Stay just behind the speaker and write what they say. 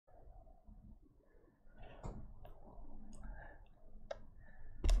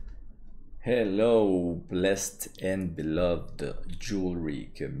Hello, blessed and beloved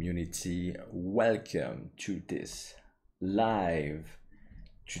jewelry community. Welcome to this live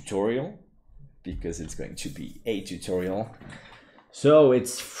tutorial because it's going to be a tutorial. So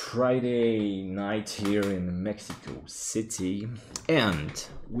it's Friday night here in Mexico City, and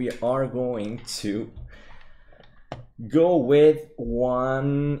we are going to go with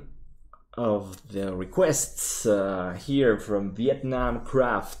one of the requests here from Vietnam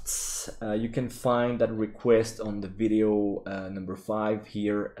Crafts. You can find that request on the video number 5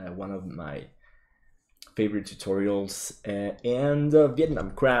 here, one of my favorite tutorials. And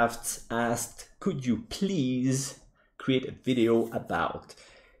Vietnam Crafts asked, could you please create a video about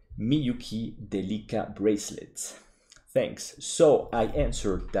MIYUKI Delica bracelets? Thanks. So I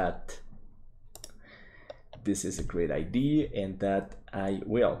answered that this is a great idea and that I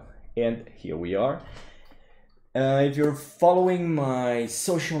will. And here we are. If you're following my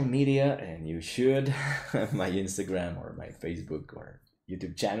social media, and you should, my Instagram or my Facebook or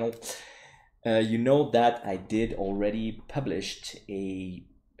YouTube channel, you know that I did already published a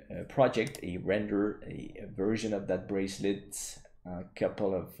project, a render, a version of that bracelet a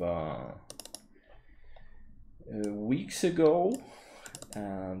couple of weeks ago.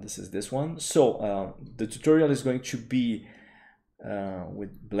 This is this one. So the tutorial is going to be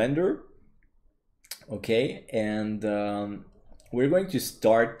with Blender, okay, and we're going to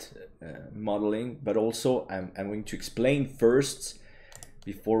start modeling, but also I'm going to explain first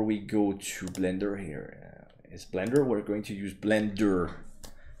before we go to Blender. Here is Blender. We're going to use Blender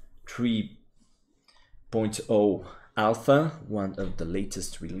 3.0 Alpha, one of the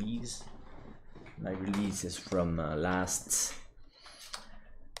latest release. My release is from last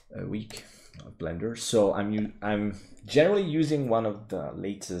week of Blender, so I'm generally using one of the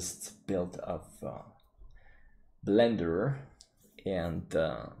latest build of Blender, and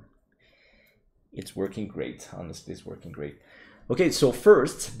it's working great. Honestly, it's working great. Okay, so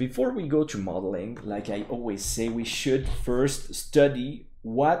first, before we go to modeling, like I always say, we should first study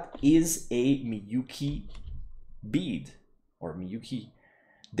what is a MIYUKI bead or MIYUKI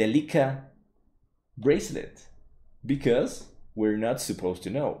Delica bracelet, because we're not supposed to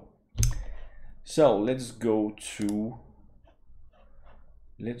know. So let's go to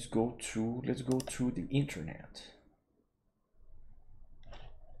the internet.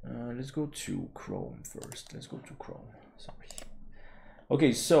 Let's go to Chrome first. Let's go to Chrome. Sorry.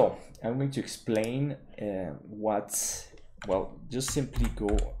 Okay, so I'm going to explain just simply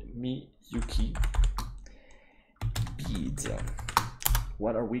go MIYUKI beads.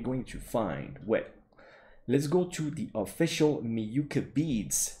 What are we going to find? Well, let's go to the official MIYUKI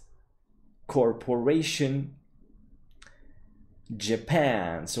beads Corporation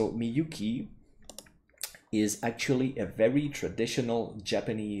Japan. So MIYUKI is actually a very traditional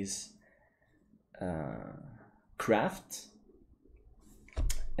Japanese craft.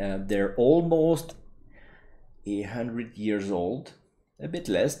 They're almost 100 years old, a bit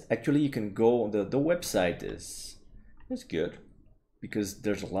less. Actually, you can go, the website is good because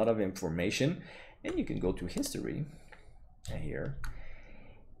there's a lot of information, and you can go to history here.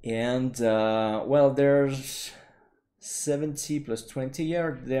 And well, there's 70 plus 20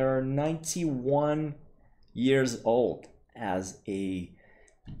 years. They're 91 years old as a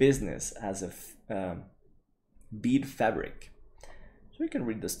business, as a bead fabric. So you can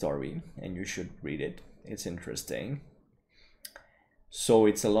read the story, and you should read it. It's interesting. So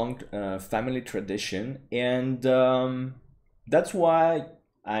it's a long family tradition, and that's why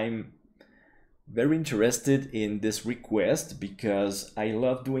I'm very interested in this request, because I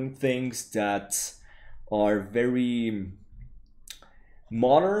love doing things that are very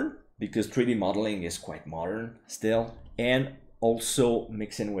modern, because 3D modeling is quite modern still, and also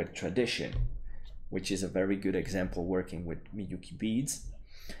mixing with tradition, which is a very good example working with MIYUKI beads.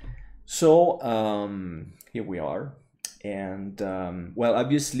 So here we are, and well,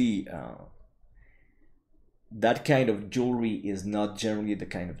 obviously that kind of jewelry is not generally the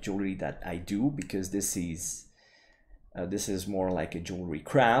kind of jewelry that I do, because this is more like a jewelry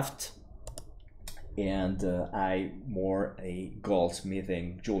craft, and I'm more a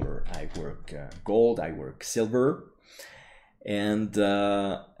goldsmithing jeweler. I work gold, I work silver, and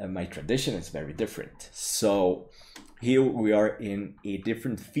my tradition is very different. So here we are in a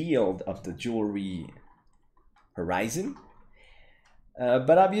different field of the jewelry horizon.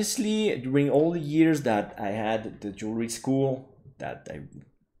 But obviously, during all the years that I had the jewelry school, that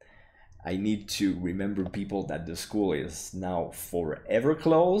I need to remember people that the school is now forever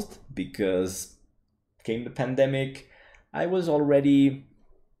closed, because came the pandemic. I was already,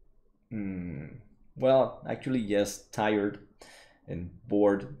 well, actually, yes, tired and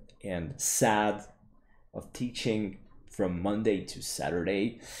bored and sad of teaching from Monday to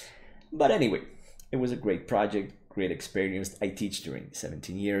Saturday. But anyway, it was a great project, great experience. I teach during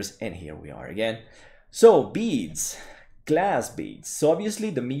 17 years, and here we are again. So beads, glass beads. So obviously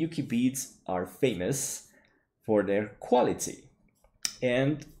the MIYUKI beads are famous for their quality,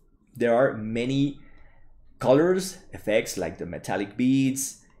 and there are many colors, effects like the metallic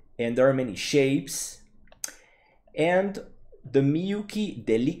beads, and there are many shapes. And the MIYUKI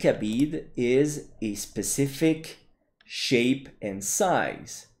Delica bead is a specific shape and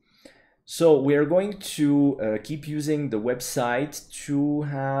size. So we are going to keep using the website to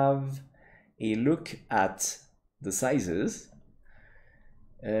have a look at the sizes,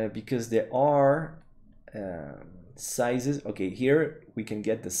 because there are sizes. Okay, here we can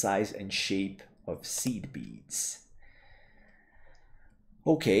get the size and shape of seed beads.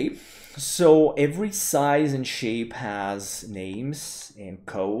 Okay, so every size and shape has names and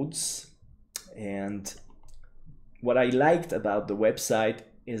codes, and what I liked about the website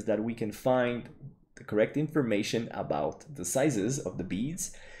is that we can find the correct information about the sizes of the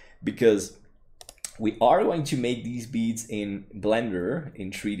beads, because we are going to make these beads in Blender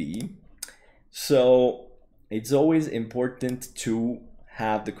in 3D. So it's always important to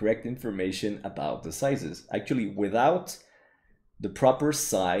have the correct information about the sizes. Actually, without the proper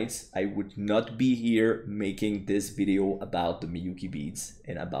size, I would not be here making this video about the MIYUKI beads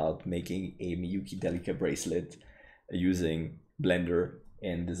and about making a MIYUKI Delica bracelet using Blender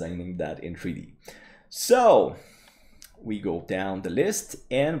and designing that in 3D. So we go down the list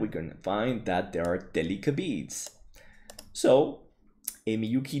and we're gonna find that there are Delica beads. So a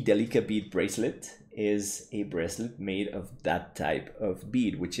MIYUKI Delica bead bracelet is a bracelet made of that type of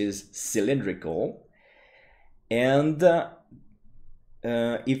bead, which is cylindrical. And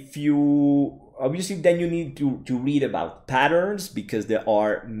if you obviously then you need to read about patterns, because there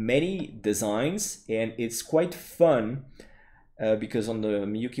are many designs, and it's quite fun because on the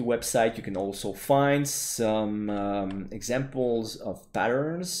MIYUKI website you can also find some examples of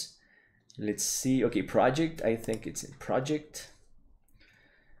patterns. Let's see. Okay, project, I think it's in project.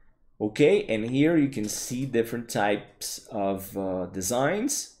 Okay, and here you can see different types of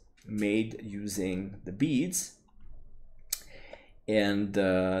designs made using the beads, and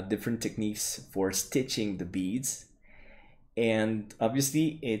different techniques for stitching the beads. And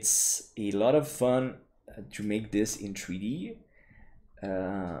obviously it's a lot of fun to make this in 3D.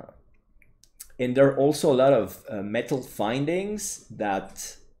 And there are also a lot of metal findings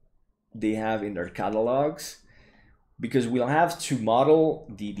that they have in their catalogs, because we'll have to model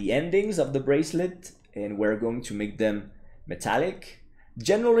the endings of the bracelet, and we're going to make them metallic.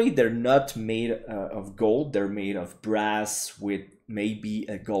 Generally, they're not made of gold. They're made of brass with maybe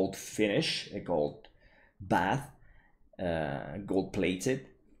a gold finish, a gold bath, gold plated.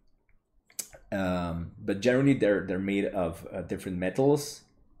 But generally, they're made of different metals,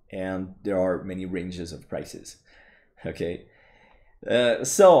 and there are many ranges of prices. Okay,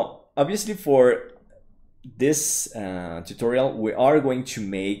 so obviously for this tutorial, we are going to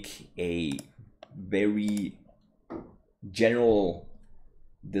make a very general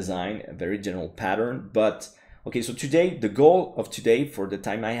design, a very general pattern. But okay, so today, the goal of today for the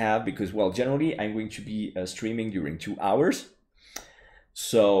time I have, because well, generally I'm going to be streaming during 2 hours,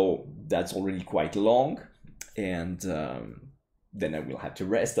 so that's already quite long, and then I will have to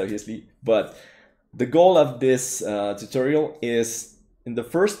rest obviously. But the goal of this tutorial is, in the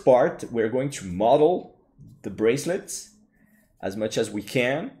first part we're going to model the bracelets as much as we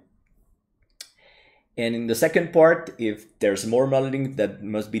can. And in the second part, if there's more modeling that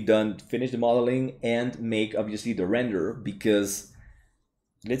must be done, finish the modeling and make obviously the render, because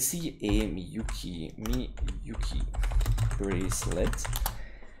let's see a MIYUKI bracelet.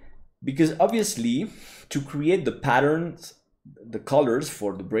 Because obviously to create the patterns, the colors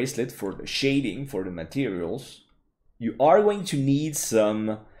for the bracelet, for the shading, for the materials, you are going to need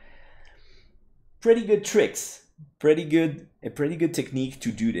some pretty good tricks, a pretty good technique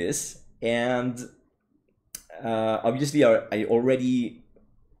to do this. And obviously I already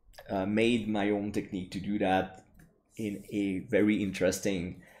made my own technique to do that in a very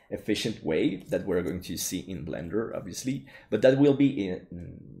interesting, efficient way that we're going to see in Blender, obviously, but that will be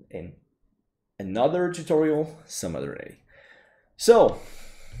in another tutorial some other day. So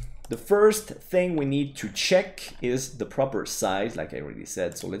the first thing we need to check is the proper size, like I already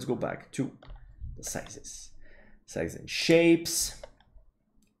said. So let's go back to the sizes, size and shapes.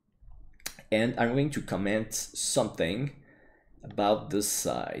 And I'm going to comment something about the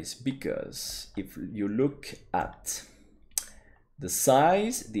size, because if you look at the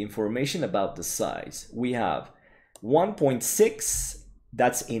size, the information about the size, we have 1.6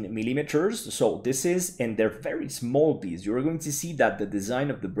 that's in millimeters. So this is, and they're very small beads. You're going to see that the design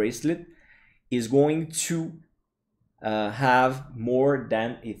of the bracelet is going to have more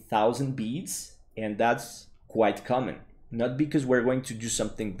than 1,000 beads, and that's quite common. Not because we're going to do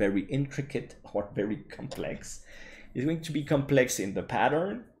something very intricate or very complex. It's going to be complex in the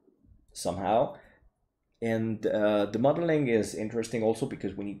pattern somehow. And the modeling is interesting also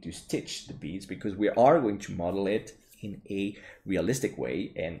because we need to stitch the beads, because we are going to model it in a realistic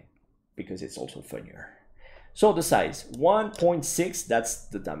way, and because it's also funnier. So the size 1.6, that's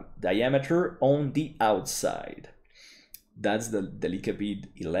the diameter on the outside. That's the Delica bead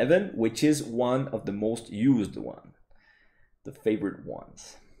 11, which is one of the most used one, the favorite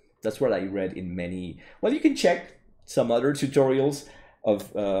ones. That's what I read in many. Well, you can check some other tutorials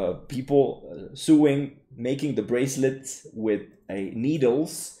of people sewing, making the bracelets with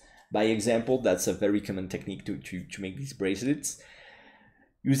needles. By example, that's a very common technique to make these bracelets,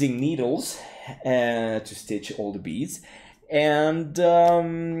 using needles to stitch all the beads. And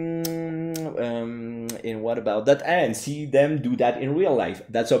what about that? And see them do that in real life.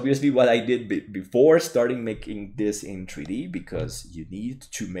 That's obviously what I did before starting making this in 3D, because you need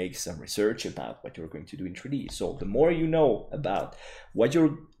to make some research about what you're going to do in 3D. So the more you know about what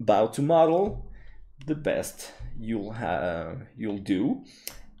you're about to model, the best you'll do,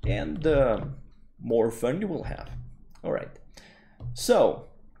 and the more fun you will have. All right. So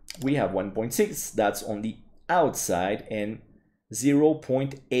we have 1.6, that's on the outside, and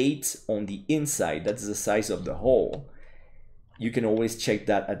 0.8 on the inside. That's the size of the hole. You can always check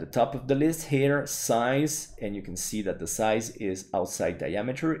that at the top of the list here, size, and you can see that the size is outside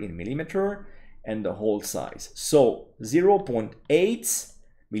diameter in millimeter and the hole size. So 0.8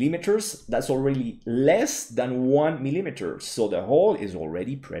 millimeters, that's already less than 1 millimeter. So the hole is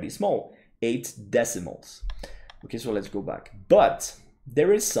already pretty small, 8 decimals. Okay, so let's go back. But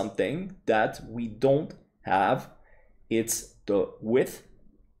there is something that we don't have. It's the width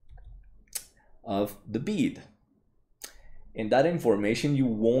of the bead. And that information, you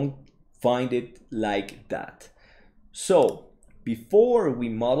won't find it like that. So before we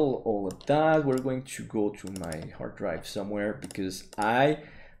model all of that, we're going to go to my hard drive somewhere, because I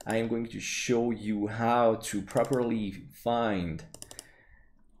am going to show you how to properly find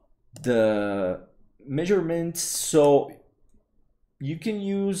the measurements. So you can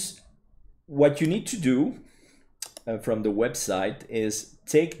use, what you need to do from the website is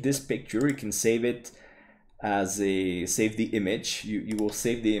take this picture. You can save it as a, save the image. You will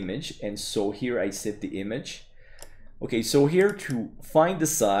save the image. And so here I set the image. Okay, so here to find the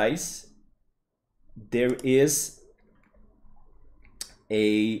size, there is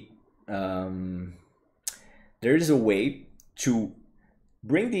a way to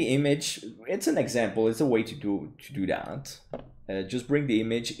bring the image. It's an example, it's a way to do that. Just bring the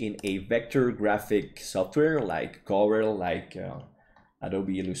image in a vector graphic software like Corel, like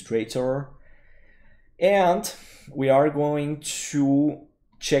Adobe Illustrator. And we are going to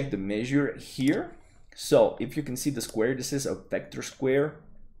check the measure here. So if you can see the square, this is a vector square.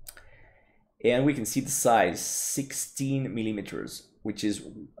 And we can see the size, 16 millimeters, which is,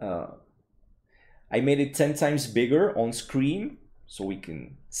 I made it 10 times bigger on screen so we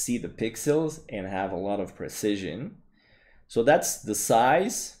can see the pixels and have a lot of precision. So that's the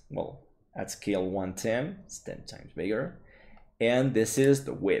size, well, at scale 110, it's 10 times bigger. And this is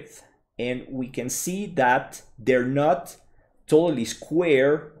the width. And we can see that they're not totally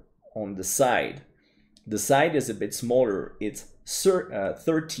square on the side. The side is a bit smaller, it's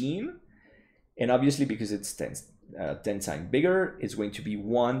 13. And obviously because it's 10 times bigger, it's going to be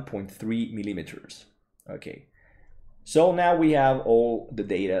 1.3 millimeters. Okay, so now we have all the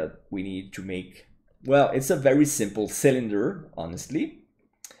data we need to make. Well, it's a very simple cylinder, honestly.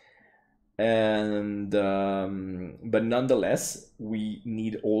 And but nonetheless, we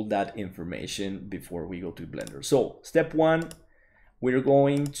need all that information before we go to Blender. So step one, we're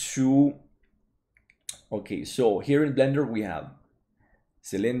going to, okay, so here in Blender we have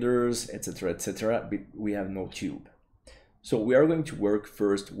cylinders, etc., but we have no tube. So we are going to work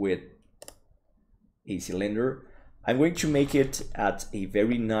first with a cylinder. I'm going to make it at a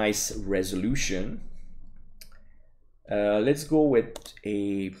very nice resolution. Let's go with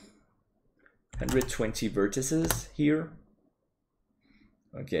a 120 vertices here.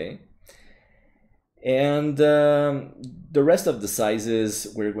 Okay. And the rest of the sizes,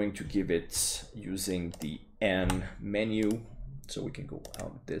 we're going to give it using the N menu. So we can go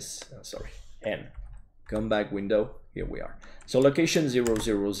out this, N, come back window, here we are. So location 0,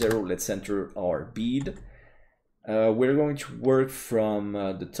 0, 0, let's enter our bead. We're going to work from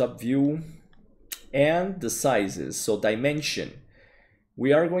the top view and the sizes. So dimension,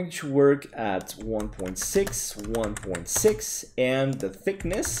 We are going to work at 1.6, 1.6, and the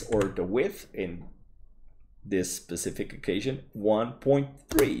thickness or the width in this specific occasion,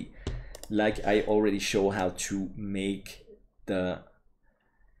 1.3. Like I already show how to make that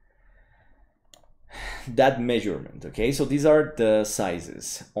measurement. Okay, so these are the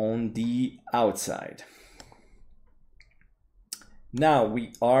sizes on the outside. Now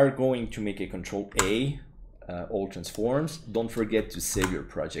we are going to make a Control A, all transforms. Don't forget to save your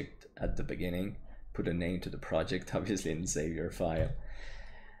project at the beginning. Put a name to the project, obviously, and save your file.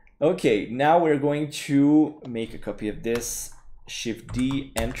 Okay, now we're going to make a copy of this. Shift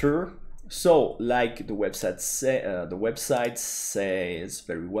D, Enter. So, like the website says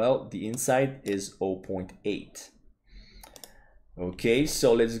very well, the inside is 0.8. Okay,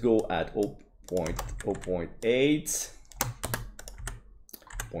 so let's go at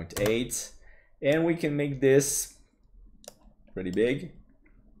 0.8, and we can make this pretty big.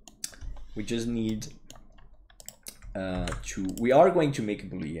 We just need we are going to make a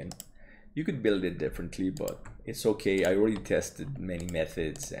Boolean. You could build it differently, but it's okay. I already tested many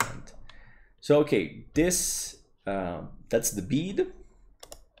methods, and so okay, this that's the bead.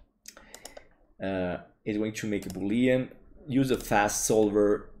 It's going to make a Boolean. Use a fast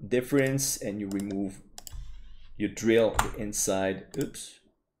solver difference, and you drill the inside. Oops.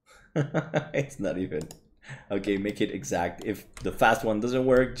 It's not even okay. Make it exact. If the fast one doesn't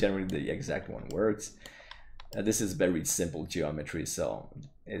work, generally the exact one works. This is very simple geometry, so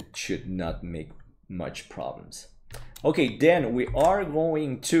it should not make much problems. Okay, then we are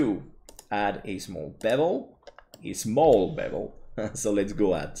going to add a small bevel, so let's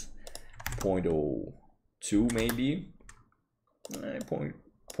go at 0.02 maybe,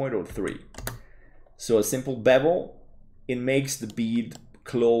 0.03. So a simple bevel, it makes the bead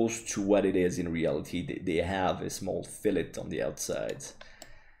close to what it is in reality. They have a small fillet on the outside,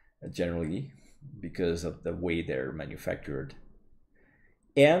 generally, because of the way they're manufactured.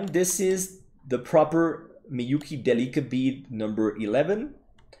 And this is the proper MIYUKI Delica bead number 11,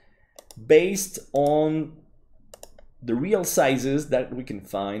 based on the real sizes that we can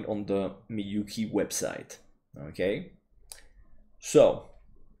find on the MIYUKI website. Okay, so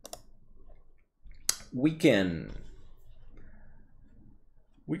we can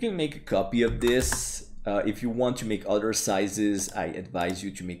make a copy of this. If you want to make other sizes, I advise you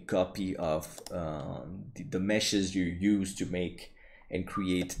to make copy of the meshes you use to make and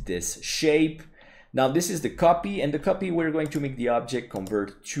create this shape. Now this is the copy, and the copy we're going to make the object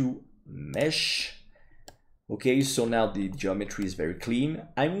convert to mesh. Okay, so now the geometry is very clean.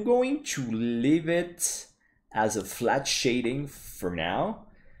 I'm going to leave it as a flat shading for now.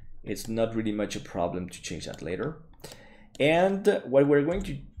 It's not really much a problem to change that later. And what we're going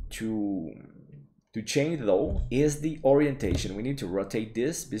to change though is the orientation. We need to rotate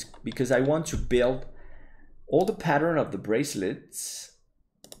this because I want to build all the pattern of the bracelets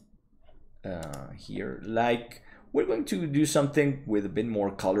here. Like, we're going to do something with a bit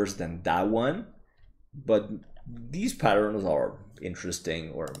more colors than that one, but these patterns are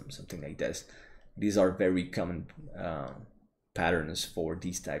interesting, or something like this. These are very common patterns for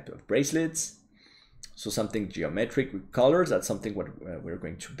these type of bracelets. So something geometric with colors, that's something what we're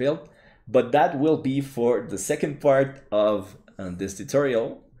going to build. But that will be for the second part of this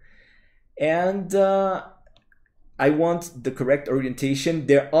tutorial. And I want the correct orientation.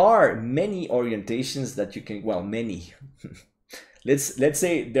 There are many orientations that you can, well, many. let's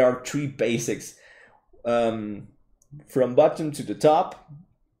say there are 3 basics. From bottom to the top,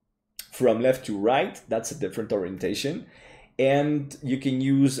 from left to right, that's a different orientation. And you can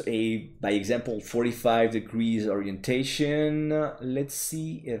use by example, 45 degrees orientation. Let's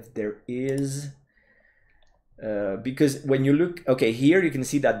see if there is, because when you look, okay, here you can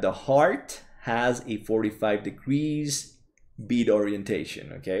see that the heart has a 45 degrees bead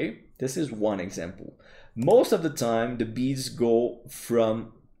orientation, okay? This is one example. Most of the time, the beads go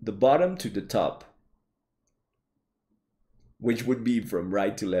from the bottom to the top, which would be from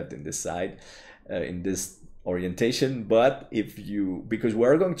right to left in this side, in this orientation. But because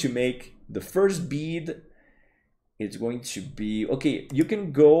we're going to make the first bead, it's going to be, okay, you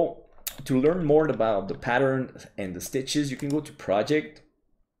can go to learn more about the pattern and the stitches. You can go to project,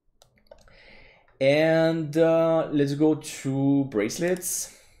 and let's go to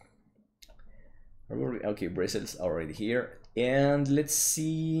bracelets. Okay, bracelets are already here, and let's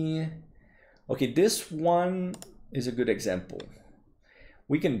see. Okay, this one is a good example.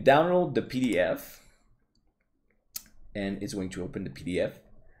 We can download the PDF, and it's going to open the PDF.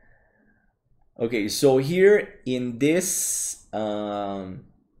 Okay, so here in this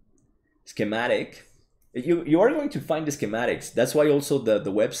schematic, You are going to find the schematics. That's why also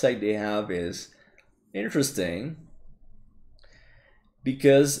the website they have is interesting,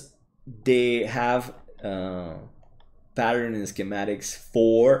 because they have pattern and schematics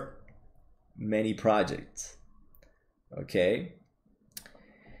for many projects. Okay.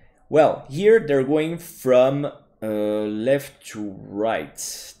 Well, here they're going from left to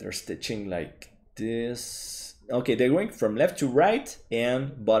right. They're stitching like this. Okay, they're going from left to right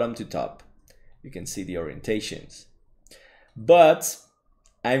and bottom to top. You can see the orientations. But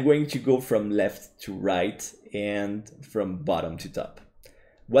I'm going to go from left to right and from bottom to top.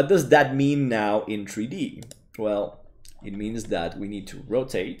 What does that mean now in 3D? Well, it means that we need to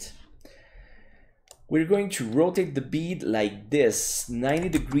rotate. We're going to rotate the bead like this, 90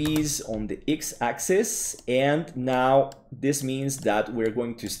 degrees on the x-axis, and now this means that we're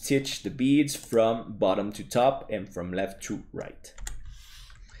going to stitch the beads from bottom to top and from left to right.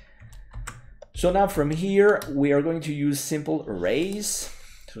 So now from here, we are going to use simple arrays.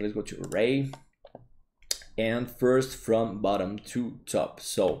 So let's go to array, and first from bottom to top.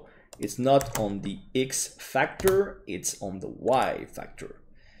 So it's not on the x factor, it's on the y factor.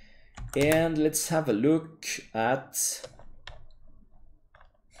 And let's have a look at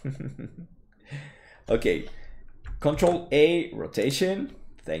okay, Control A, rotation,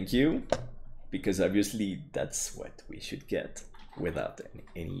 thank you, because obviously that's what we should get without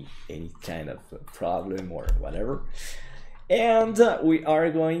any kind of problem or whatever. And we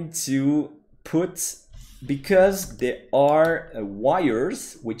are going to put, because there are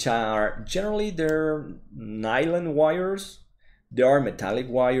wires, which are generally they're nylon wires. There are metallic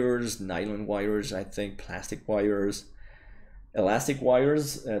wires, nylon wires, I think, plastic wires, elastic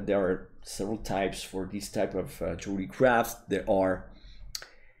wires. There are several types for these type of jewelry crafts. There are,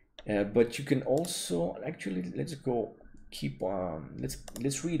 but you can also actually, let's go keep on.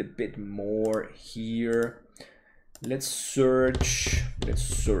 Let's read a bit more here. Let's search.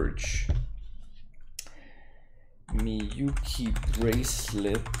 MIYUKI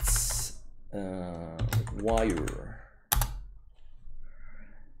bracelets wire.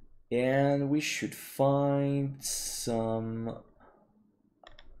 And we should find some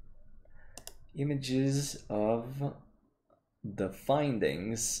images of the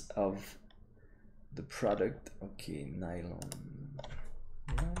findings of the product. Okay, nylon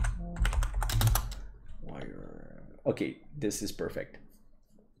wire. Okay, this is perfect.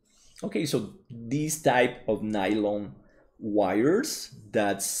 Okay, so these type of nylon wires,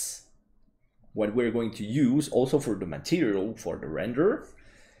 that's what we're going to use also for the material for the render.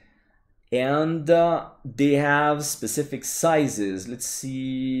 And they have specific sizes. Let's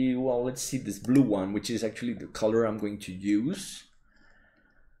see, well, let's see this blue one, which is actually the color I'm going to use.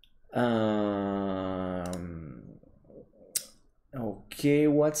 Okay,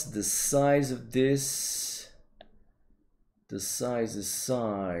 what's the size of this? The size.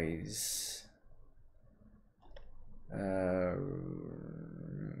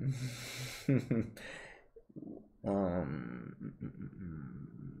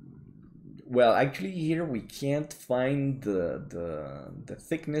 Well, actually here we can't find the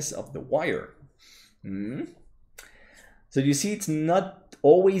thickness of the wire. So you see, it's not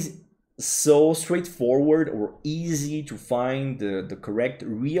always so straightforward or easy to find the correct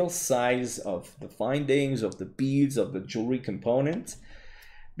real size of the findings of the beads of the jewelry component,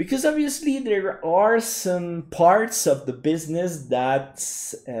 because obviously there are some parts of the business that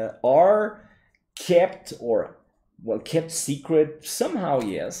are kept, or well, kept secret somehow.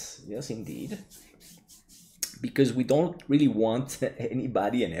 Yes indeed, because we don't really want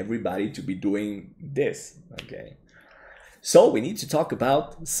anybody and everybody to be doing this. Okay, so we need to talk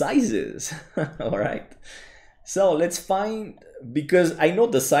about sizes. All right, so let's find, because I know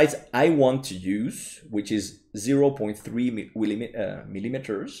the size I want to use, which is 0.3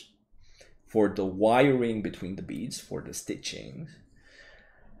 millimeters for the wiring between the beads, for the stitching.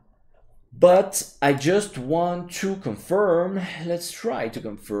 But I just want to confirm. Let's try to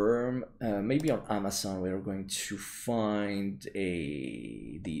confirm. Maybe on Amazon we're going to find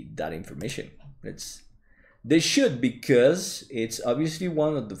that information. They should, because it's obviously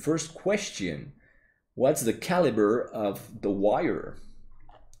one of the first question. What's the caliber of the wire?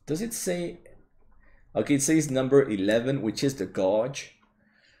 Does it say? Okay, it says number 11, which is the gauge.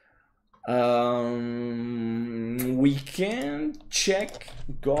 We can check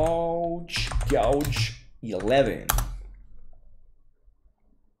gauge 11,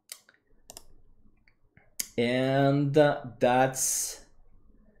 and that's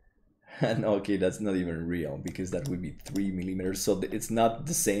and okay, that's not even real, because that would be 3 millimeters, so it's not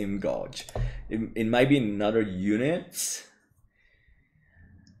the same gauge. It might be another unit.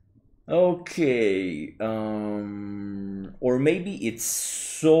 Okay, or maybe it's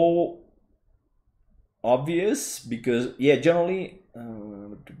so obvious because yeah, generally,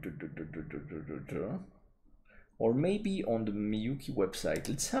 or maybe on the MIYUKI website.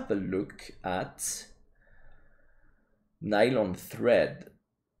 Let's have a look at nylon thread.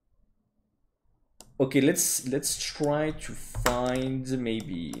 Okay, let's try to find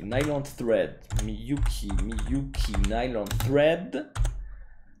maybe nylon thread, MIYUKI nylon thread.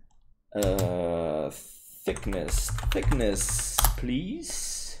 Thickness,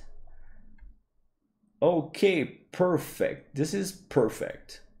 please. Okay, perfect. This is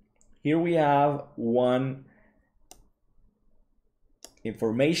perfect. Here we have one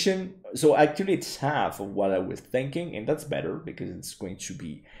information. So actually it's half of what I was thinking, and that's better because it's going to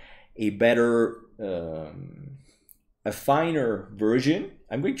be a better, a finer version.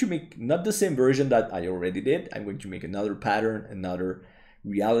 I'm going to make not the same version that I already did. I'm going to make another pattern, another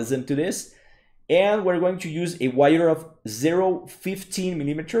realism to this, and we're going to use a wire of 0.15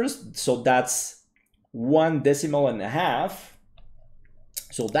 millimeters, so that's 1.5 decimals.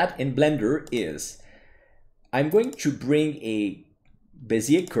 So that in Blender is, I'm going to bring a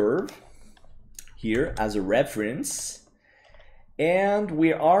Bezier curve here as a reference, and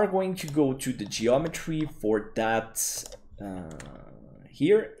we are going to go to the geometry for that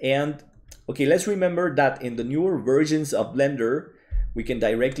here. And okay, let's remember that in the newer versions of Blender we can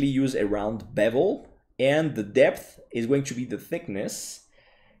directly use a round bevel, and the depth is going to be the thickness,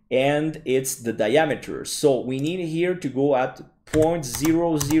 and it's the diameter. So we need here to go at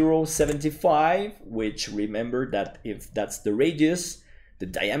 0.0075, which remember that if that's the radius, the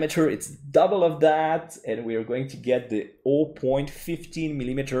diameter, it's double of that, and we are going to get the 0.15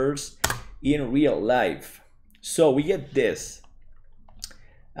 millimeters in real life. So we get this.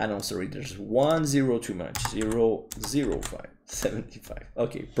 And I'm sorry, there's 1 0 too much, 0.0575.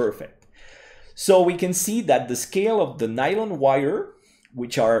 Okay, perfect. So we can see that the scale of the nylon wire,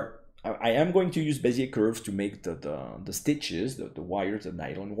 which are, I am going to use Bezier curves to make the stitches, the wires, the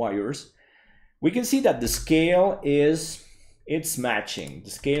nylon wires. We can see that the scale is, it's matching.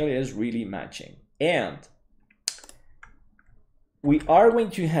 The scale is really matching. And we are going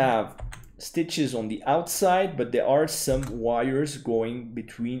to have stitches on the outside, but there are some wires going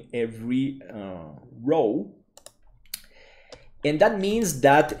between every row. And that means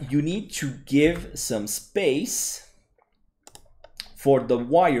that you need to give some space for the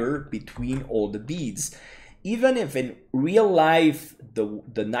wire between all the beads. Even if in real life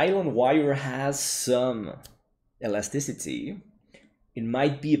the nylon wire has some elasticity, it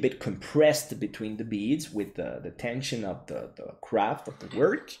might be a bit compressed between the beads with the tension of the craft of the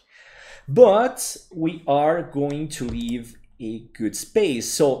work, but we are going to leave a good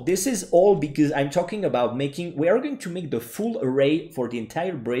space. So this is all because I'm talking about making, we are going to make the full array for the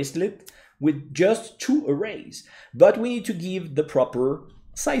entire bracelet with just 2 arrays, but we need to give the proper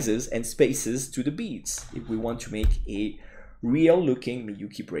sizes and spaces to the beads if we want to make a real looking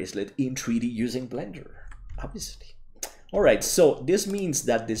MIYUKI bracelet in 3D using Blender, obviously. All right, so this means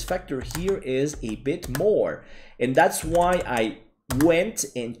that this factor here is a bit more, and that's why I went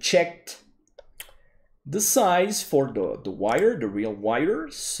and checked the size for the wire, the real wire.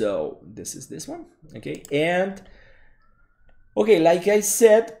 So this is this one, okay? And okay, like I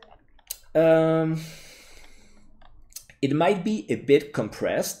said, it might be a bit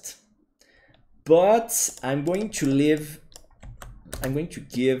compressed, but I'm going to give,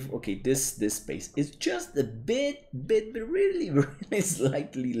 okay, this space is just a bit, really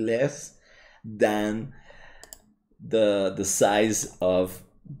slightly less than the size of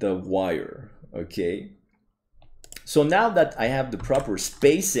the wire, okay? So now that I have the proper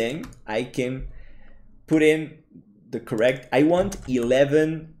spacing, I can put in the correct, I want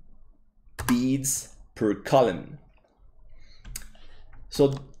 11 beads per column.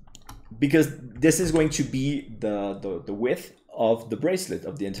 So because this is going to be the width of the bracelet,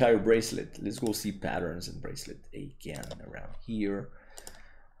 of the entire bracelet. Let's go see patterns and bracelet again around here.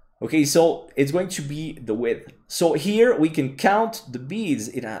 Okay, so it's going to be the width. So here we can count the beads.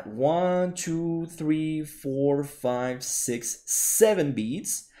 It had 1, 2, 3, 4, 5, 6, 7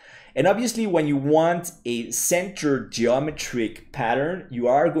 beads. And obviously when you want a center geometric pattern, you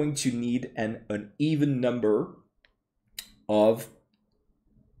are going to need an even number of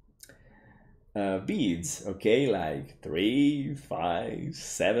beads, okay, like 3, 5,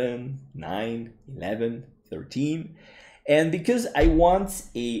 7, 9, 11, 13. And because I want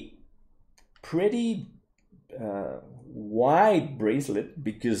a pretty wide bracelet,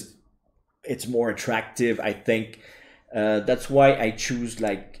 because it's more attractive, I think That's why I choose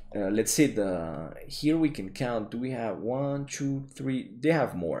like, let's say here we can count. Do we have 1, 2, 3? They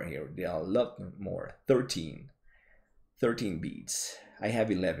have more here. They are a lot more. 13 beads. I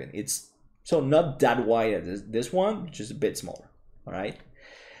have 11. It's so not that wide as this one, just a bit smaller. All right.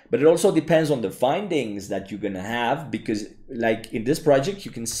 But it also depends on the findings that you're gonna have, because like in this project,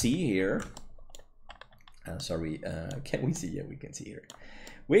 you can see here. Sorry, can we see? Yeah, we can see here.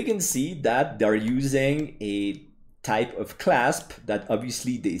 We can see that they're using a type of clasp that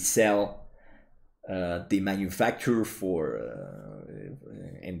obviously they sell, they manufacture for,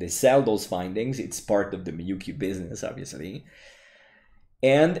 and they sell those findings. It's part of the MIYUKI business, obviously.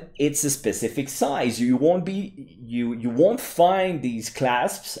 And it's a specific size. You won't find these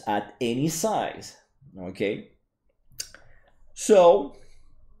clasps at any size, okay? So,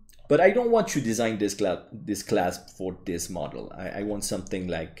 but I don't want to design this clasp for this model. I want something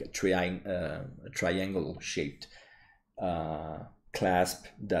like a triangle shaped clasp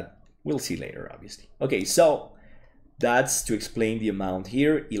that we'll see later, obviously. Okay, so that's to explain the amount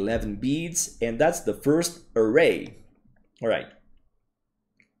here, 11 beads, and that's the first array. All right.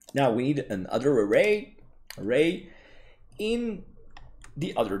 Now we need another array in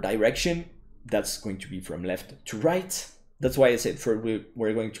the other direction. That's going to be from left to right. That's why I said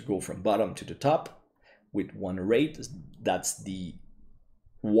we're going to go from bottom to the top with one array. That's the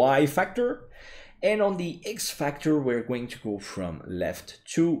Y factor. And on the X factor, we're going to go from left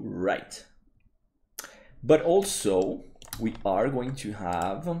to right. But also we are going to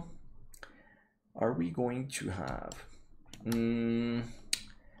have,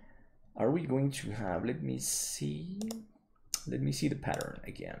 let me see the pattern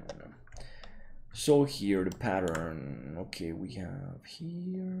again. So here the pattern, okay, we have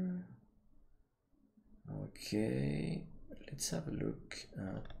here, okay, let's have a look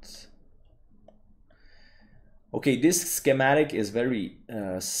at, okay, this schematic is very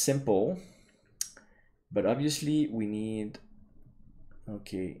simple, but obviously we need,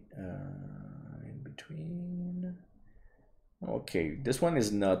 okay, in between, okay, this one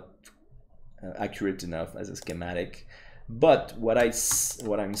is not accurate enough as a schematic, but what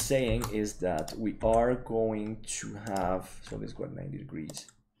I'm saying is that we are going to have, so let's go at 90 degrees.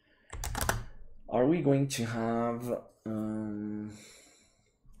 Are we going to have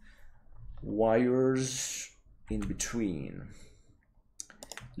wires in between?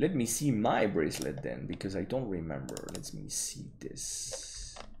 Let me see my bracelet then, because I don't remember. Let me see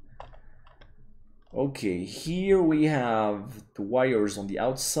this. Okay, here we have the wires on the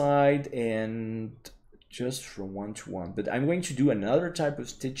outside and just from one to one, but I'm going to do another type of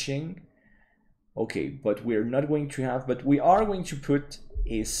stitching. Okay, but we're not going to have, but we are going to put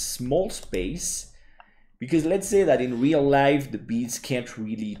a small space, because let's say that in real life the beads can't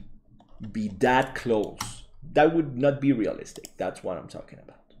really be that close. That would not be realistic. That's what I'm talking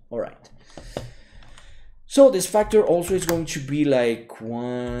about. All right. So this factor also is going to be like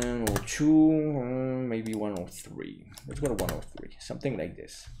 1 or 2, maybe 1 or 3. Let's go to 1 or 3, something like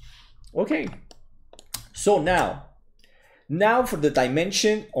this. Okay. So now for the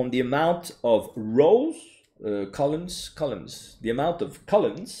dimension on the amount of rows, columns, the amount of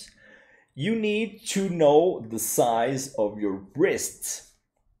columns, you need to know the size of your wrist.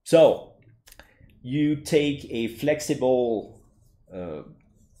 So you take a flexible,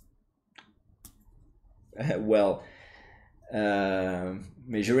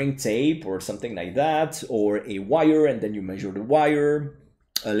 measuring tape or something like that, or a wire, and then you measure the wire.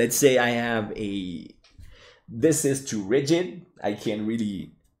 Let's say I have this is too rigid. I can't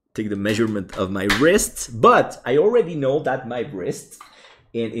really take the measurement of my wrist, but I already know that my wrist,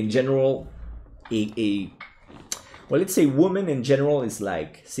 and in general, well, let's say woman in general is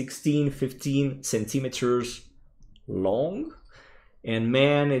like 15 centimeters long, and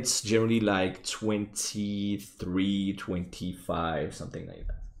man, it's generally like 23, 25, something like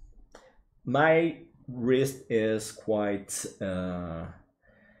that. My wrist is quite,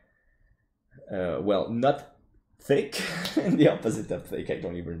 well, not thick, the opposite of thick. I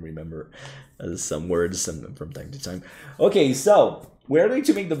don't even remember some words from time to time. Okay, so we're going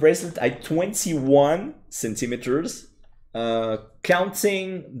to make the bracelet at 21 centimeters,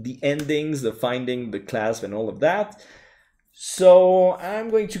 counting the endings, the finding, the clasp, and all of that. So I'm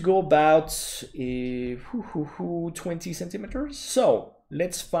going to go about 20 centimeters. So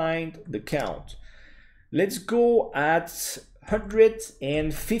let's find the count. Let's go at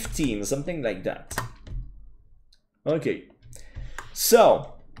 115, something like that. Okay,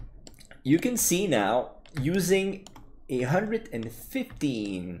 so you can see now, using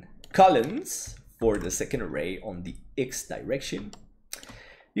 115 columns for the second array on the X direction,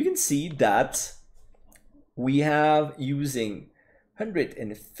 you can see that we have using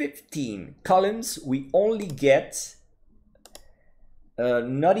 115 columns, we only get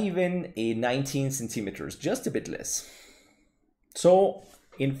not even a 19 centimeters, just a bit less. So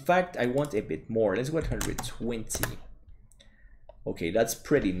in fact, I want a bit more. Let's go at 120. Okay, that's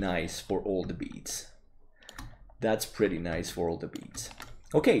pretty nice for all the beads. That's pretty nice for all the beads.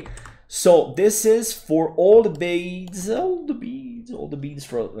 Okay, so this is for all the beads, all the beads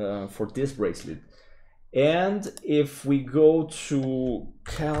for this bracelet. And if we go to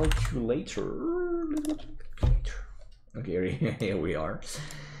calculator, let's go to calculator. Okay, here we are.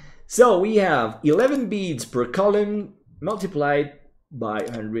 So we have 11 beads per column multiplied by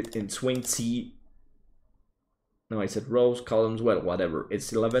 120. No, I said rows, columns, well, whatever.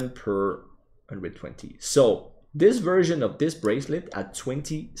 It's 11 per 120. So this version of this bracelet at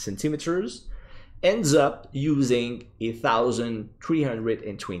 20 centimeters ends up using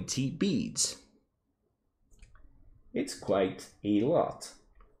 1,320 beads. It's quite a lot.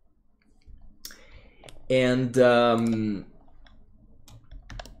 And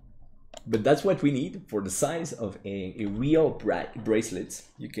but that's what we need for the size of a real bracelet.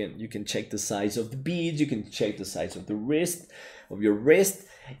 You can check the size of the beads, you can check the size of the wrist, of your wrist,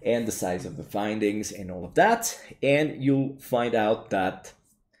 and the size of the findings and all of that, and you'll find out that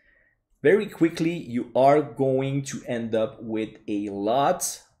very quickly you are going to end up with a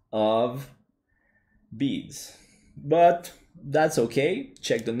lot of beads. But that's okay.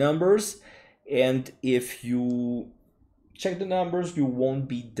 Check the numbers, and if you check the numbers, you won't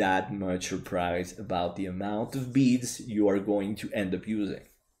be that much surprised about the amount of beads you are going to end up using.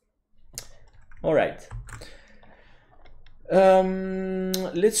 All right.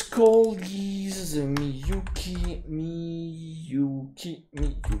 Let's call these MIYUKI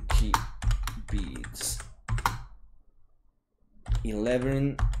beads.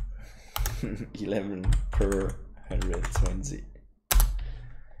 11 per 120.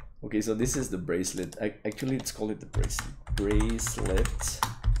 Okay, so this is the bracelet. Actually, let's call it the bracelet,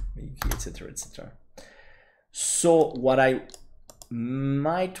 etc., etc. So what I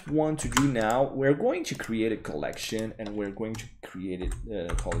might want to do now, we're going to create a collection, and we're going to create it,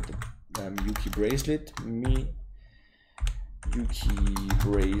 call it the MIYUKI bracelet. MIYUKI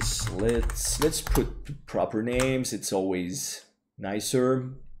bracelets. Let's put proper names. It's always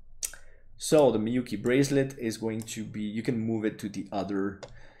nicer. So the MIYUKI bracelet is going to be, you can move it to the other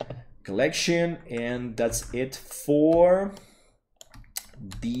collection, and that's it for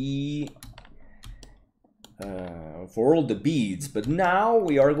the for all the beads. But now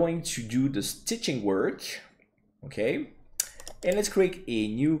we are going to do the stitching work. Okay, and let's create a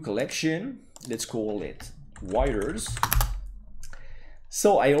new collection. Let's call it wires.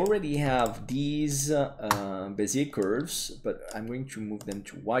 So I already have these Bezier curves, but I'm going to move them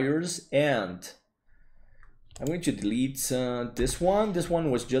to wires, and I'm going to delete this one. This one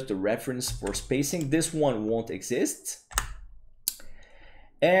was just a reference for spacing. This one won't exist.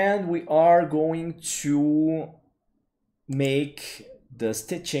 And we are going to make the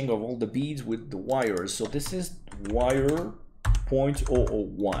stitching of all the beads with the wires. So this is wire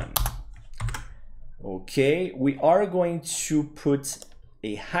 0.001. Okay, we are going to put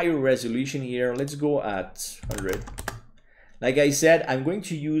a higher resolution here. Let's go at 100. Like I said, I'm going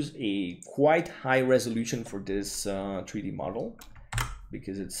to use a quite high resolution for this 3D model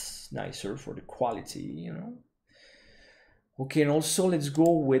because it's nicer for the quality, you know. Okay, and also let's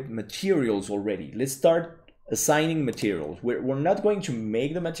go with materials already. Let's start assigning materials. We're not going to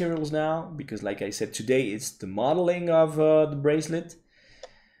make the materials now because, like I said, today it's the modeling of the bracelet.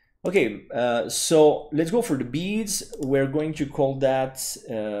 Okay, so let's go for the beads. We're going to call that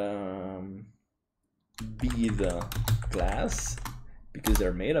bead glass because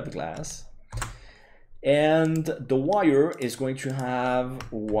they're made of glass. And the wire is going to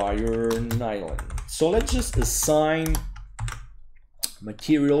have wire nylon. So let's just assign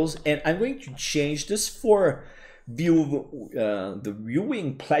materials, and I'm going to change this for view the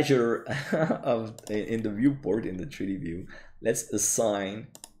viewing pleasure of in the viewport in the 3D view. Let's assign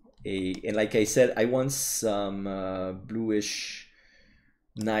and like I said, I want some bluish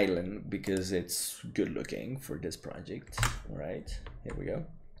nylon because it's good looking for this project. All right, here we go.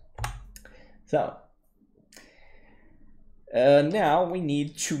 So now we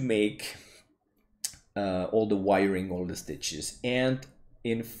need to make all the wiring, all the stitches, and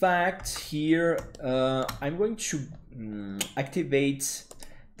in fact here I'm going to activate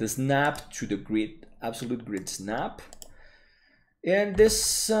the snap to the grid, absolute grid snap, and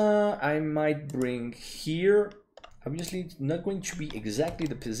this I might bring here. Obviously it's not going to be exactly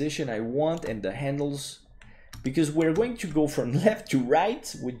the position I want, and the handles, because we're going to go from left to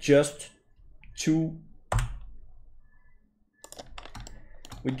right with just 2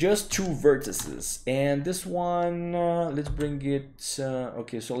 with just 2 vertices. And this one, let's bring it,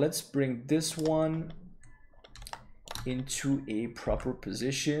 okay, so let's bring this one into a proper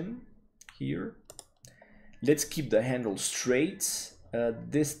position here. Let's keep the handle straight, the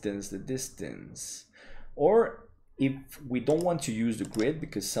distance. Or if we don't want to use the grid,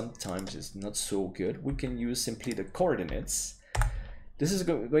 because sometimes it's not so good, we can use simply the coordinates. This is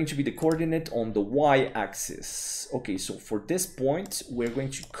going to be the coordinate on the y-axis. Okay, so for this point, we're going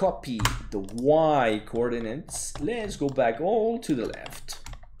to copy the y coordinates. Let's go back all to the left.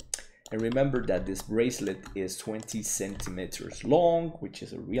 And remember that this bracelet is 20 centimeters long, which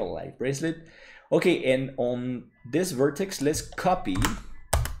is a real life bracelet. Okay, and on this vertex, let's copy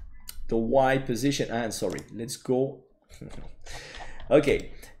the y position. And sorry, let's go.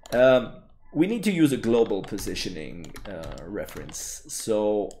 Okay, we need to use a global positioning reference.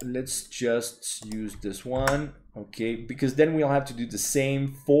 So let's just use this one. Okay, because then we'll have to do the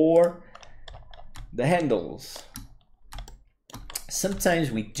same for the handles.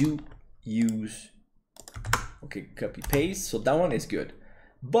 Sometimes we do use, okay, copy paste, so that one is good.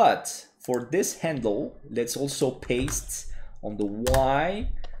 But for this handle, let's also paste on the Y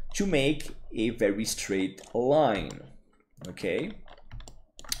to make a very straight line. Okay,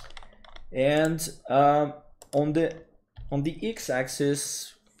 and on the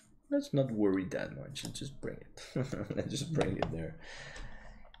x-axis, let's not worry that much. Let's just bring it. Let's just bring it there.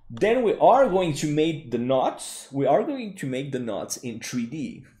 Then we are going to make the knots. We are going to make the knots in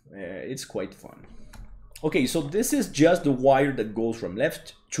 3D. It's quite fun. Okay, so this is just the wire that goes from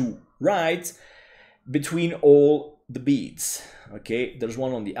left to right between all the beads. Okay, there's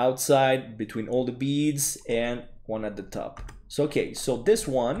one on the outside between all the beads and one at the top. So okay, so this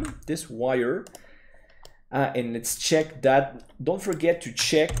one, this wire, and let's check that. Don't forget to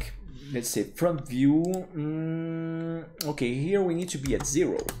check, let's say front view. Okay, here we need to be at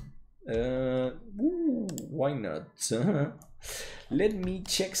 0. Why not? Let me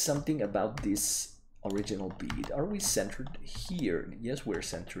check something about this original bead. Are we centered here? Yes, we're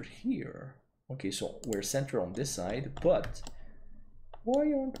centered here. Okay, so we're centered on this side, but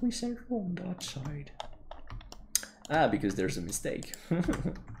why aren't we centered on that side? Because there's a mistake.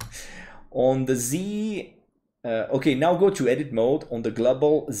 On the Z, okay, now go to edit mode. On the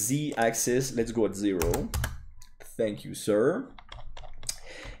global Z axis, let's go at 0. Thank you, sir.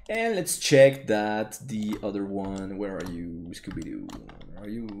 And let's check that the other one, where are you, Scooby-Doo? Are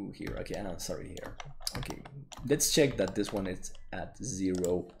you here? Okay, sorry, here. Okay, let's check that this one is at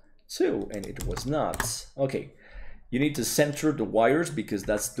 0 too, and it was not. Okay, you need to center the wires because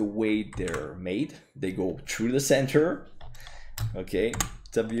that's the way they're made. They go through the center. Okay,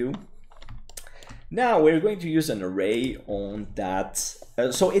 W. Now we're going to use an array on that.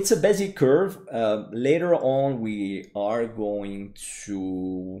 So it's a Bezier curve. Later on, we are going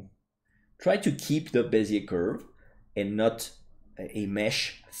to try to keep the Bezier curve and not a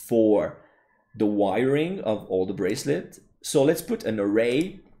mesh for the wiring of all the bracelet. So let's put an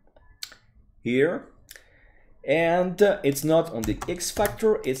array here. And it's not on the X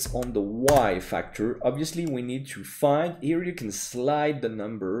factor, it's on the Y factor. Obviously, we need to find, here you can slide the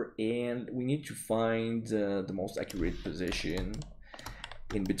number, and we need to find the most accurate position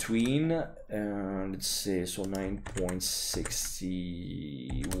in between. Let's say, so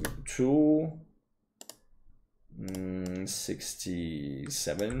 9.62,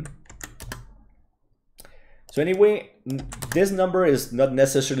 67. So anyway, this number is not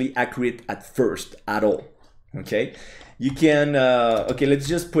necessarily accurate at first at all. Okay, you can, okay, let's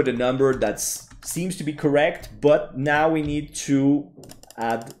just put a number that seems to be correct, but now we need to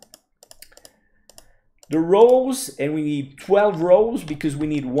add the rows, and we need 12 rows because we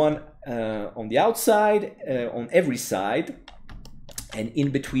need one on the outside, on every side, and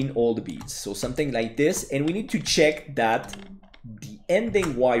in between all the beads. So something like this, and we need to check that the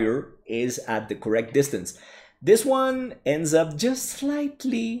ending wire is at the correct distance. This one ends up just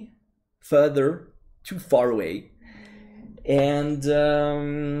slightly further, too far away, and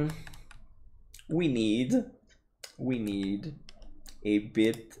we need a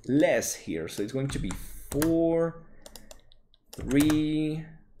bit less here, so it's going to be 4, 3,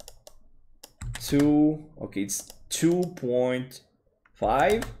 2. Okay, it's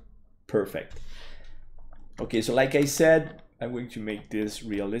 2.5. Perfect. Okay, so like I said, I'm going to make this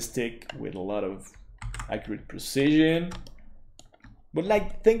realistic with a lot of accurate precision. But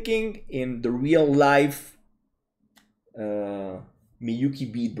like thinking in the real life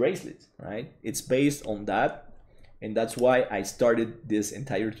MIYUKI bead bracelet, right? It's based on that. And that's why I started this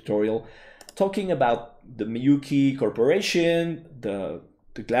entire tutorial talking about the MIYUKI corporation, the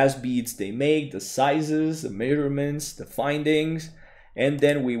glass beads they make, the sizes, the measurements, the findings, And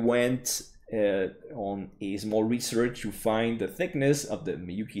then we went on a small research to find the thickness of the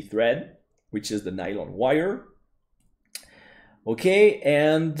MIYUKI thread, which is the nylon wire. Okay,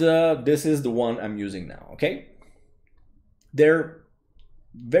 and this is the one I'm using now. Okay, there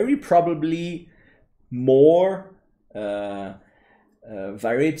very probably more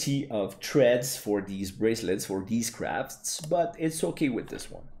variety of threads for these bracelets, for these crafts, but it's okay with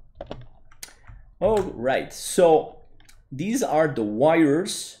this one. All right, so these are the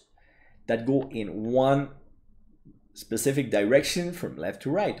wires that go in one specific direction from left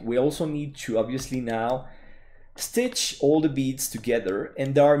to right. We also need to obviously now stitch all the beads together,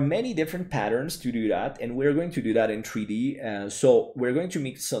 and there are many different patterns to do that, and we're going to do that in 3D. So we're going to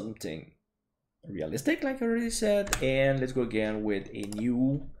make something realistic, like I already said, and let's go again with a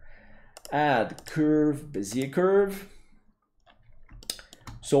new add curve, Bezier curve.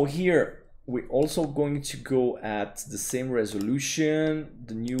 So here we're also going to go at the same resolution,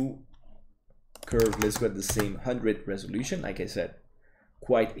 the new curve, let's go at the same 100 resolution. Like I said,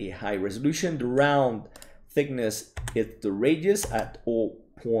 quite a high resolution. The round thickness is the radius at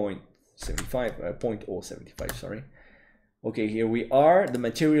 0.75, sorry. Okay, here we are. The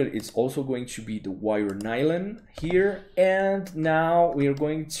material is also going to be the wire nylon here. And now we are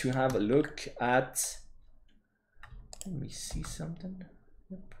going to have a look at, let me see something.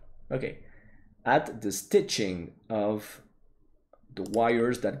 Yep. Okay, at the stitching of the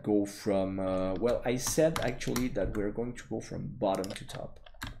wires that go from, well, I said actually that we're going to go from bottom to top.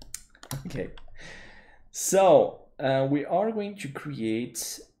 Okay. So we are going to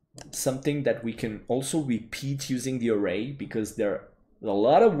create something that we can also repeat using the array, because there are a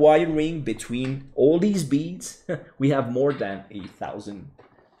lot of wiring between all these beads. We have more than 1,000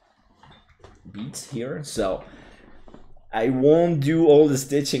 beads here, so I won't do all the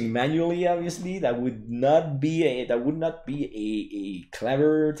stitching manually. Obviously, that would not be a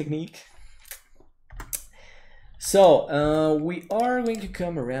clever technique. So we are going to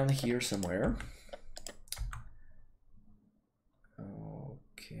come around here somewhere.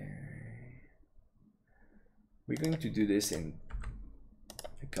 We're going to do this in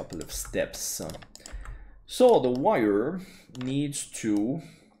a couple of steps. So the wire needs to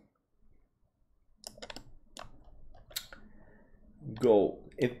go,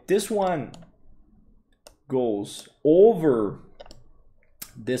 if this one goes over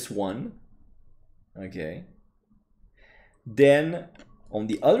this one, okay, then on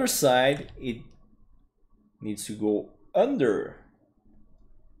the other side it needs to go under,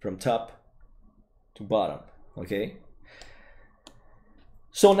 from top to bottom. Okay,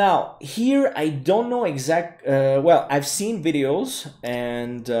 so now here I don't know exact, well, I've seen videos,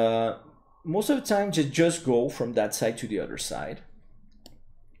 and most of the time just go from that side to the other side.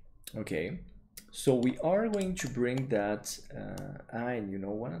 Okay, so we are going to bring that, and you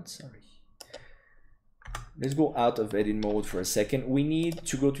know what, sorry, let's go out of edit mode for a second. We need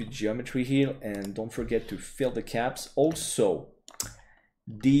to go to geometry here, and don't forget to fill the caps. Also,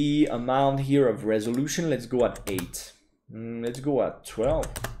 the amount here of resolution, let's go at 8. Let's go at 12.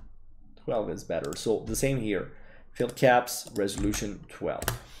 12 is better. So the same here. Fill caps, resolution 12.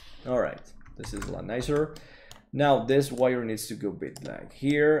 All right, this is a lot nicer. Now this wire needs to go a bit like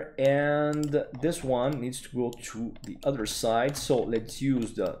here, and this one needs to go to the other side. So let's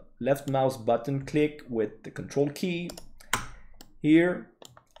use the left mouse button click with the control key here,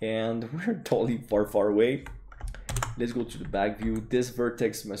 and we're totally far away. Let's go to the back view. This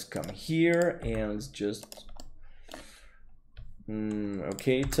vertex must come here, and let's just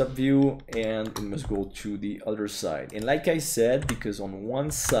okay, top view, and it must go to the other side. And like I said, because on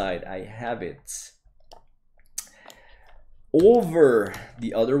one side I have it over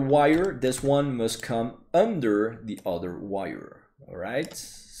the other wire, this one must come under the other wire. All right,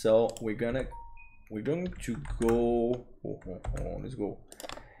 so we're going to go, let's go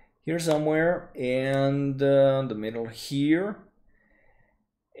here somewhere, and the middle here.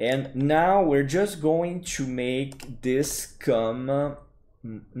 And now we're just going to make this come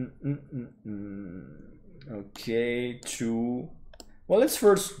okay to, well, let's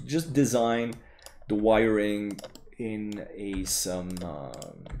first just design the wiring in a some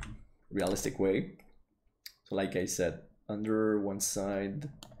realistic way. So like I said, under one side,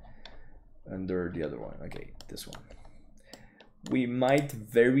 under the other one. Okay, this one. We might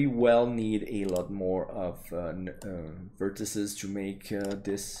very well need a lot more of vertices to make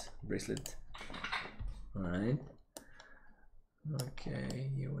this bracelet. All right. Okay,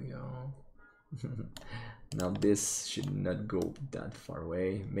 here we go. Now this should not go that far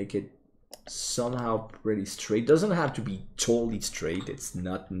away. Make it somehow pretty straight. Doesn't have to be totally straight. It's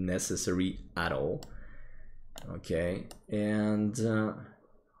not necessary at all. Okay, and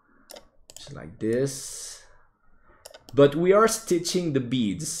just like this. But we are stitching the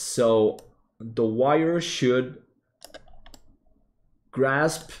beads, so the wire should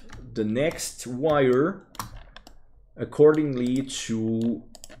grasp the next wire accordingly to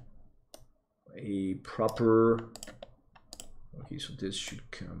a proper. Okay, so this should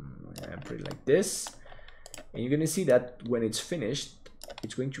come, I put it like this, and you're gonna see that when it's finished,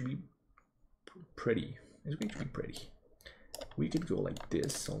 it's going to be pretty. It's going to be pretty. We could go like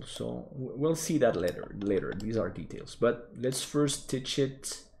this also. We'll see that later. These are details, but let's first stitch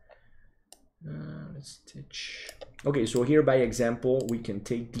it. Let's stitch. Okay, so here by example, we can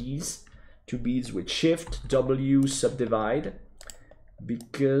take these two beads with Shift W, subdivide,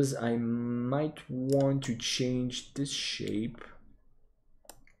 because I might want to change this shape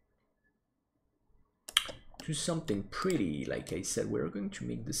to something pretty. Like I said, we're going to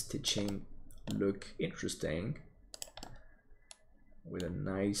make the stitching look interesting with a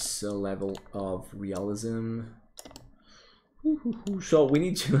nice level of realism. So we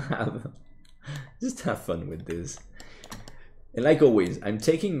need to just have fun with this. And like always, I'm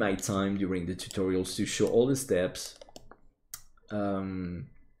taking my time during the tutorials to show all the steps.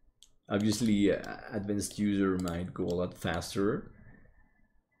 Obviously, advanced user might go a lot faster,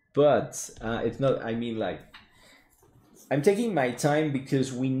 but it's not, I mean, like, I'm taking my time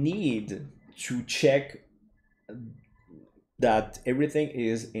because we need to check that everything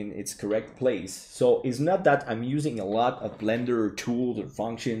is in its correct place. So it's not that I'm using a lot of Blender tools or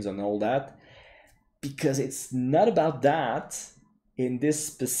functions and all that, because it's not about that. In this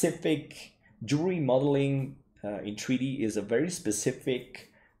specific jewelry modeling in 3D is a very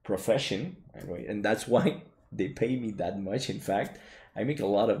specific profession, anyway, and that's why they pay me that much. In fact, I make a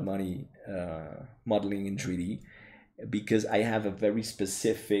lot of money modeling in 3D because I have a very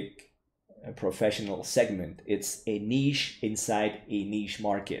specific professional segment. It's a niche inside a niche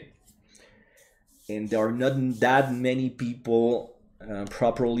market, and there are not that many people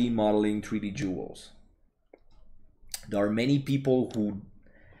properly modeling 3D jewels. There are many people who,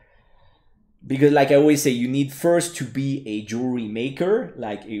 because like I always say, you need first to be a jewelry maker,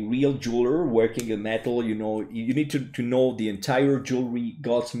 like a real jeweler working in metal. You know, you need to know the entire jewelry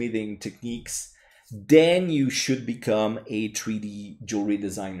goldsmithing techniques. Then you should become a 3D jewelry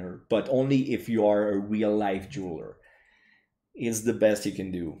designer, but only if you are a real life jeweler. It's the best you can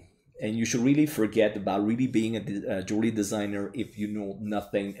do. And you should really forget about really being a jewelry designer if you know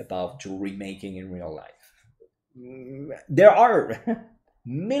nothing about jewelry making in real life. There are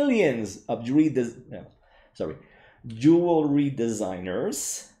millions of jewelry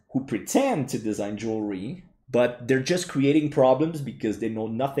designers who pretend to design jewelry, but they're just creating problems because they know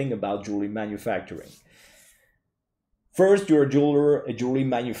nothing about jewelry manufacturing. First, you're a jeweler, a jewelry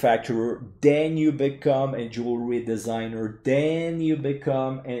manufacturer, then you become a jewelry designer, then you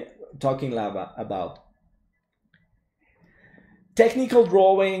become talking about technical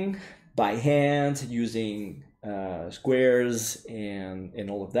drawing by hand using squares and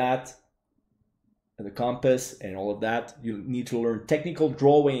all of that, and the compass and all of that. You need to learn technical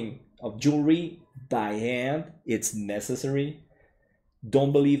drawing of jewelry by hand. It's necessary.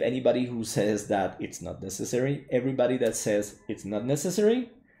 Don't believe anybody who says that it's not necessary. Everybody that says it's not necessary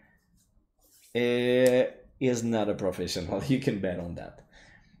is not a professional. You can bet on that.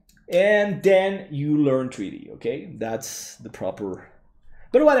 And then you learn 3D, okay? That's the proper...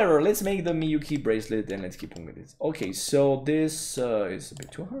 But whatever, let's make the MIYUKI bracelet and let's keep on with it. Okay, so this is a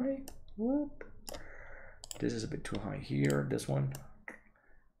bit too high. Whoop. This is a bit too high here, this one.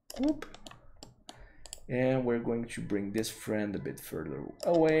 Whoop. And we're going to bring this friend a bit further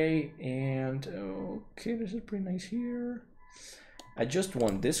away. And okay, this is pretty nice here. I just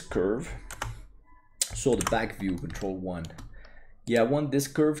want this curve. So the back view, control 1. Yeah, I want this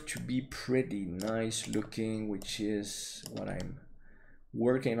curve to be pretty nice looking, which is what I'm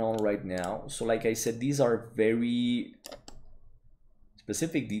working on right now. So like I said, these are very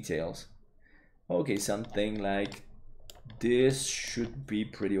specific details. Okay, something like this should be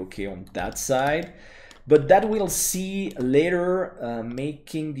pretty okay on that side, but that we'll see later.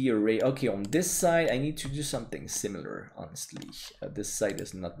 Making the array. Okay, on this side I need to do something similar, honestly. This side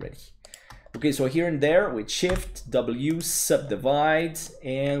is not ready. Okay, so here and there with Shift W, subdivide,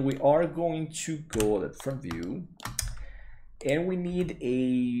 and we are going to go at front view, and we need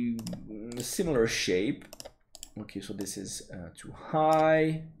a similar shape. Okay, so this is too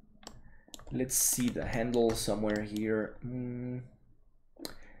high. Let's see the handle somewhere here.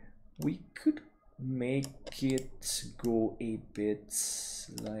 We could make it go a bit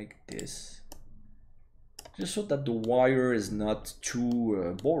like this, just so that the wire is not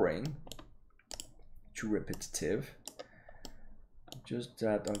too boring. too repetitive. Just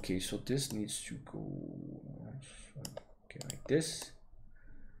that. Okay, so this needs to go okay like this.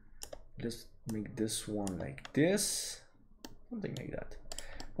 Let's make this one like this, something like that.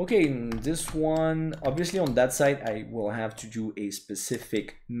 Okay, this one, obviously on that side I will have to do a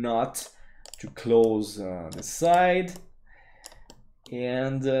specific knot to close the side.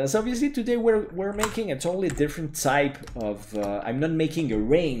 And so obviously today we're making a totally different type of, I'm not making a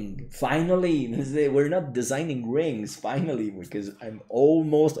ring, finally. We're not designing rings, finally, because I'm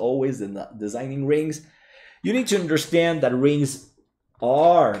almost always designing rings. You need to understand that rings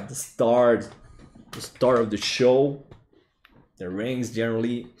are the start of the show. The rings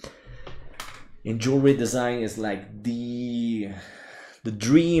generally in jewelry design is like the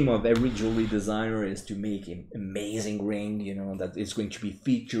dream of every jewelry designer is to make an amazing ring, you know, that is going to be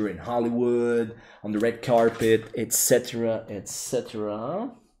featured in Hollywood, on the red carpet, etc.,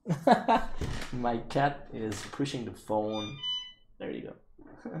 etc. My cat is pushing the phone. There you go.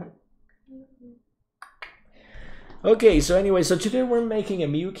 Okay, so anyway, so today we're making a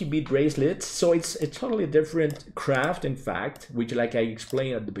MIYUKI bead bracelet. So it's a totally different craft, in fact, which, like I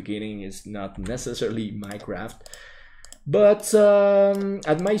explained at the beginning, is not necessarily my craft. But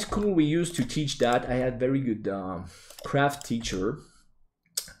at my school we used to teach that. I had very good craft teacher.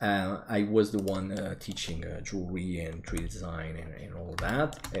 I was the one teaching jewelry and 3D design and all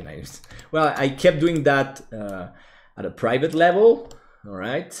that. And I kept doing that at a private level. All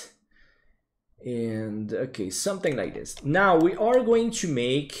right. And okay, something like this. Now we are going to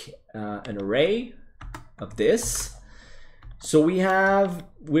make an array of this. So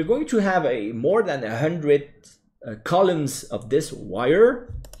we're going to have more than 100 columns of this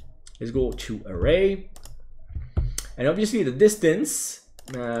wire. Let's go to array, and obviously the distance.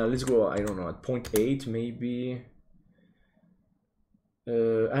 Let's go. I don't know, at 0.8 maybe.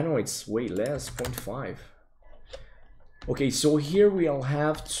 I know it's way less, 0.5. Okay, so here we'll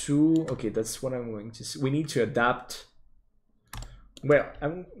have to. Okay, that's what I'm going to see. We need to adapt. Well,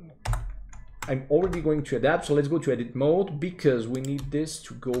 I'm already going to adapt. So let's go to edit mode because we need this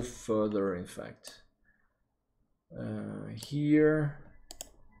to go further. In fact. Here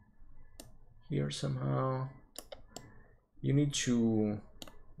somehow you need to,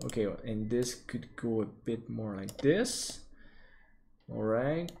 okay, and this could go a bit more like this. All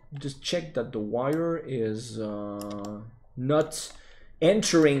right, just check that the wire is not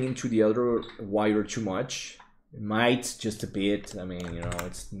entering into the other wire too much. It might just a bit. I mean, you know,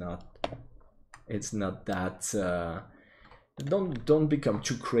 it's not that don't become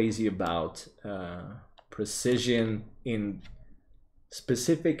too crazy about precision. In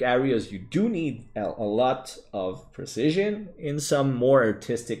specific areas you do need a lot of precision. In some more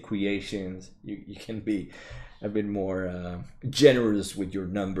artistic creations you can be a bit more generous with your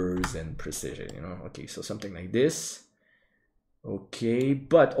numbers and precision, you know. Okay, so something like this. Okay,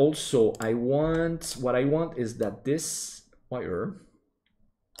 but also what I want is that this wire,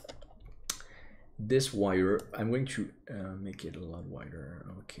 I'm going to make it a lot wider.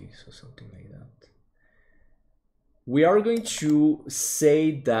 Okay, so something like that. We are going to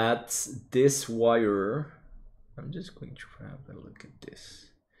say that this wire, I'm just going to have a look at this.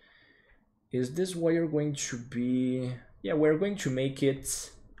 Is this wire going to be, yeah, we're going to make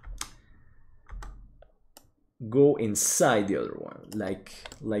it go inside the other one,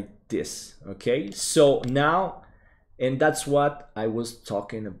 like this. Okay, so now, and that's what I was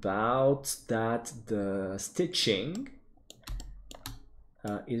talking about, that the stitching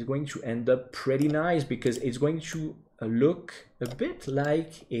is going to end up pretty nice because it's going to look a bit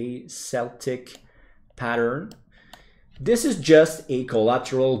like a Celtic pattern. This is just a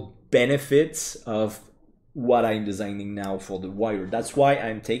collateral benefit of what I'm designing now for the wire. That's why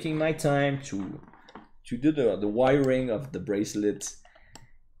I'm taking my time to do the wiring of the bracelet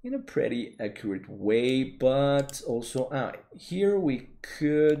in a pretty accurate way. But also here we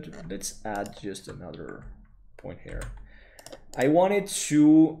could, let's add just another point here. I wanted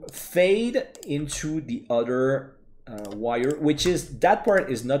to fade into the other wire, which is, that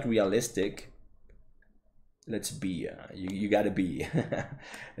part is not realistic. Let's be, you gotta be,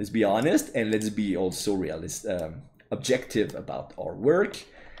 let's be honest, and let's be also objective about our work.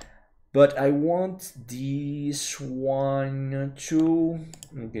 But I want this one to,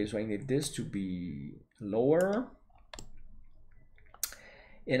 okay, so I need this to be lower.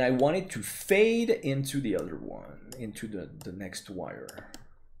 And I want it to fade into the other one, into the next wire.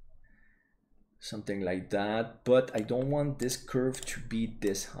 Something like that, but I don't want this curve to be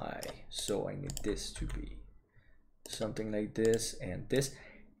this high. So I need this to be something like this, and this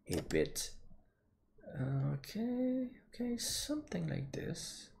a bit. Okay, something like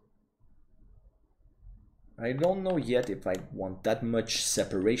this. I don't know yet if I want that much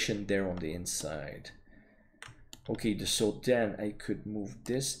separation there on the inside. Okay, so then I could move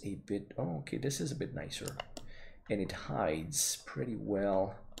this a bit. Oh, okay, this is a bit nicer. And it hides pretty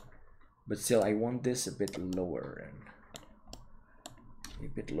well. But still, I want this a bit lower. And a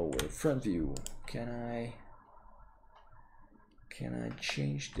bit lower. Front view. Can I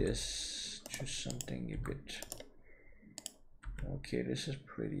change this to something a bit... Okay, this is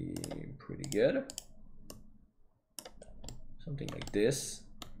pretty good. Something like this.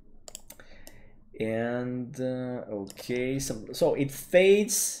 And okay, so it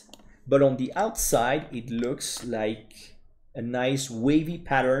fades, but on the outside it looks like a nice wavy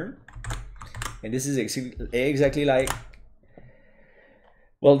pattern. And this is exactly like,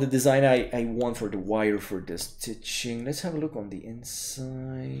 well, the design I want for the wire for the stitching. Let's have a look on the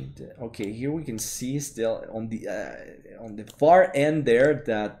inside. Okay, here we can see still on the far end there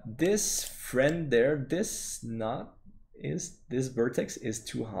that this friend there, this vertex is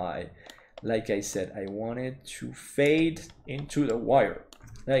too high. Like I said, I want it to fade into the wire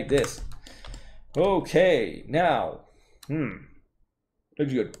like this. Okay, now, looks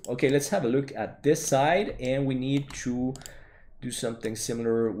good. Okay, let's have a look at this side, and we need to do something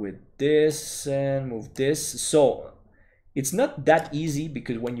similar with this and move this. So it's not that easy,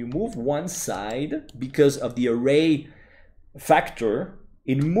 because when you move one side, because of the array factor,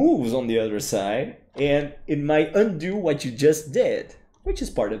 it moves on the other side, and it might undo what you just did, which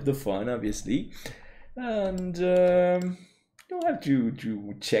is part of the fun, obviously. And you'll have to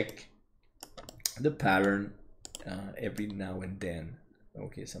check the pattern every now and then.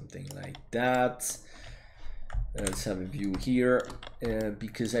 Okay, something like that. Let's have a view here,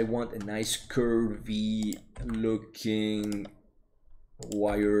 because I want a nice curvy looking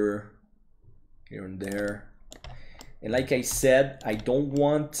wire here and there. And like I said, I don't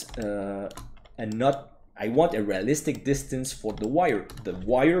want I want a realistic distance for the wire. The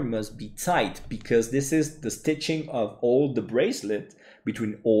wire must be tight, because this is the stitching of all the bracelet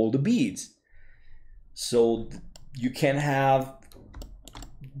between all the beads. So you can have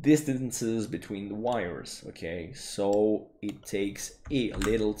distances between the wires, okay? So it takes a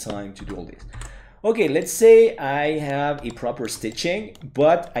little time to do all this. Okay, let's say I have a proper stitching,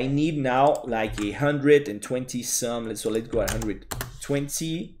 but I need now like 120 some. So let's go at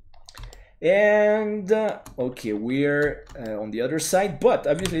 120. And okay, we're on the other side, but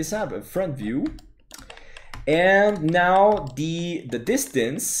obviously let's have a front view. And now the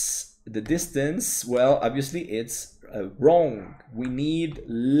distance, well, obviously it's wrong. We need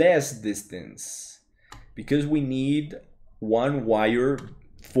less distance, because we need one wire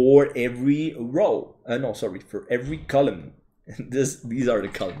for every row. No, sorry, for every column. These are the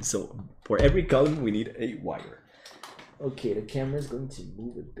columns. So for every column we need a wire. Okay, the camera is going to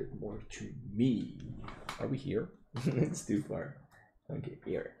move a bit more to me. Are we here? It's too far. Okay,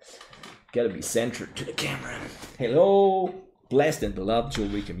 here. Gotta be centered to the camera. Hello, blessed and beloved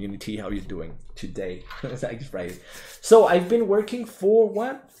jewelry community. How are you doing today? It's like Friday. So I've been working for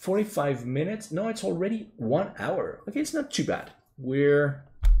what? 45 minutes? No, it's already 1 hour. Okay, it's not too bad.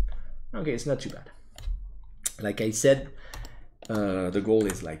 Okay, it's not too bad. Like I said, the goal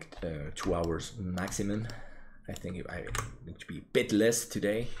is like 2 hours maximum. I think I need to be a bit less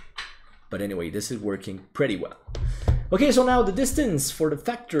today, but anyway, this is working pretty well. Okay, so now the distance for the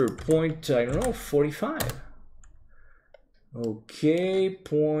factor point, I don't know, 45. Okay,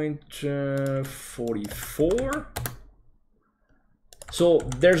 point 44. So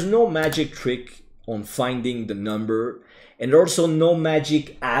there's no magic trick on finding the number, and also no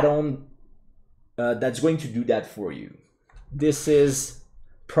magic add-on that's going to do that for you. This is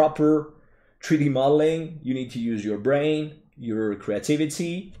proper 3D modeling. You need to use your brain, your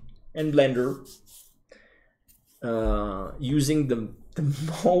creativity, and Blender. Using the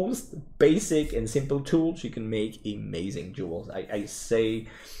most basic and simple tools, you can make amazing jewels. I said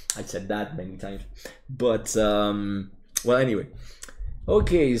that many times, but well, anyway.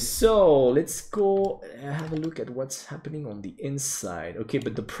 Okay, so let's go have a look at what's happening on the inside. Okay,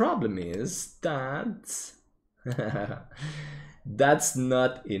 but the problem is that that's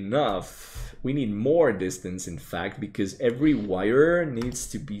not enough. We need more distance, in fact, because every wire needs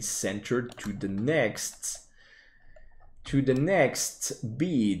to be centered to the next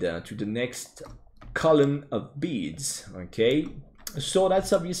bead, to the next column of beads. Okay, so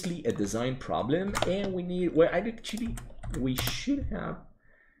that's obviously a design problem, and we need, well, we should have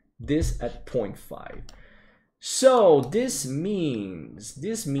this at 0.5. So this means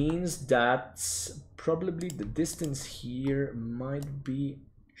that probably the distance here might be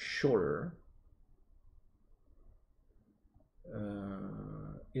shorter.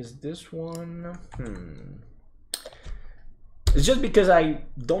 Is this one? It's just because I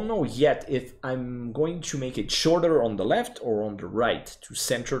don't know yet if I'm going to make it shorter on the left or on the right to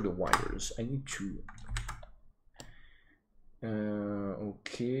center the wires. I need to...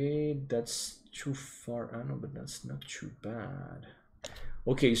 okay, that's too far. I know, but that's not too bad.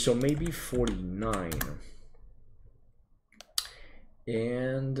 Okay, so maybe 49.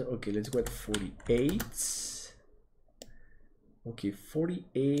 And okay, let's go at 48. Okay,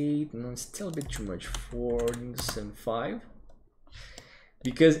 48. No, it's still a bit too much. 4.75.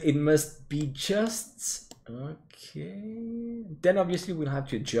 Because it must be just okay. Then obviously we'll have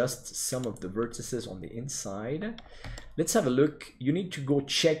to adjust some of the vertices on the inside. Let's have a look. You need to go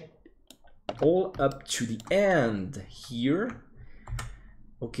check all up to the end here.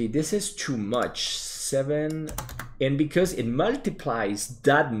 Okay, this is too much. 7, and because it multiplies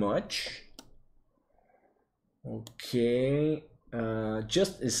that much, okay,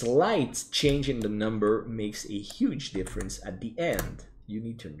 just a slight change in the number makes a huge difference at the end. You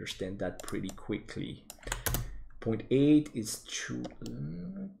need to understand that pretty quickly. 0.8 is too...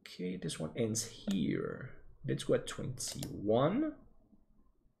 okay, this one ends here. Let's go at 21.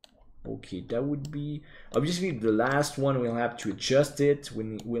 Okay, that would be... obviously, the last one, we'll have to adjust it.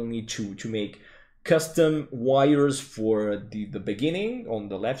 We'll need to make custom wires for the beginning on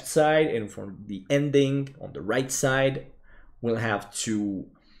the left side and for the ending on the right side. We'll have to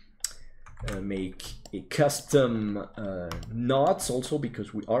make a custom knots also,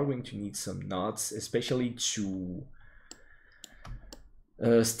 because we are going to need some knots, especially to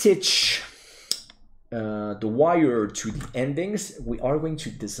stitch the wire to the endings. We are going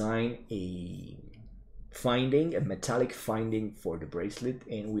to design a finding, a metallic finding for the bracelet,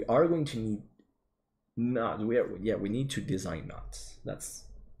 and we are going to need knots. We need to design knots. That's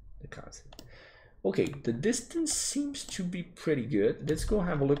the concept. Okay, the distance seems to be pretty good. Let's go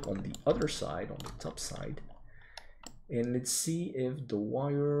have a look on the other side, on the top side, and let's see if the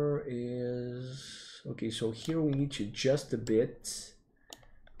wire is okay. So here we need to adjust a bit,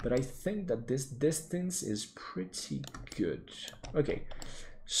 but I think that this distance is pretty good. Okay,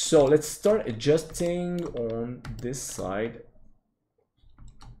 so let's start adjusting on this side.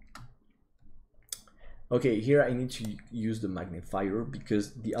 Okay, here I need to use the magnifier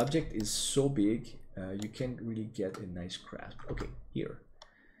because the object is so big, you can't really get a nice grasp. Okay, here.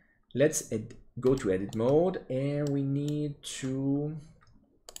 Let's go to edit mode, and we need to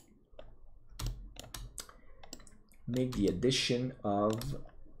make the addition of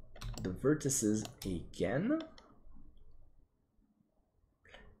the vertices again.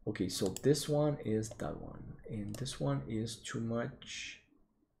 Okay, so this one is that one, and this one is too much.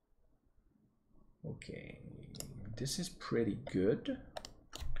 Okay, this is pretty good.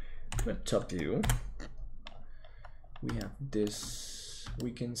 But top view, we have this.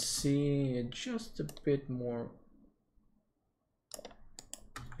 We can see just a bit more,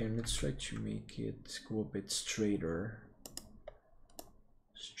 and let's try to make it go a bit straighter.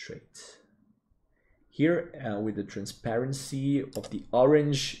 Straight. Here with the transparency of the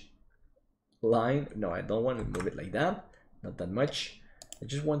orange line. No, I don't want to move it like that. Not that much. I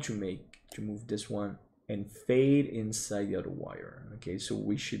just want to move this one and fade inside the other wire. Okay, so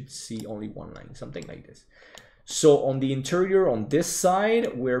we should see only one line, something like this. So on the interior, on this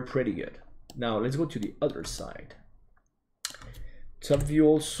side, we're pretty good. Now let's go to the other side. Top view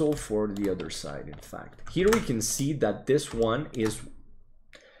also for the other side. In fact, here we can see that this one is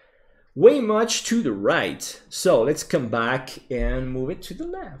way much to the right. So let's come back and move it to the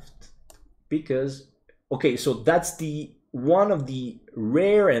left, because okay, so that's the one of the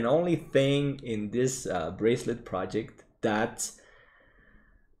rare and only thing in this bracelet project that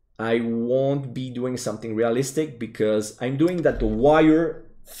I won't be doing something realistic, because I'm doing that the wire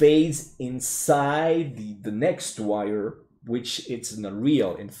fades inside the next wire, which it's not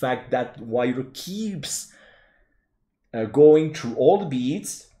real. In fact, that wire keeps going through all the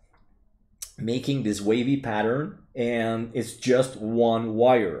beads, making this wavy pattern, and it's just one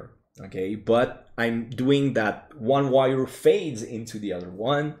wire. Okay, but I'm doing that one wire fades into the other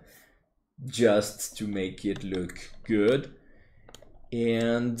one just to make it look good,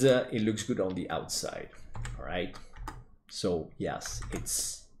 and it looks good on the outside. All right, so yes,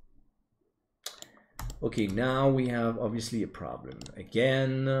 it's okay. Now we have obviously a problem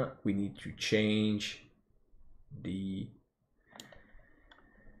again. We need to change the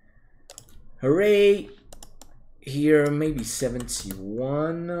array here, maybe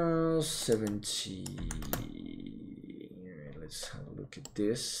 71, 70. Let's have a look at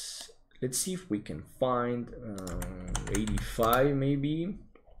this. Let's see if we can find 85 maybe.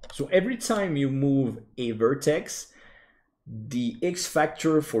 So every time you move a vertex, the X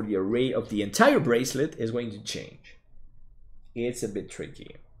factor for the array of the entire bracelet is going to change. it's a bit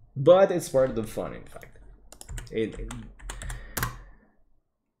tricky, but it's part of the fun. In fact,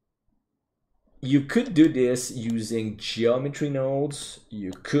 you could do this using geometry nodes,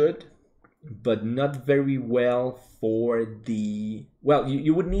 you could, but not very well for the, well,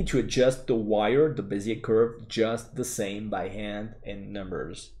 you would need to adjust the wire, the Bezier curve, just the same by hand and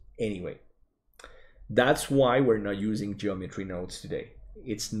numbers anyway. That's why we're not using geometry nodes today.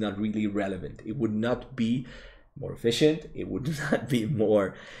 It's not really relevant. It would not be more efficient, it would not be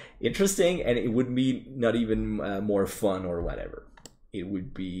more interesting, and it would be not even more fun or whatever. It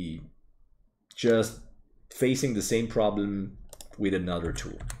would be just facing the same problem with another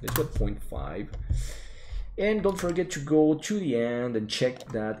tool. Let's go 0.5. And don't forget to go to the end and check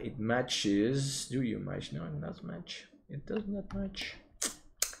that it matches. Do you match? No, it does match. It does not match.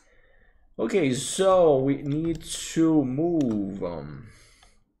 Okay, so we need to move.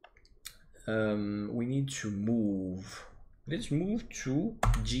 We need to move. Let's move to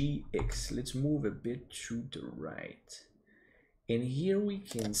GX. Let's move a bit to the right. And here we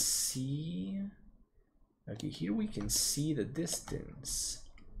can see, okay, here we can see the distance.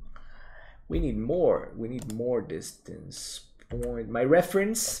 We need more distance. My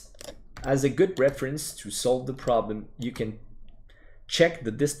reference, as a good reference to solve the problem, you can check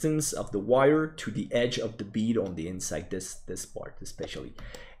the distance of the wire to the edge of the bead on the inside, this part especially.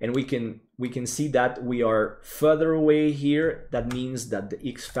 And we can see that we are further away here. That means that the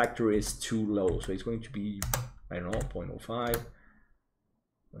X factor is too low. So it's going to be, I don't know, 0.05,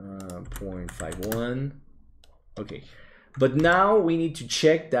 0.51. Okay, but now we need to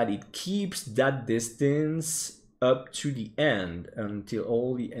check that it keeps that distance up to the end, until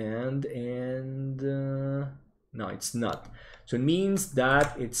all the end, and no, it's not. So it means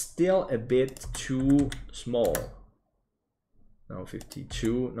that it's still a bit too small. No,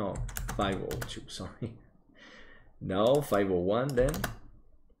 52, no, 502, sorry. No, 501 then.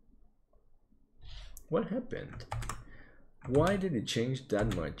 What happened? Why did it change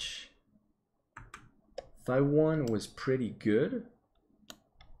that much? 5.1 was pretty good.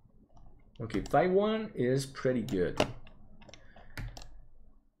 Okay, 5.1 is pretty good.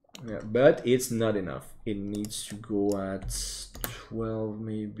 Yeah, but it's not enough. It needs to go at 12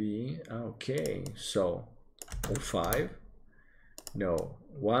 maybe. Okay, so 05. No,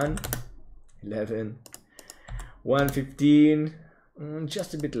 1, 11, 115,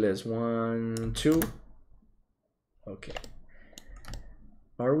 just a bit less, 1, 2. Okay.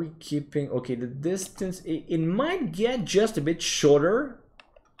 Are we keeping, okay, the distance, it might get just a bit shorter.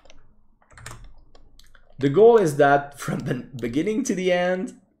 The goal is that from the beginning to the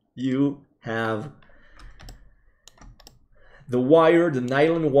end, you have the wire, the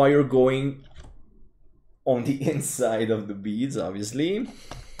nylon wire going on the inside of the beads, obviously.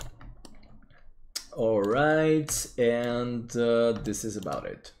 All right, and this is about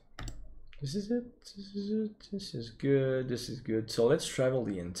it. This is it. This is it. This is good. This is good. So let's travel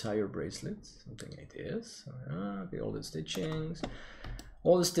the entire bracelet, something like this. Okay, all the stitchings,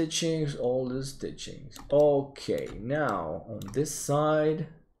 all the stitchings, all the stitchings. Okay, now on this side.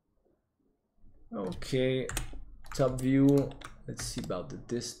 Okay, top view. Let's see about the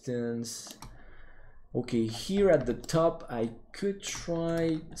distance. Okay, here at the top, I could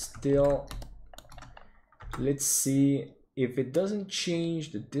try still. Let's see. If it doesn't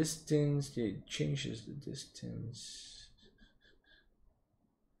change the distance, it changes the distance.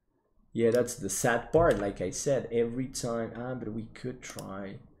 Yeah, that's the sad part. Like I said, every time, but we could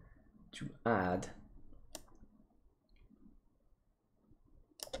try to add.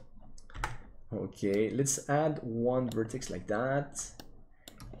 Okay, let's add one vertex like that.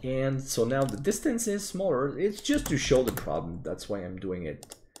 And so now the distance is smaller. It's just to show the problem. That's why I'm doing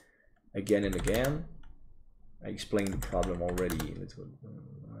it again and again. I explained the problem already. Let's go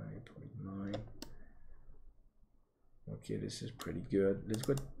 9.9. Okay, this is pretty good. Let's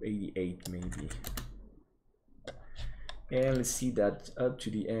go 88 maybe. And let's see that up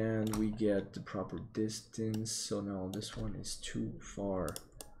to the end we get the proper distance. So now this one is too far.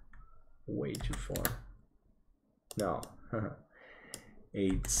 Way too far. No.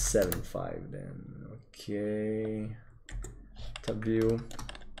 875 then. Okay. Top view.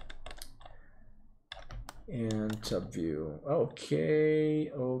 And top view. Okay,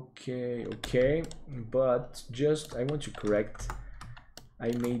 okay, okay. But just I want to correct.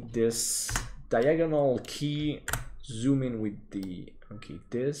 I made this diagonal key zoom in with the okay,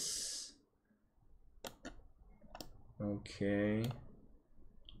 this. Okay.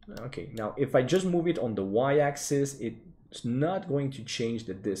 Okay, now if I just move it on the y-axis, it's not going to change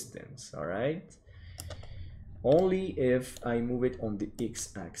the distance, all right? Only if I move it on the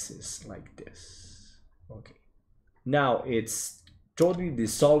x-axis like this. Okay, Now it's totally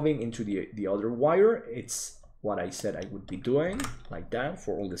dissolving into the other wire. It's what I said I would be doing, like that,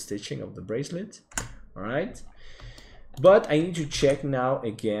 for all the stitching of the bracelet. All right. But I need to check now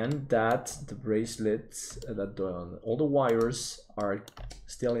again that the bracelets, all the wires are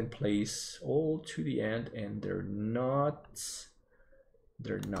still in place all to the end, and they're not.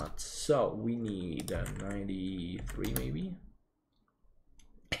 So we need 93 maybe.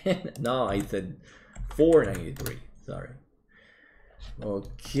 No, I said 493. Sorry.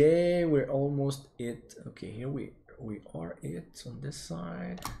 Okay, we're almost it. Okay, here we are it on this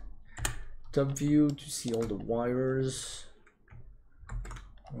side. Top view to see all the wires.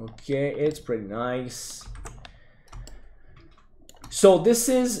 Okay, it's pretty nice. So this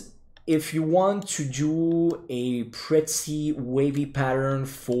is if you want to do a pretty wavy pattern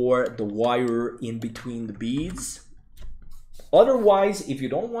for the wire in between the beads. Otherwise, if you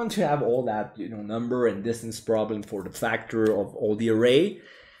don't want to have all that, number and distance problem for the factor of all the array,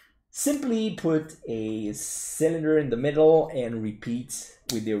 simply put a cylinder in the middle and repeat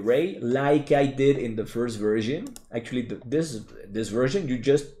with the array like I did in the first version. Actually, this version, you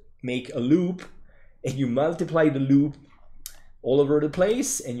just make a loop and you multiply the loop all over the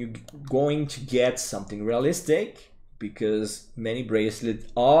place, and you're going to get something realistic, because many bracelets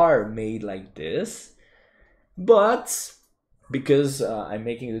are made like this. But because I'm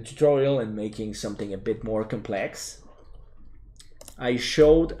making the tutorial and making something a bit more complex, I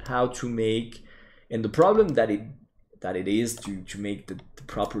showed how to make, and the problem that it is to make the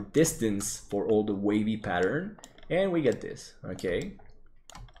proper distance for all the wavy pattern, and we get this. Okay,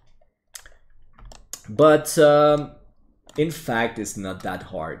 but in fact it's not that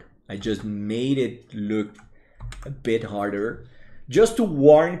hard. I just made it look a bit harder just to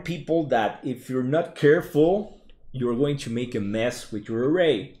warn people that if you're not careful, you're going to make a mess with your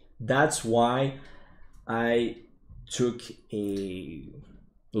array. That's why I took a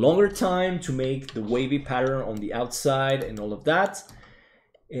longer time to make the wavy pattern on the outside and all of that,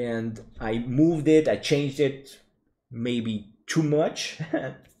 and I moved it, I changed it maybe too much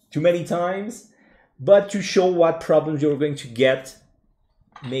too many times, but to show what problems you're going to get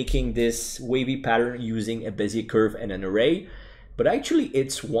making this wavy pattern using a Bezier curve and an array. But actually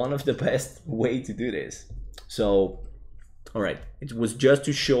it's one of the best way to do this. So all right, it was just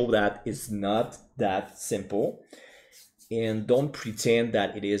to show that it's not that simple, and don't pretend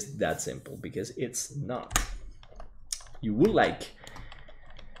that it is that simple, because it's not. You would like,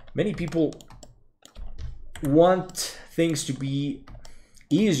 many people want things to be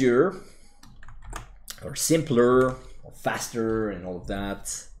easier or simpler or faster and all of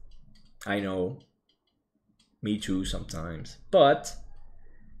that. I know, me too sometimes, but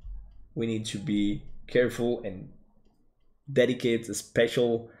we need to be careful and dedicate a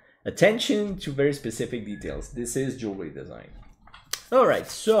special attention to very specific details. This is jewelry design. All right,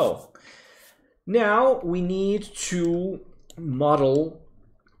 so now we need to model.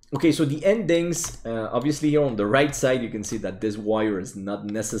 Okay, so the endings, obviously here on the right side, you can see that this wire is not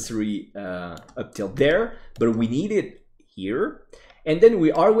necessary up till there, but we need it here. And then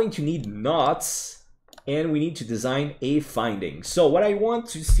we are going to need knots, and we need to design a finding. So what I want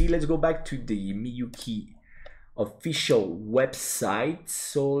to see, let's go back to the MIYUKI official website.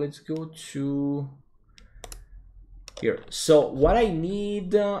 So let's go to here. So what I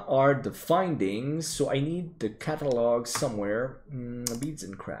need are the findings. So I need the catalog somewhere. Beads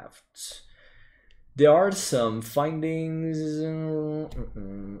and crafts. There are some findings.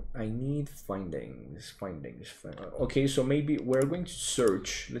 I need findings. Okay, so maybe we're going to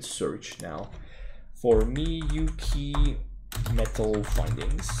search. Let's search now for MIYUKI metal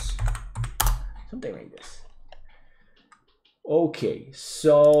findings. Something like this. Okay,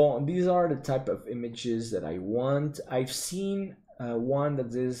 so these are the type of images that I want. I've seen one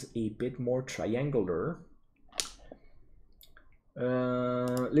that is a bit more triangular.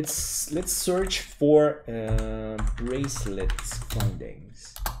 Let's search for bracelet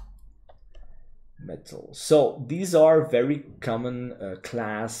findings. Metal. So these are very common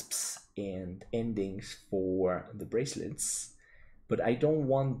clasps and endings for the bracelets, but I don't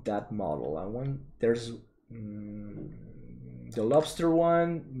want that model. I want, there's the lobster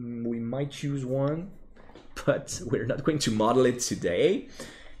one, we might choose one, but we're not going to model it today.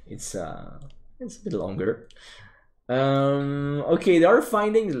 It's a bit longer. Okay, there are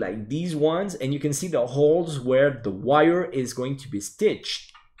findings like these ones, and you can see the holes where the wire is going to be stitched.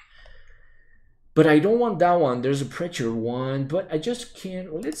 But I don't want that one. There's a pressure one, but I just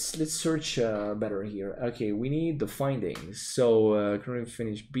can't. Let's search better here. Okay, we need the findings. So current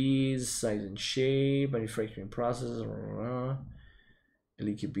finished beads, size and shape, manufacturing process,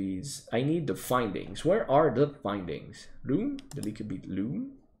 liquid beads. I need the findings. Where are the findings? Loom, the liquid bead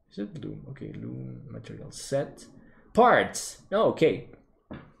loom. Is it loom? Okay, loom material set. Parts. Okay.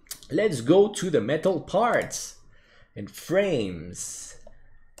 Let's go to the metal parts and frames.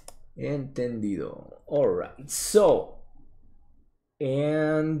 Entendido. All right. So,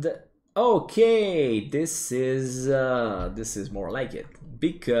 and okay, this is more like it,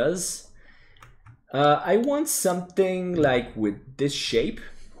 because I want something like with this shape.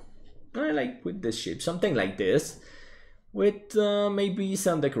 I like with this shape, something like this, with maybe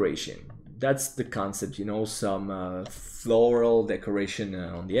some decoration. That's the concept, you know, some floral decoration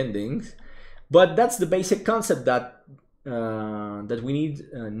on the endings. But that's the basic concept that that we need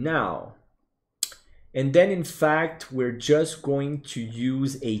now. And then, in fact, we're just going to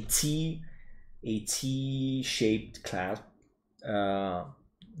use a T-shaped clasp,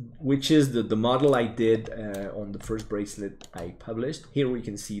 which is the model I did on the first bracelet I published. Here we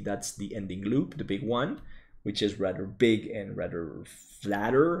can see that's the ending loop, the big one, which is rather big and rather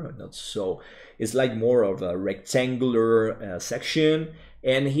flatter, not so. It's like more of a rectangular section.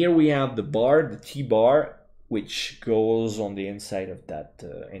 And here we have the bar, the T bar, which goes on the inside of that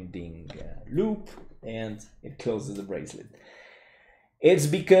ending loop, and it closes the bracelet. It's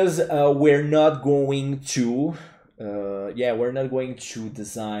because we're not going to, we're not going to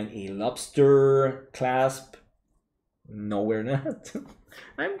design a lobster clasp. No, we're not.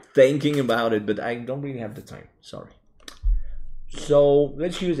 I'm thinking about it, but I don't really have the time. Sorry. So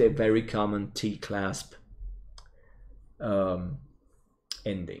let's use a very common T clasp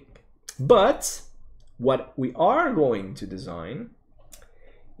ending. But what we are going to design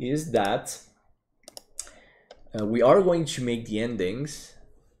is that we are going to make the endings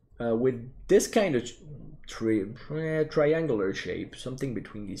with this kind of triangular shape, something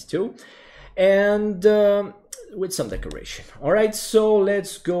between these two, and with some decoration. All right, so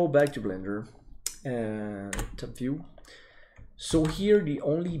let's go back to Blender, top view. So here the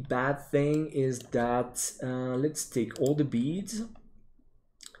only bad thing is that let's take all the beads,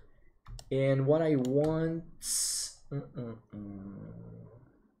 and what I want,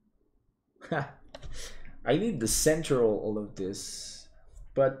 I need the center all of this,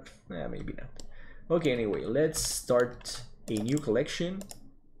 but maybe not. Okay, anyway, let's start a new collection.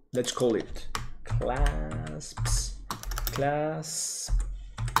 Let's call it clasps.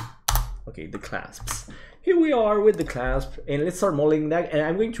 Okay, the clasps. Here we are with the clasp, and let's start modeling that. And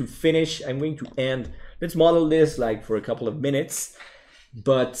I'm going to end. Let's model this like for a couple of minutes.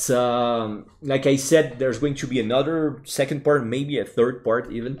 But like I said, there's going to be another second part, maybe a third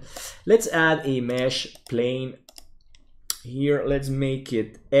part even. Let's add a mesh plane here. Let's make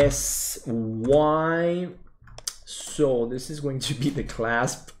it SY. So this is going to be the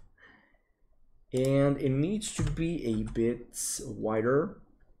clasp, and it needs to be a bit wider.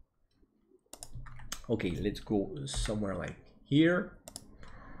 Okay, let's go somewhere like here.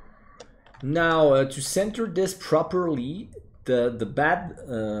 Now to center this properly, the bad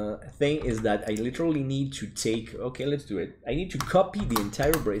thing is that I literally need to take, okay, let's do it. I need to copy the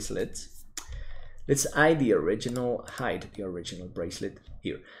entire bracelet. Let's hide the original bracelet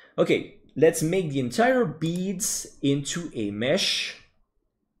here. Okay, let's make the entire beads into a mesh.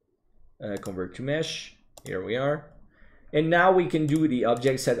 Convert to mesh. Here we are. And now we can do the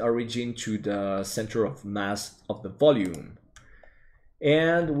object set origin to the center of mass of the volume.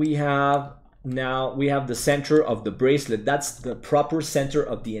 And we have the center of the bracelet. That's the proper center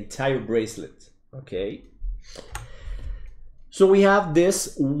of the entire bracelet. Okay. So we have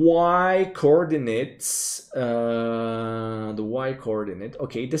this y coordinates, the y coordinate.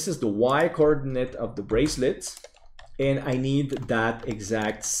 Okay, this is the y coordinate of the bracelet, and I need that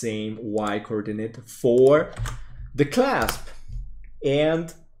exact same y coordinate for the clasp.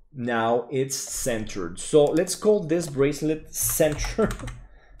 And now it's centered. So let's call this bracelet center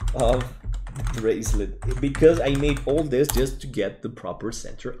of bracelet, because I made all this just to get the proper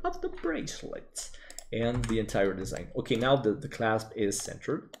center of the bracelet and the entire design. Okay, now the clasp is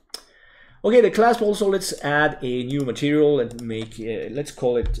centered. Okay, the clasp also, let's add a new material and make, let's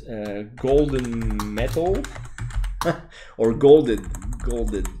call it golden metal or golded,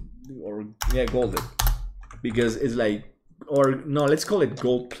 because it's like, or no, let's call it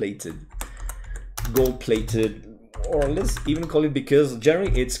gold plated, or let's even call it, because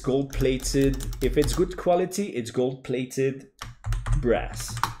generally it's gold plated. If it's good quality, it's gold plated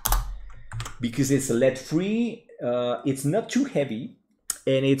brass, because it's lead free, it's not too heavy,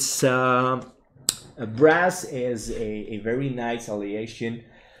 and it's brass is a very nice alliation,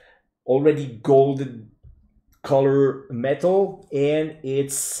 already golded color metal, and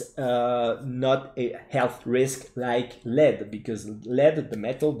it's not a health risk like lead, because lead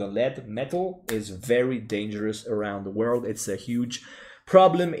metal is very dangerous around the world. It's a huge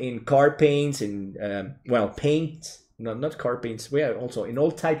problem in car paints, in well, paint, no, not car paints, well, also in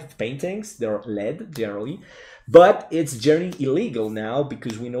all types of paintings there are lead generally, but it's generally illegal now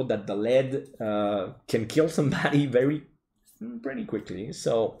because we know that the lead can kill somebody pretty quickly.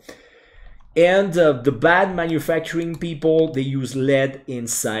 So, and the bad manufacturing people, they use lead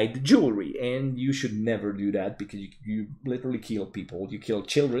inside the jewelry, and you should never do that, because you literally kill people. You kill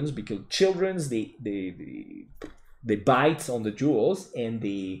children, because children, they bite on the jewels and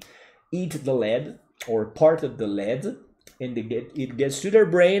they eat the lead or part of the lead, and it gets to their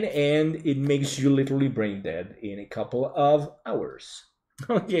brain, and it makes you literally brain dead in a couple of hours.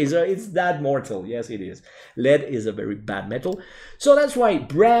 Okay, so it's that mortal. Yes, it is. Lead is a very bad metal. So that's why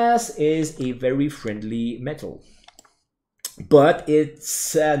brass is a very friendly metal. But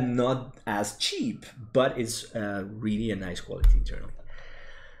it's not as cheap, but it's really a nice quality generally.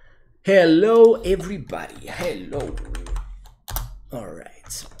 Hello, everybody. Hello. All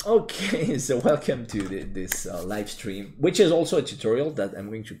right. Okay, so welcome to this live stream, which is also a tutorial that I'm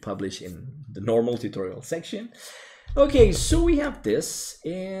going to publish in the normal tutorial section. Okay, so we have this,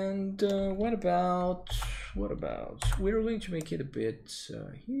 and what about, we're going to make it a bit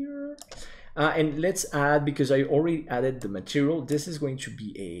here, and let's add, because I already added the material, this is going to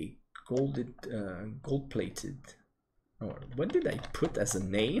be a gold-plated, oh, what did I put as a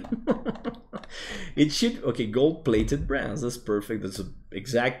name? It should, okay, gold-plated brass, that's perfect, that's the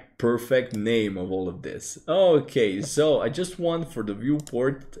exact perfect name of all of this. Okay, so I just want for the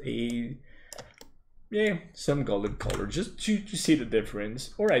viewport some golden color, just to see the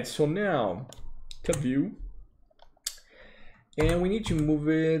difference. All right, so now to view, and we need to move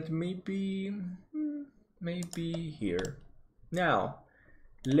it maybe here. Now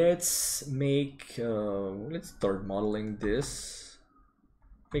let's make let's start modeling this.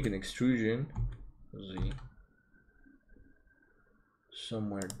 Make an extrusion. See,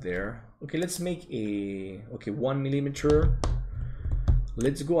 somewhere there. Okay, let's make a 1 millimeter.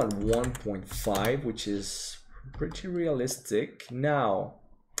 Let's go at 1.5, which is pretty realistic. Now,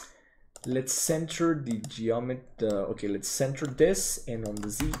 let's center the geometry. Okay, let's center this, and on the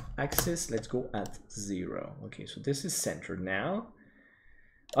z-axis, let's go at 0. Okay, so this is centered now.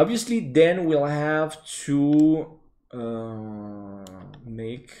 Obviously, then we'll have to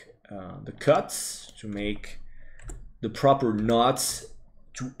make the cuts to make the proper knots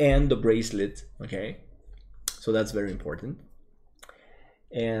to end the bracelet. Okay, so that's very important.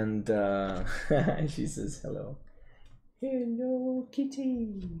 And she says hello. Hello,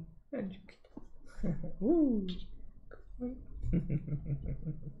 kitty.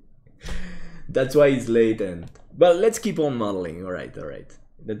 That's why it's late, and but let's keep on modeling. All right.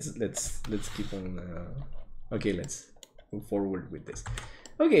 Let's keep on. Okay, let's move forward with this.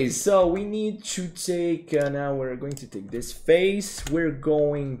 Okay, so we need to take now we're going to take this face. We're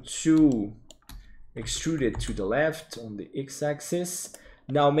going to extrude it to the left on the x-axis.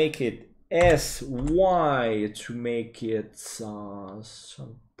 Now make it SY to make it something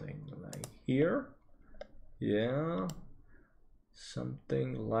like here. Yeah,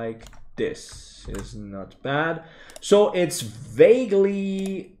 something like this is not bad. So it's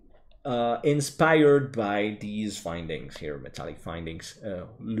vaguely inspired by these findings here, metallic findings,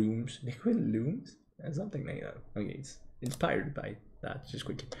 looms. They call it looms? Something like that. Okay, it's inspired by that, just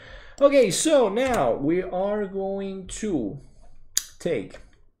quickly. Okay, so now we are going to take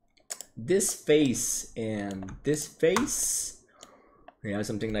this face and this face, yeah,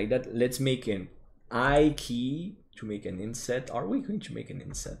 something like that. Let's make an I key to make an inset. Are we going to make an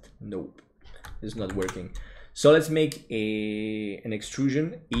inset? Nope, it's not working. So let's make an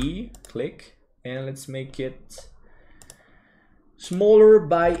extrusion, E, click, and let's make it smaller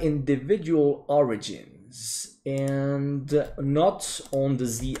by individual origins. And not on the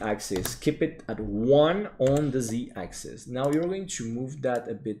z-axis. Keep it at 1 on the z-axis. Now you're going to move that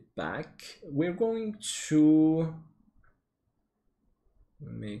a bit back. We're going to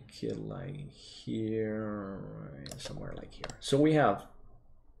make it like here, somewhere like here. So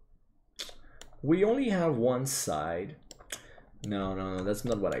we only have one side. No, that's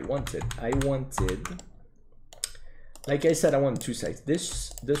not what I wanted. I wanted, like I said, I want two sides.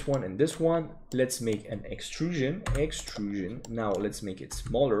 This one and this one. Let's make an extrusion. Now let's make it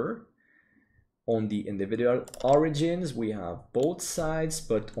smaller. On the individual origins, we have both sides,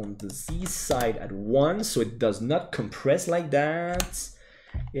 but on the Z side at 1, so it does not compress like that.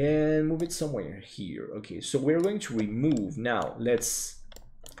 And move it somewhere here. Okay, so we're going to remove now.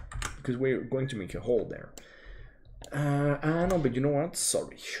 Because we're going to make a hole there. No, but you know what?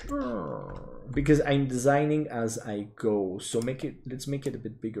 Sorry. Because I'm designing as I go. So let's make it a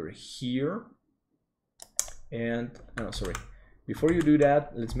bit bigger here. And, oh, sorry. Before you do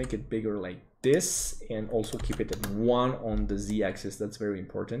that, let's make it bigger like this and also keep it at 1 on the Z-axis. That's very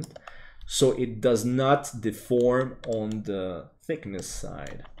important. So it does not deform on the thickness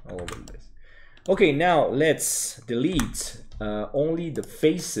side. All over this. Okay, now let's delete only the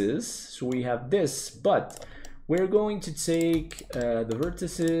faces. So we have this, but we're going to take the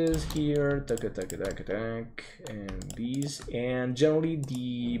vertices here, and these, and generally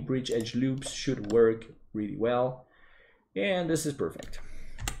the bridge edge loops should work really well. And this is perfect.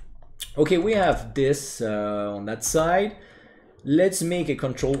 Okay, we have this on that side. Let's make a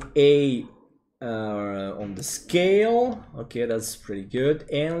Control A on the scale. Okay, that's pretty good.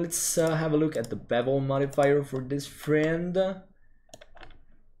 And let's have a look at the bevel modifier for this friend.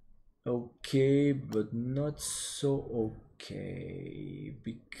 Okay, but not so okay,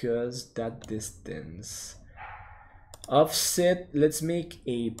 because that distance. Offset, let's make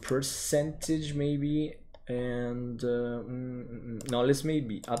a percentage maybe. And no, let's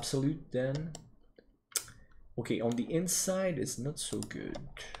maybe absolute then. Okay, on the inside it's not so good.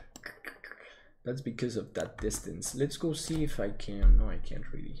 That's because of that distance. Let's go see if I can. No, I can't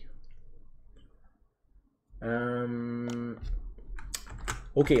really.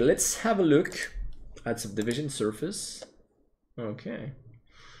 Okay, let's have a look at subdivision surface. Okay.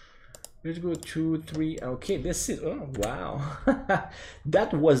 Let's go 2, 3. Okay, this is, oh wow.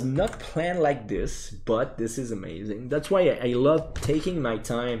 That was not planned like this, but this is amazing. That's why I love taking my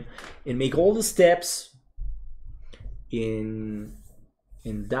time and make all the steps in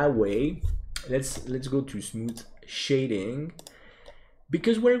that way. Let's go to smooth shading,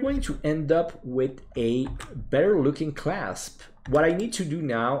 because we're going to end up with a better looking clasp. What I need to do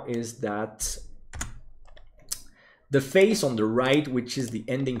now is that the face on the right, which is the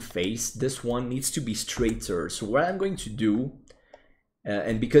ending face, this one needs to be straighter. So what I'm going to do,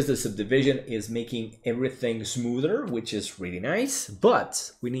 and because the subdivision is making everything smoother, which is really nice,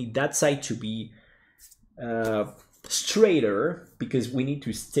 but we need that side to be straighter, because we need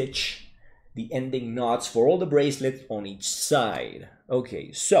to stitch the ending knots for all the bracelets on each side.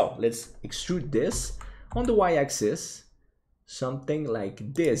 Okay, so let's extrude this on the y-axis, something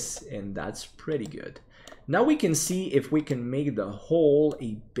like this, and that's pretty good. Now we can see if we can make the hole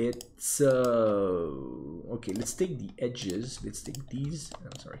a bit, okay, let's take the edges, let's take these,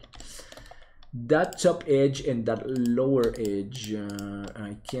 I'm sorry, that top edge and that lower edge.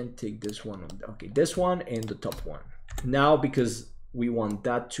 I can't take this one, okay, this one and the top one. Now, because we want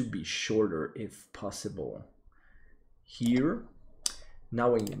that to be shorter if possible, here,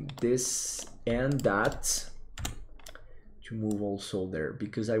 now I need this and that to move also there,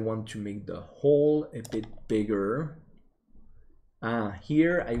 because I want to make the hole a bit bigger.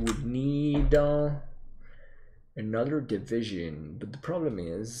 Here I would need another division, but the problem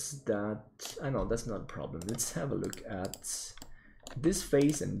is that, I know that's not a problem. Let's have a look at this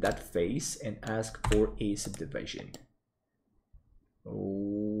face and that face and ask for a subdivision.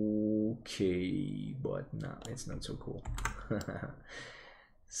 Okay, but no, it's not so cool.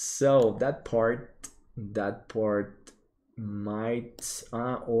 So that part might,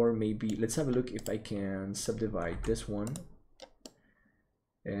 or maybe let's have a look if I can subdivide this one.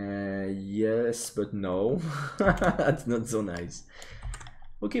 Yes, but no. That's not so nice.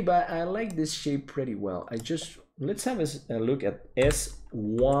 Okay, but I like this shape pretty well. Let's have a look at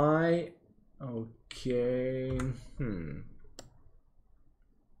SY. Okay,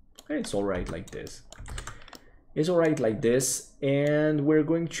 it's all right like this. It's all right like this, and we're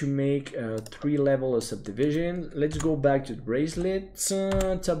going to make a 3-level of subdivision. Let's go back to the bracelet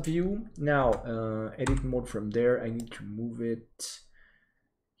top view. Now, edit mode from there. I need to move it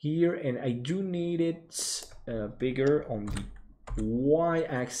here, and I do need it bigger on the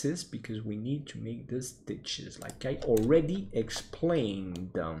y-axis, because we need to make the stitches like I already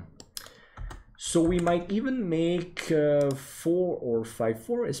explained. So we might even make 4 or 5.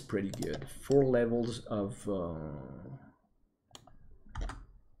 4 is pretty good. 4 levels of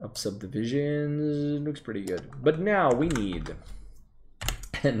subdivisions looks pretty good. But now we need,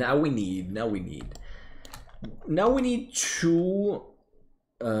 now we need to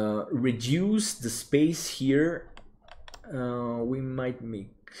reduce the space here. We might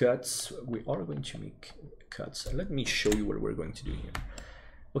make cuts. We are going to make cuts. Let me show you what we're going to do here.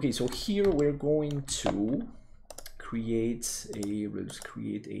 Okay, so here we're going to create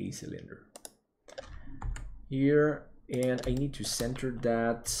a cylinder here, and I need to center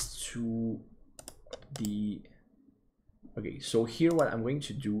that to the, okay, so here what I'm going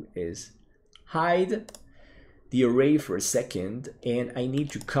to do is hide the array for a second, and I need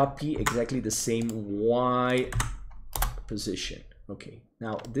to copy exactly the same Y position. Okay,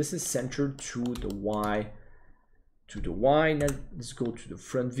 now this is centered to the Y. Now let's go to the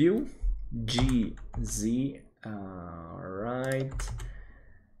front view. G, Z, right.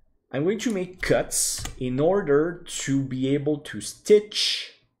 I'm going to make cuts in order to be able to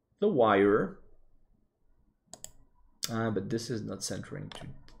stitch the wire. But this is not centering to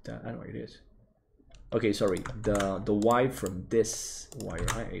that. I know it is. Okay, sorry. The Y from this wire.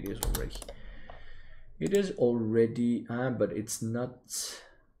 It is already. It is already. But it's not.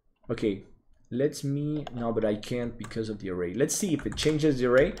 Okay. Let me. No, but I can't because of the array. Let's see if it changes the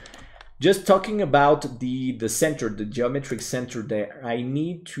array. Just talking about the center, the geometric center there. I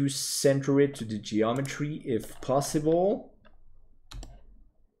need to center it to the geometry if possible.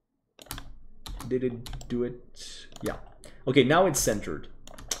 Did it do it? Yeah. Okay, now it's centered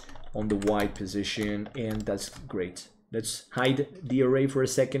on the Y position, and that's great. Let's hide the array for a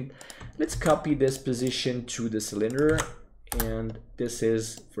second. Let's copy this position to the cylinder, and this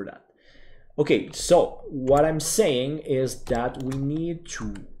is for that. Okay, so what I'm saying is that we need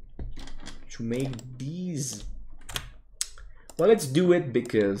to make these. Well, let's do it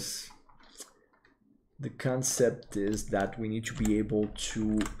because the concept is that we need to be able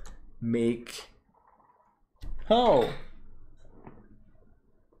to make. Oh.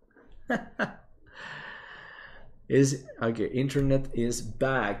 Is okay, internet is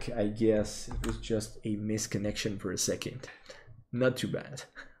back. I guess it was just a misconnection for a second. Not too bad.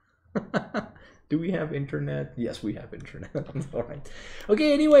 Do we have internet? Yes, we have internet. All right.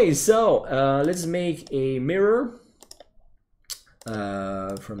 Okay, anyway, so let's make a mirror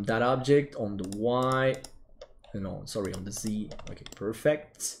from that object on the Y. No, sorry, on the Z. Okay,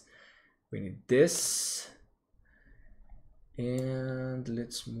 perfect. We need this. And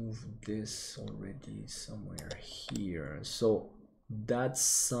let's move this already somewhere here. So that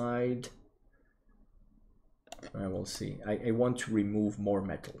side, I will see. I want to remove more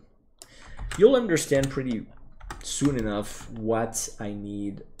metal. You'll understand pretty soon enough what I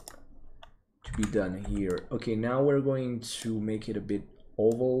need to be done here. Okay, now we're going to make it a bit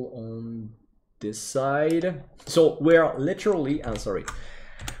oval on this side. So we're literally,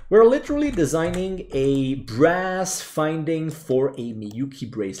 we're literally designing a brass finding for a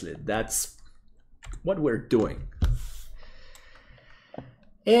MIYUKI bracelet. That's what we're doing.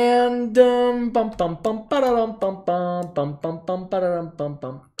 And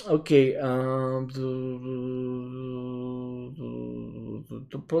okay,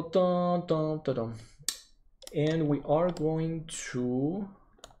 and we are going to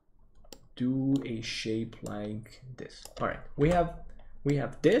do a shape like this. All right, we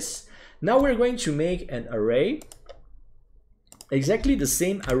have this. Now we're going to make an array, exactly the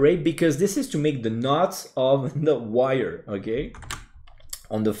same array, because this is to make the knots of the wire, okay,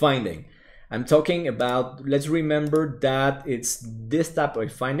 on the finding. I'm talking about, let's remember that it's this type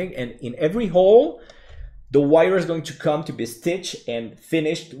of finding, and in every hole, the wire is going to come to be stitched and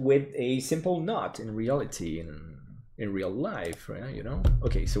finished with a simple knot in reality, in real life, right? You know?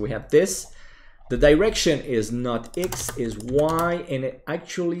 Okay, so we have this. The direction is not X, is Y, and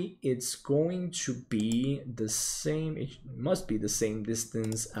it's going to be the same, it must be the same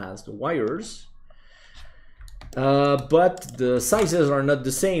distance as the wires. But the sizes are not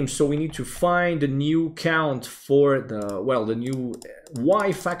the same, so we need to find a new count for the new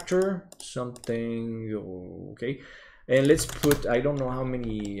Y factor, something, okay. And let's put, I don't know how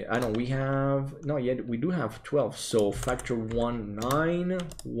many, I know we have, no, yet we do have 12, so factor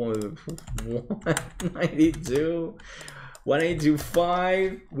 192,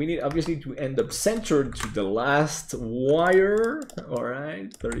 185. We need obviously to end up centered to the last wire. All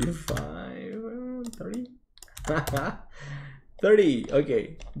right, 35, 30. 30.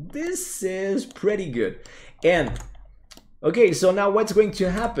 Okay, this is pretty good. And okay, so now what's going to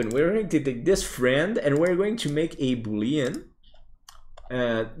happen? We're going to take this friend and we're going to make a boolean.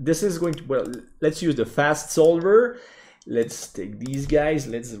 This is going to, well, let's use the fast solver. Let's take these guys,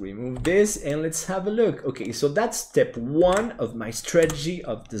 let's remove this, and let's have a look. Okay, so that's step one of my strategy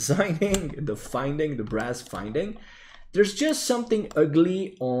of designing the finding, the brass finding. There's just something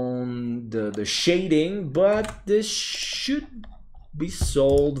ugly on the shading, but this should be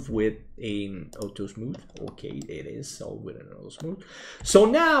solved with an auto smooth. Okay, it is solved with an auto smooth. So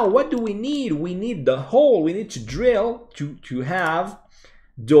now what do we need? We need the hole. We need to drill to have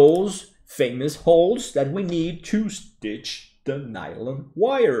those famous holes that we need to stitch the nylon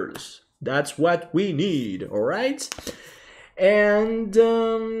wires. That's what we need, all right? And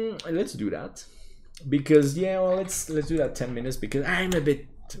let's do that. Because yeah, well, let's do that 10 minutes because I'm a bit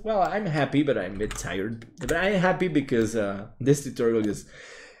well, I'm happy, but I'm a bit tired. But I'm happy because this tutorial is,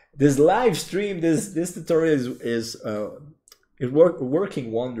 this live stream, this tutorial is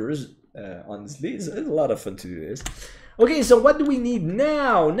working wonders. Honestly, it's a lot of fun to do this. Okay, so what do we need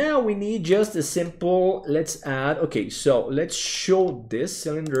now? Now we need just a simple, let's add, okay, so let's show this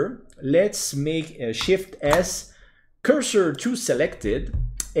cylinder. Let's make a Shift S, cursor to selected,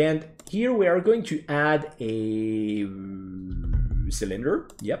 and here we are going to add a cylinder,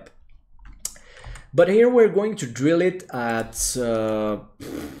 yep. But here we're going to drill it at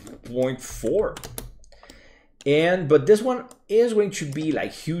 0.4. But this one is going to be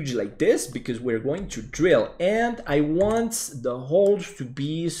like huge like this because we're going to drill, and I want the holes to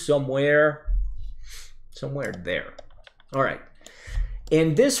be somewhere there. All right.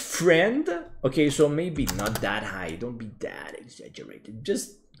 And this friend, okay, so maybe not that high, don't be that exaggerated,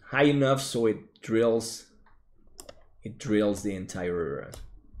 just high enough so it drills the entire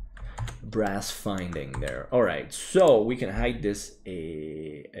brass finding there. All right, so we can hide this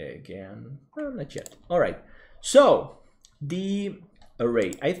again. Well, not yet. All right, so the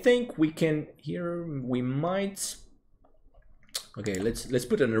array, I think we can, here we might, okay, let's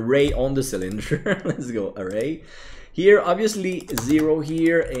put an array on the cylinder. Let's go array. Here, obviously 0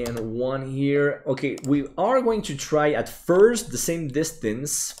 here and 1 here. Okay, we are going to try at first the same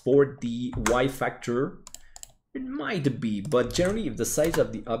distance for the Y factor. It might be, but generally if the size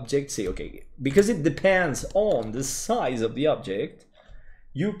of the object, say, okay, because it depends on the size of the object,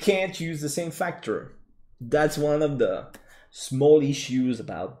 you can't use the same factor. That's one of the small issues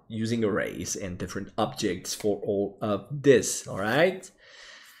about using arrays and different objects for all of this, all right?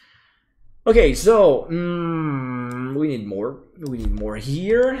 Okay, so we need more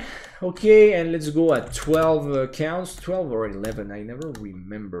here. Okay, and let's go at 12 counts, 12 or 11, I never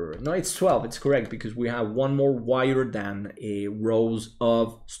remember. No, it's 12, it's correct, because we have one more wire than a rows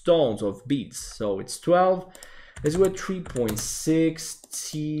of stones, of beads. So it's 12. Let's go at 3.6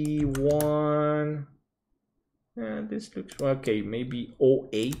 T1. This looks okay, maybe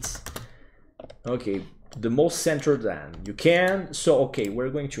 08. Okay, the most centered than you can. So okay, we're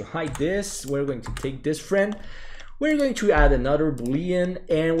going to hide this, we're going to take this friend, we're going to add another boolean,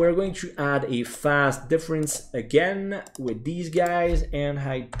 and we're going to add a fast difference again with these guys and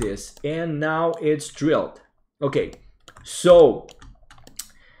hide this, and now it's drilled. Okay, so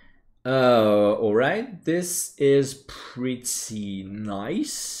all right, this is pretty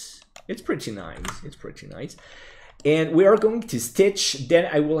nice. It's pretty nice. And we are going to stitch, then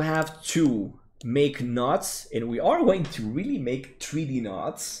I will have to make knots, and we are going to really make 3D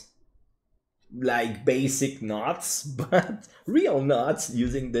knots, like basic knots, but real knots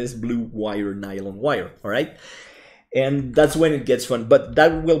using this blue wire, nylon wire, all right? And that's when it gets fun, but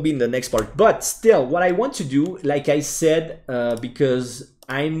that will be in the next part. But still, what I want to do, like I said, because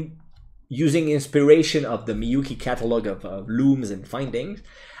I'm using inspiration of the MIYUKI catalog of looms and findings,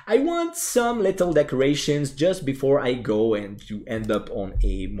 I want some little decorations just before I go and to end up on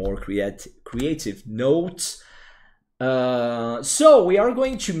a more creative note. So we are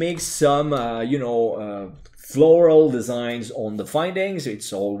going to make some, floral designs on the findings.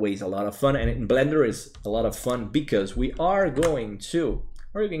 It's always a lot of fun, and in Blender is a lot of fun because we are going to,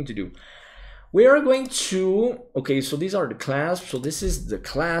 what are we going to do? We are going to, okay, so these are the clasps. So this is the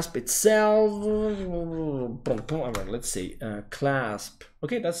clasp itself. Let's see, clasp.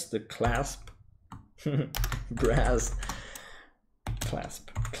 Okay, that's the clasp. Brass clasp.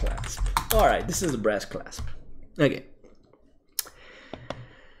 All right, this is the brass clasp. Okay.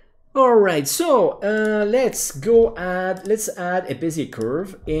 All right, so let's add a Bezier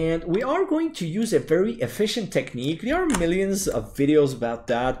curve, and we are going to use a very efficient technique. There are millions of videos about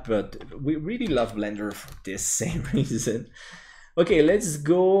that, but we really love Blender for this same reason. Okay, let's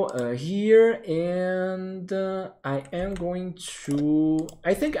go here, and I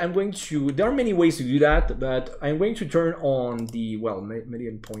think I'm going to, there are many ways to do that, but I'm going to turn on the, well,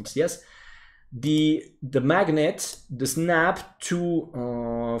 median points, yes. The magnet, the snap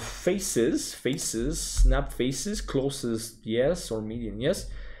to snap faces, closest yes or median yes,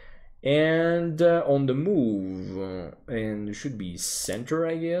 and on the move, and it should be center,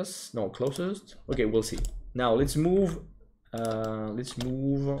 I guess, no, closest. Okay, we'll see. Now let's move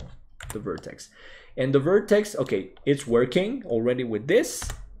the vertex, and the vertex, okay, it's working already with this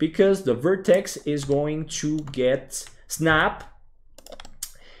because the vertex is going to get snap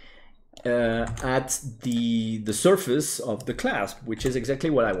at the surface of the clasp, which is exactly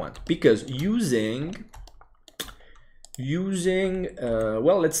what I want, because using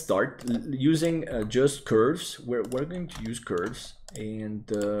well, let's start using just curves. We're going to use curves, and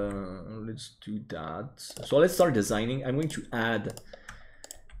let's do that. So let's start designing. I'm going to add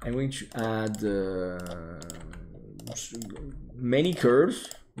I'm going to add many curves.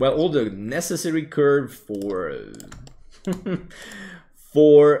 Well, all the necessary curve for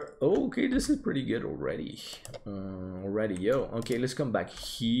for, oh, okay, this is pretty good already. Yo. Okay, let's come back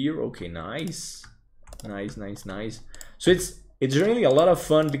here. Okay, nice. Nice. So it's really a lot of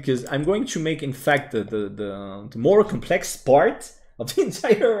fun because I'm going to make, in fact, the more complex part of the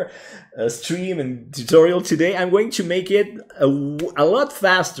entire stream and tutorial today. I'm going to make it a lot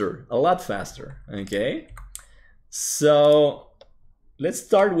faster. Okay, so let's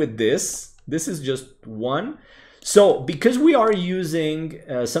start with this. This is just one. So because we are using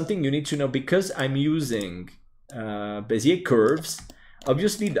something you need to know, because I'm using Bezier curves,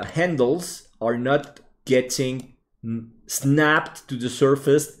 obviously the handles are not getting snapped to the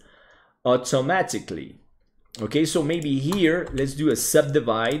surface automatically. Okay, so maybe here, let's do a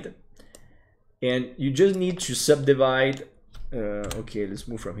subdivide, and you just need to subdivide. Okay, let's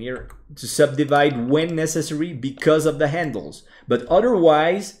move from here to subdivide when necessary because of the handles, but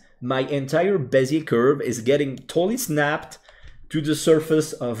otherwise my entire Bezier curve is getting totally snapped to the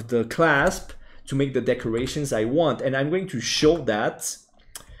surface of the clasp to make the decorations I want. And I'm going to show that.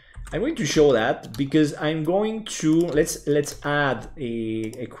 Because I'm going to, let's add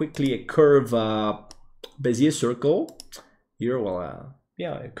quickly a curve Bezier circle here. Well,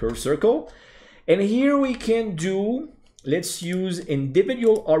 yeah, a curved circle. And here we can do, let's use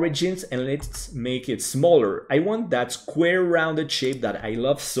individual origins and let's make it smaller. I want that square rounded shape that I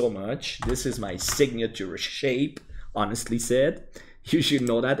love so much. This is my signature shape, honestly said. You should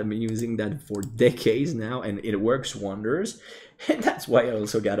know that. I've been using that for decades now and it works wonders. And that's why I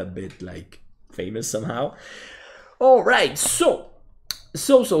also got a bit like famous somehow. All right, so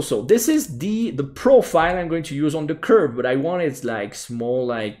this is the profile I'm going to use on the curve, but I want it like small,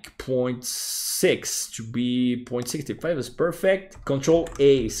 like 0.6 to be 0.65 is perfect. Control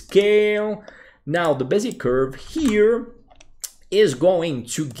A, scale. Now the Bezier curve here is going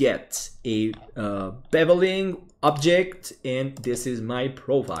to get a beveling object, and this is my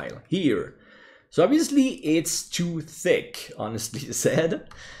profile here. So obviously it's too thick, honestly said.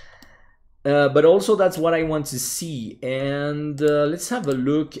 But also that's what I want to see. And let's have a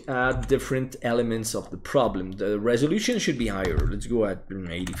look at different elements of the problem. The resolution should be higher. Let's go at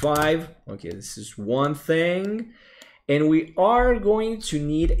 85. Okay, this is one thing. And we are going to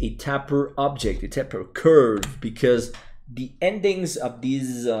need a taper object, a taper curve, because the endings of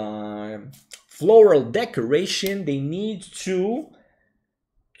these floral decoration, they need to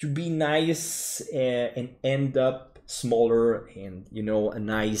be nice and end up smaller and, you know, a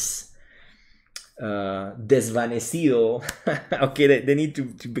nice desvanecido. Okay, they need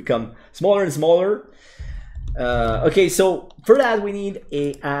to become smaller and smaller. Okay, so for that we need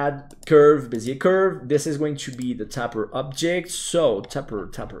a add curve, Bezier curve. This is going to be the taper object. So taper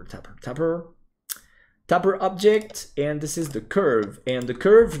object, and this is the curve, and the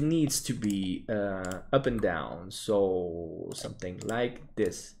curve needs to be up and down, so something like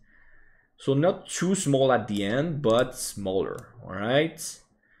this. So not too small at the end, but smaller. All right,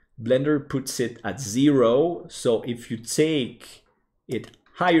 Blender puts it at 0, so if you take it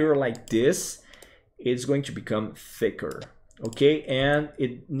higher like this, it's going to become thicker. Okay, and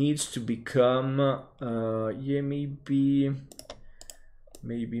it needs to become yeah, maybe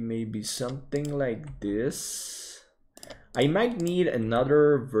something like this. I might need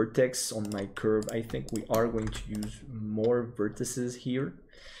another vertex on my curve. I think we are going to use more vertices here.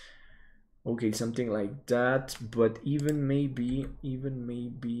 Okay, something like that, but even maybe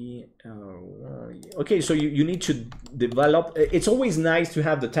okay, so you need to develop. It's always nice to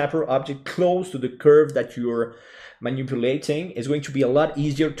have the taper object close to the curve that you're manipulating. It's going to be a lot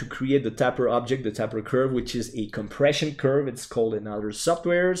easier to create the taper object, the taper curve, which is a compression curve. It's called in other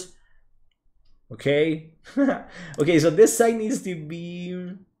softwares. Okay. Okay, so this side needs to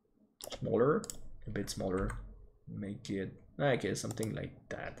be smaller, a bit smaller. Make it, okay, something like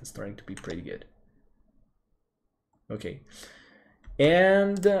that. It's starting to be pretty good. Okay.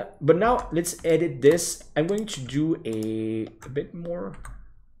 And but now let's edit this. I'm going to do a bit more.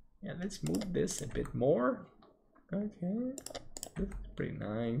 Yeah, let's move this a bit more. Okay, that's pretty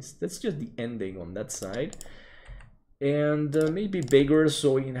nice. That's just the ending on that side, and maybe bigger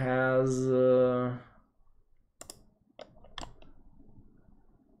so it has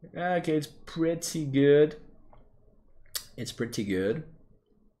okay, it's pretty good. It's pretty good.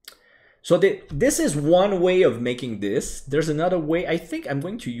 So this is one way of making this. There's another way. I think I'm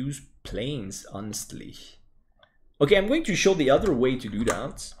going to use planes, honestly. Okay, I'm going to show the other way to do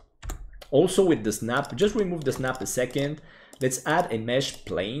that. Also with the snap, just remove the snap a second. Let's add a mesh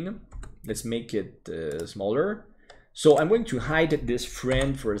plane. Let's make it smaller. So I'm going to hide this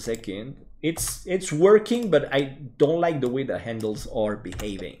friend for a second. It's working, but I don't like the way the handles are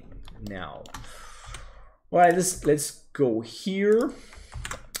behaving now. All right, let's go here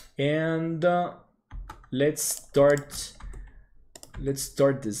and let's start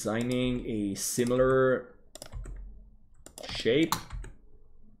designing a similar shape,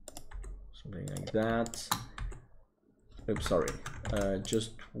 something like that. Oops, sorry,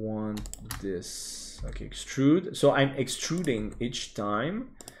 just want this. Okay, extrude. So I'm extruding each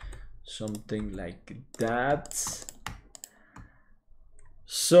time, something like that.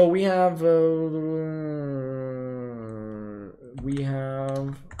 So we have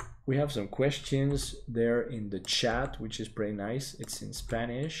some questions there in the chat, which is pretty nice. It's in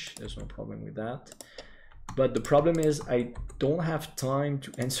Spanish. There's no problem with that. But the problem is I don't have time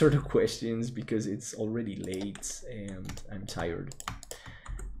to answer the questions because it's already late and I'm tired.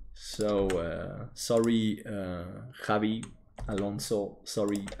 So sorry, Javi, Alonso,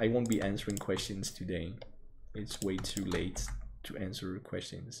 sorry, I won't be answering questions today. It's way too late to answer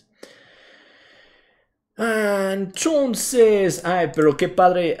questions. Entonces, ay, pero qué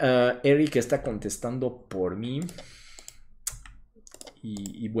padre, Eric está contestando por mí.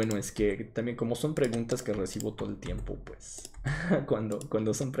 Y bueno, es que también como son preguntas que recibo todo el tiempo, pues,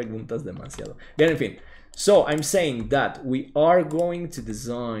 cuando son preguntas demasiado. Bien, en fin. So, I'm saying that we are going to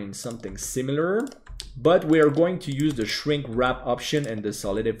design something similar, but we are going to use the shrink wrap option and the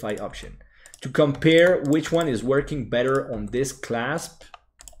solidify option to compare which one is working better on this clasp.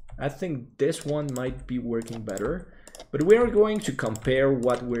 I think this one might be working better, but we are going to compare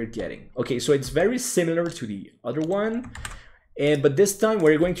what we're getting. Okay, so it's very similar to the other one. But this time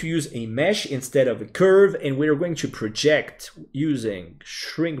we're going to use a mesh instead of a curve, and we're going to project using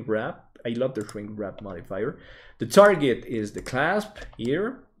shrink wrap. I love the shrink wrap modifier. The target is the clasp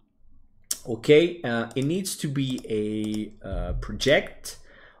here. Okay, it needs to be a project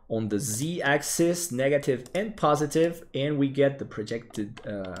on the z-axis, negative and positive, and we get the projected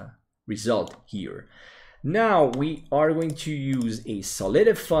result here. Now we are going to use a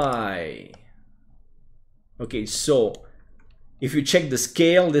solidify. Okay, so if you check the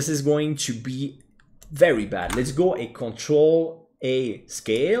scale, this is going to be very bad. Let's go a Control A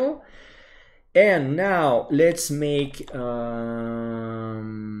scale. And now let's make,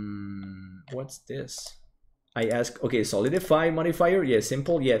 what's this? I ask, okay, solidify modifier. Yeah,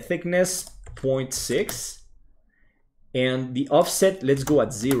 simple. Yeah, thickness 0.6. And the offset, let's go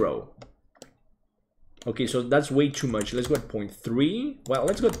at 0. Okay, so that's way too much. Let's go at 0.3. Well,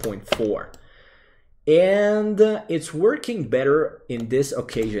 let's go at 0.4. And it's working better in this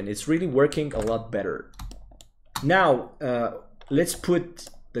occasion. It's really working a lot better. Now, let's put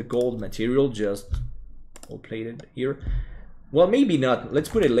the gold material just gold plated here. Well, maybe not. Let's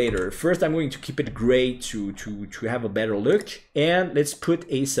put it later. First, I'm going to keep it gray to have a better look. And let's put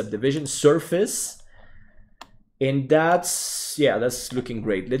a subdivision surface. And that's, yeah, that's looking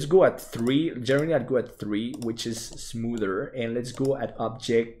great. Let's go at 3. Generally, I'd go at 3, which is smoother. And let's go at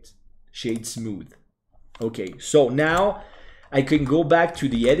object shade smooth. Okay, so now I can go back to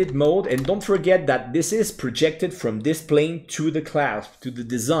the edit mode, and don't forget that this is projected from this plane to the clasp, to the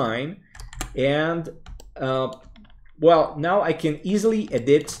design. And well, now I can easily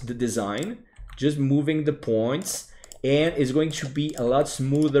edit the design, just moving the points, and it's going to be a lot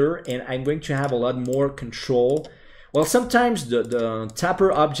smoother, and I'm going to have a lot more control. Well, sometimes the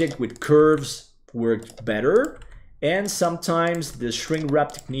tapper object with curves works better, and sometimes the shrink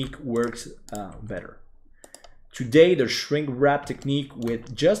wrap technique works better. Today, the shrink wrap technique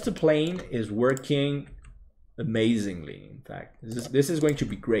with just a plane is working amazingly. In fact, this is going to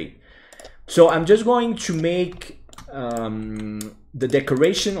be great. So I'm just going to make the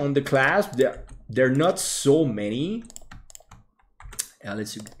decoration on the clasp. They're not so many.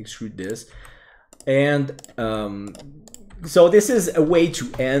 Let's extrude this. And so this is a way to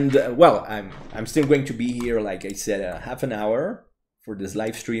end. Well, I'm still going to be here, like I said, half an hour for this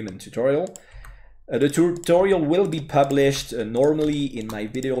live stream and tutorial. The tutorial will be published normally in my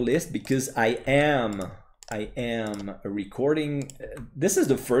video list because I am recording. This is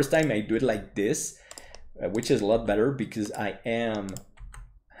the first time I do it like this, which is a lot better because I am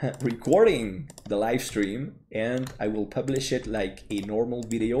recording the live stream and I will publish it like a normal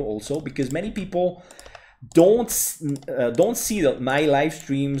video also, because many people don't see my live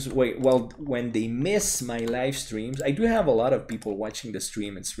streams. Well, when they miss my live streams, I do have a lot of people watching the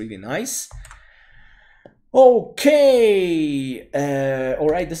stream. It's really nice. Okay, all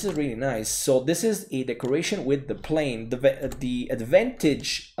right, this is really nice. So this is a decoration with the plane. The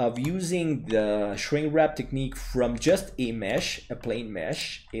advantage of using the shrink wrap technique from just a mesh, a plain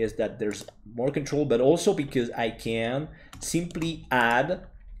mesh, is that there's more control, but also because I can simply add,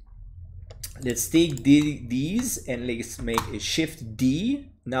 let's take these and let's make a shift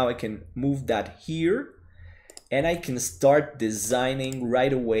D. Now I can move that here and I can start designing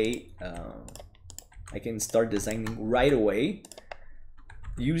right away.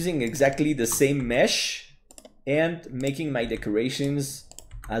 Using exactly the same mesh and making my decorations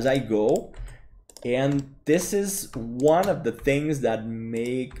as I go. And this is one of the things that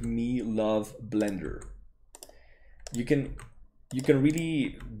make me love Blender. You can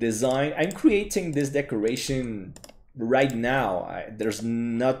really design. I'm creating this decoration right now. There's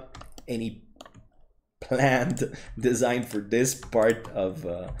not any planned design for this part of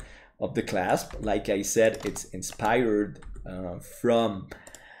the clasp. Like I said, it's inspired from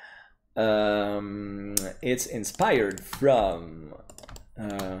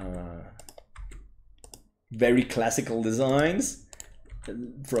very classical designs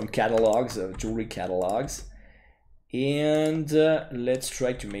from catalogs, jewelry catalogs. And let's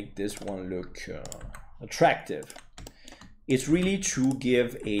try to make this one look attractive. It's really to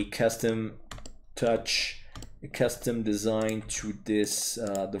give a custom touch, a custom design to this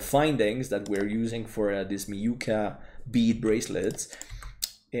the findings that we're using for this MIYUKI bead bracelets.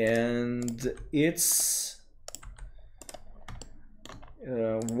 And it's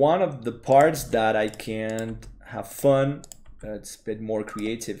one of the parts that I can have fun. It's a bit more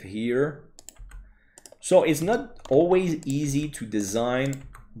creative here. So it's not always easy to design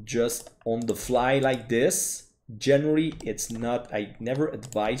just on the fly like this. Generally, it's not. I never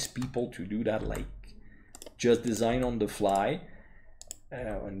advise people to do that, like just design on the fly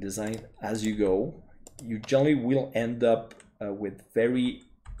and design as you go. You generally will end up with very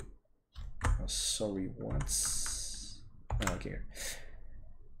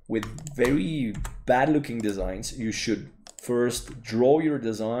with very bad looking designs. You should first draw your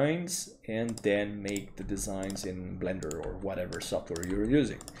designs and then make the designs in Blender or whatever software you're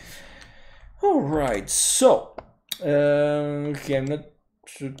using. All right, so okay, I'm not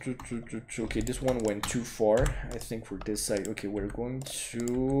okay, this one went too far, I think, for this side. Okay, we're going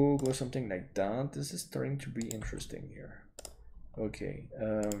to go something like that. This is starting to be interesting here. Okay,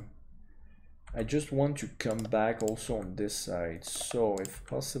 I just want to come back also on this side, so if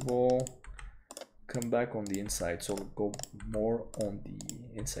possible come back on the inside. So we'll go more on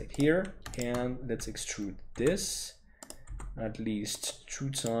the inside here, and let's extrude this at least 2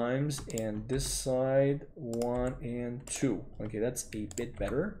 times, and this side 1 and 2. Okay, that's a bit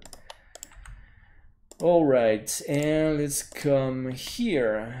better. All right, and let's come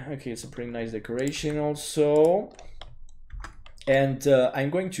here. Okay, it's a pretty nice decoration also. And I'm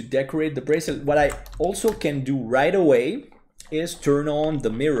going to decorate the bracelet. What I also can do right away is turn on the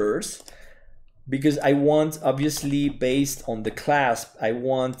mirrors, because I want, obviously based on the clasp, I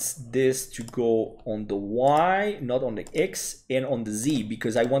want this to go on the Y, not on the X, and on the Z,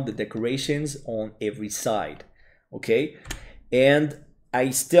 because I want the decorations on every side. Okay, and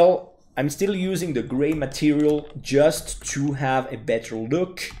I'm still using the gray material just to have a better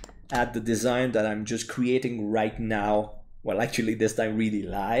look at the design that I'm just creating right now. Well, actually this time really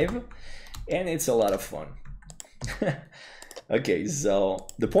live, and it's a lot of fun. Okay, so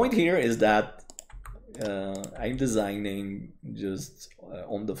the point here is that I'm designing just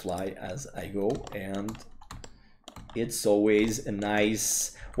on the fly as I go, and it's always a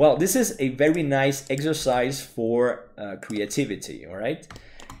nice, well, this is a very nice exercise for creativity. All right,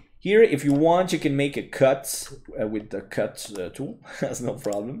 here if you want you can make a cut with the cut tool. That's no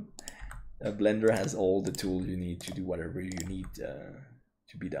problem. Blender has all the tools you need to do whatever you need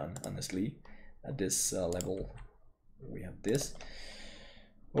to be done. Honestly, at this level we have this.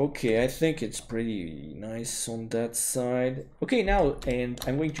 Okay, I think it's pretty nice on that side. Okay, now, and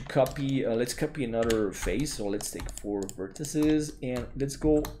I'm going to copy, let's copy another face. So let's take 4 vertices and let's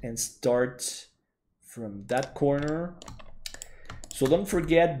go and start from that corner. So don't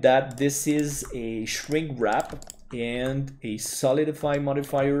forget that this is a shrink wrap and a solidify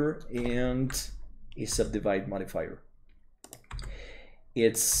modifier and a subdivide modifier.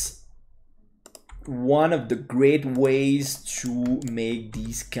 It's one of the great ways to make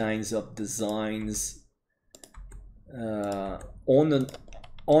these kinds of designs on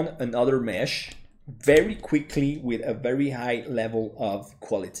another mesh very quickly with a very high level of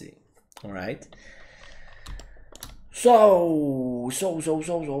quality. All right. So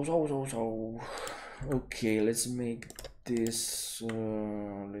okay, let's make this,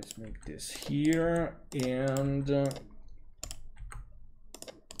 let's make this here, and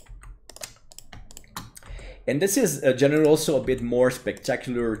this is generally also a bit more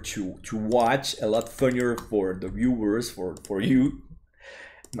spectacular to watch, a lot funnier for the viewers, for you,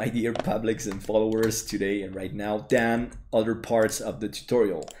 my dear publics and followers today and right now, than other parts of the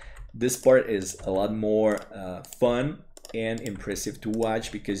tutorial. This part is a lot more fun and impressive to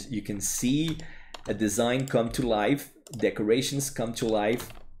watch, because you can see a design come to life, decorations come to live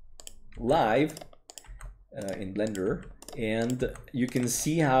in Blender, and you can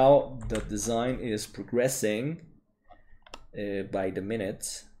see how the design is progressing by the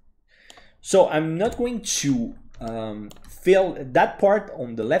minute. So I'm not going to fill that part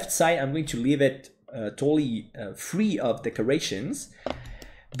on the left side. I'm going to leave it totally free of decorations,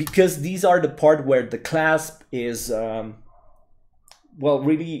 because these are the part where the clasp is well,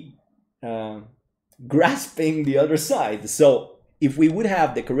 really grasping the other side. So if we would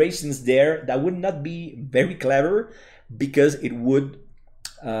have decorations there, that would not be very clever, because it would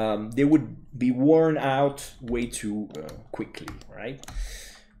they would be worn out way too quickly, right?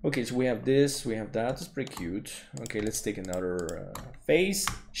 Okay, so we have this, we have that. It's pretty cute. Okay, let's take another face.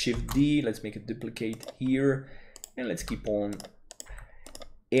 Shift D, let's make a duplicate here, and let's keep on.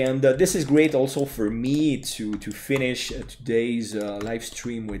 And this is great also for me to finish today's live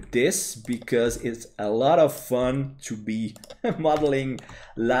stream with this, because it's a lot of fun to be modeling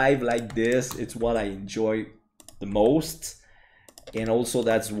live like this. It's what I enjoy the most, and also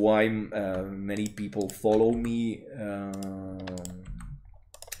that's why many people follow me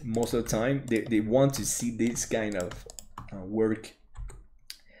most of the time. They want to see this kind of work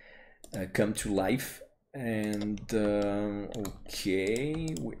come to life. And okay,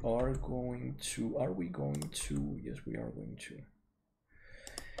 we are going to, yes, we are going to.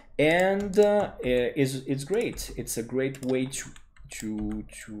 And it's great. It's a great way to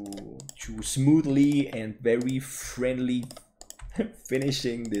smoothly and very friendly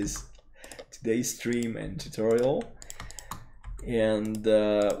finishing this today's stream and tutorial. And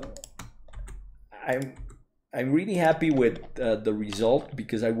I'm really happy with the result,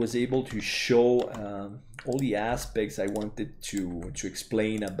 because I was able to show all the aspects I wanted to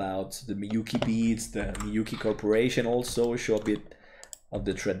explain about the MIYUKI beads, the MIYUKI Corporation, also show a bit of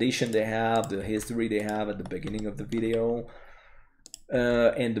the tradition they have, the history they have at the beginning of the video,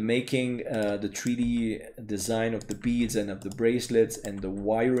 and the making, the 3D design of the beads and of the bracelets, and the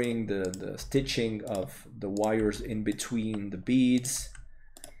wiring, the stitching of the wires in between the beads.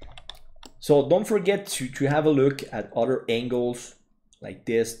 So don't forget to have a look at other angles like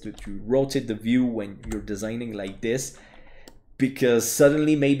this, to rotate the view when you're designing like this, because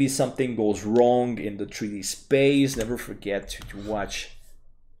suddenly maybe something goes wrong in the 3D space. Never forget to watch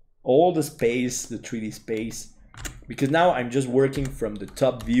all the space, the 3D space, because now I'm just working from the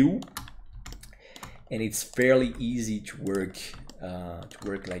top view, and it's fairly easy to work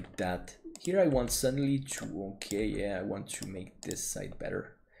like that. Here I want suddenly to, okay, yeah, I want to make this side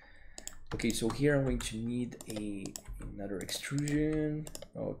better. Okay, so here I'm going to need another extrusion.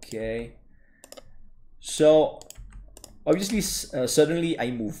 Okay, so obviously suddenly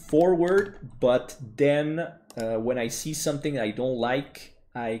I move forward, but then when I see something I don't like,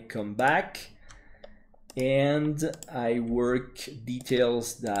 I come back and I work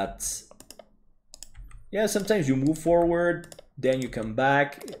details that, yeah, sometimes you move forward, then you come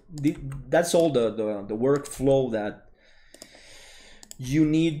back. That's all the workflow that you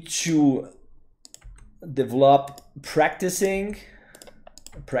need to develop, practicing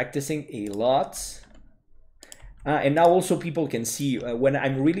a lot. And now also people can see when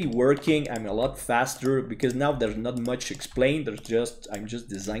I'm really working, I'm a lot faster, because now there's not much explained. I'm just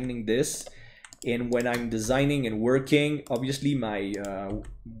designing this, and when I'm designing and working, obviously my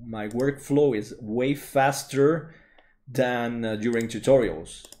workflow is way faster than during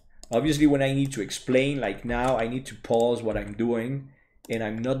tutorials. Obviously, when I need to explain, like now, I need to pause what I'm doing, and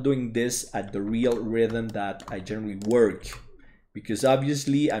I'm not doing this at the real rhythm that I generally work, because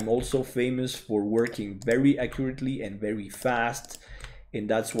obviously I'm also famous for working very accurately and very fast, and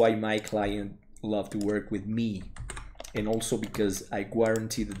that's why my client love to work with me. And also because I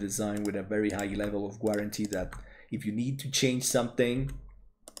guarantee the design with a very high level of guarantee that if you need to change something,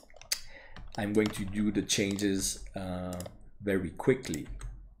 I'm going to do the changes very quickly.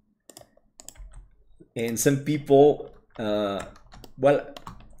 And some people, well,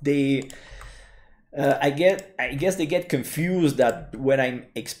 they I guess they get confused that when I'm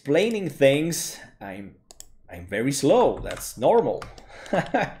explaining things, I'm very slow. That's normal.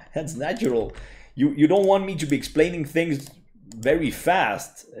 That's natural. You don't want me to be explaining things very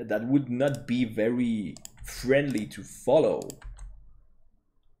fast. That would not be very friendly to follow.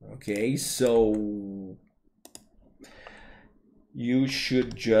 Okay, so you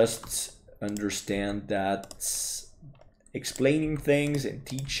should just understand that explaining things and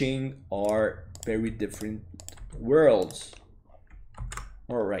teaching are very different worlds.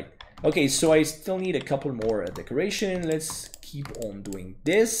 All right. Okay, so I still need a couple more decoration. Let's keep on doing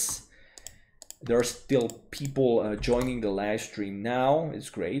this. There are still people joining the live stream now. It's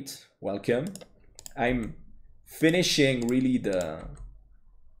great. Welcome. I'm finishing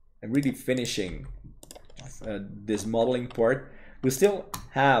finishing this modeling part. We still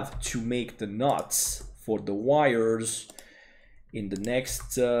have to make the knots for the wires in the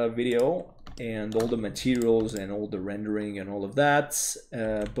next video, and all the materials and all the rendering and all of that.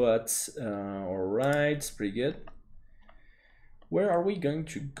 All right, it's pretty good. Where are we going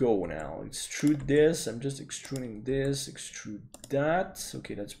to go now? Extrude this. I'm just extruding this, extrude that.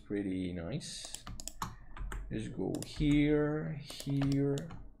 Okay, that's pretty nice. Let's go here, here.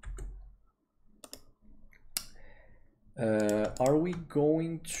 Are we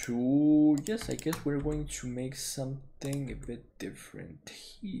going to... Yes, I guess we're going to make something a bit different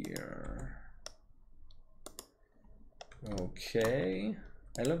here. Okay.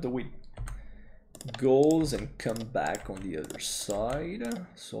 I love the way it goes and come back on the other side.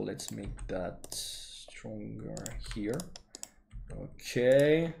 So let's make that stronger here.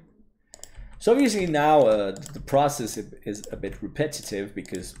 Okay. So obviously now the process is a bit repetitive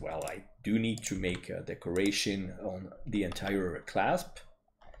because, well, I do need to make a decoration on the entire clasp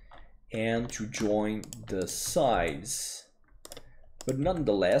and to join the sides. But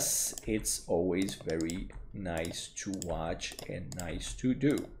nonetheless, it's always very nice to watch and nice to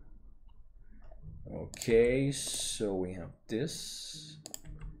do. Okay, so we have this,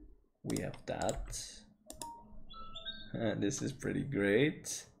 we have that. This is pretty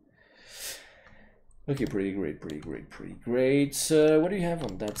great. Okay, pretty great, pretty great, pretty great. What do you have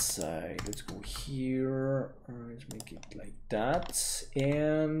on that side? Let's go here. Let's make it like that.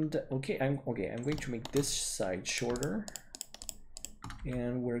 And okay, I'm going to make this side shorter,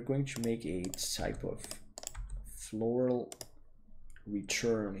 and we're going to make a type of floral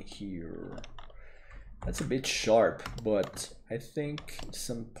return here. That's a bit sharp, but I think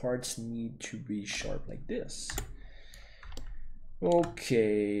some parts need to be sharp like this.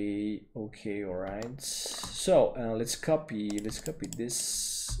 Okay, okay, all right. So let's copy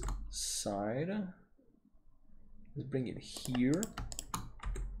this side. Let's bring it here,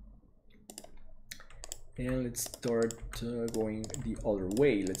 and let's start going the other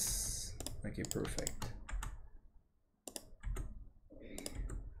way. Okay, perfect.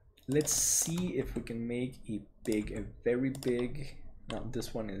 Let's see if we can make a very big. No,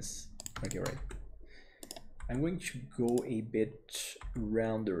 this one is okay, right? I'm going to go a bit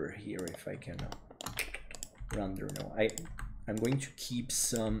rounder here if I can. Rounder, no. I'm going to keep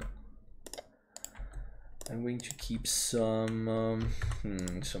some. I'm going to keep some.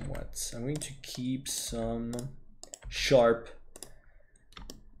 Somewhat. I'm going to keep some sharp.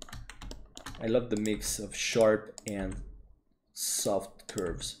 I love the mix of sharp and soft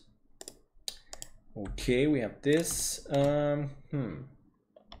curves. Okay, we have this.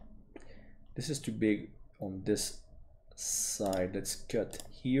 This is too big on this side. Let's cut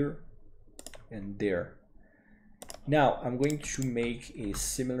here and there. Now I'm going to make a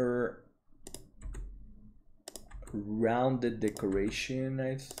similar rounded decoration,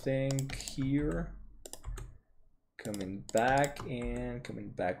 I think, here. Coming back and coming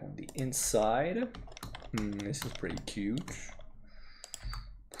back on the inside. This is pretty cute.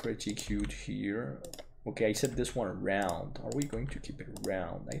 Pretty cute here. Okay, I set this one round. Are we going to keep it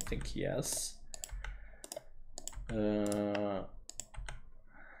round? I think yes. It's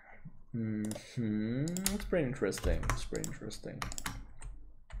pretty interesting. It's pretty interesting.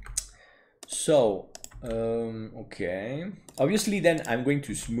 So, okay. Obviously, then I'm going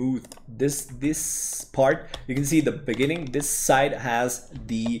to smooth this part. You can see the beginning. This side has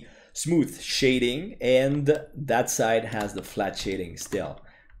the smooth shading, and that side has the flat shading still.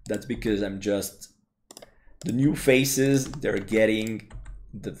 That's because I'm just the new faces. They're getting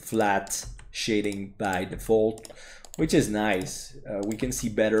the flat shading by default, which is nice. We can see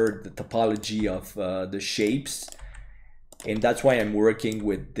better the topology of the shapes, and that's why I'm working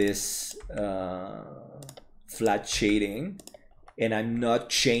with this flat shading, and I'm not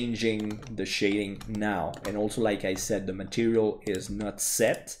changing the shading now. And also, like I said, the material is not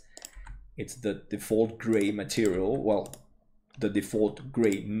set. It's the default gray material. Well, the default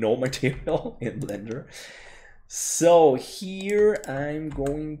gray no material in Blender. So here I'm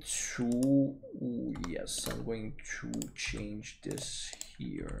going to, yes, I'm going to change this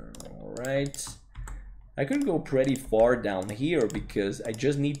here. All right. I can go pretty far down here because I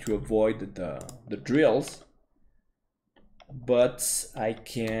just need to avoid the drills. But I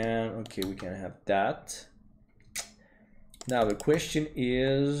can, okay, we can have that. Now the question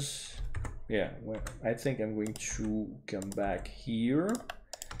is, yeah, well, I think I'm going to come back here.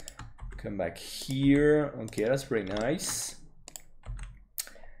 Come back here. Okay, that's pretty nice.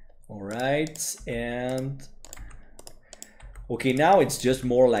 All right, and okay, now it's just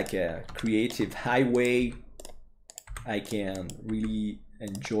more like a creative highway. I can really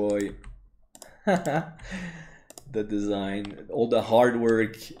enjoy the design, all the hard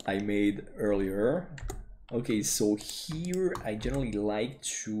work I made earlier. Okay, so here I generally like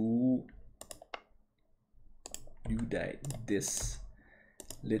to do this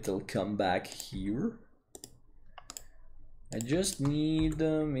little comeback here. I just need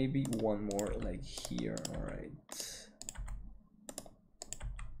maybe one more like here. All right,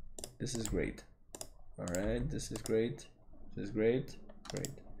 this is great. All right, this is great. This is great. Great.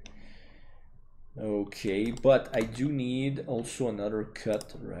 Okay, but I do need also another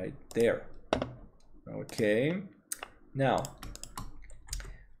cut right there. Okay, now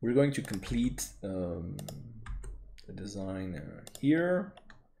we're going to complete the design here.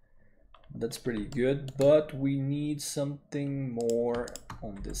 That's pretty good, but we need something more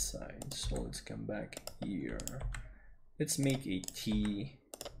on this side. So let's come back here. Let's make a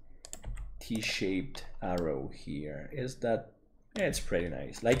T-shaped arrow here. Is that, yeah, it's pretty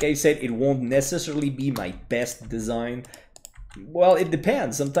nice. Like I said, it won't necessarily be my best design. Well, it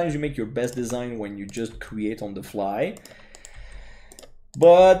depends. Sometimes you make your best design when you just create on the fly.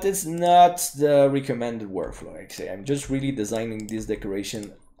 But it's not the recommended workflow. Like I say, I'm just really designing this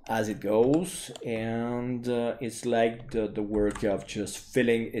decoration as it goes, and it's like the work of just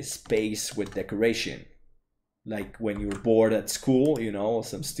filling a space with decoration. Like when you're bored at school, you know,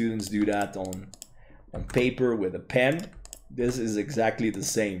 some students do that on paper with a pen. This is exactly the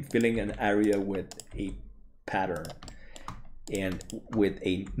same, filling an area with a pattern and with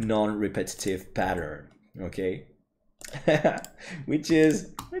a non-repetitive pattern. Okay. which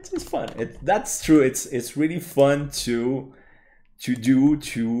is fun. That's true. It's really fun to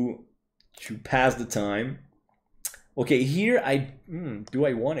pass the time. Okay, here do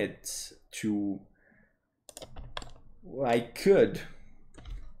I want it to? I could.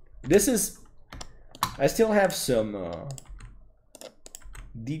 I still have some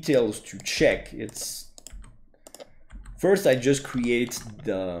details to check. First, I just create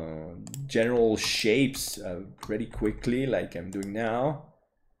the general shapes pretty quickly, like I'm doing now.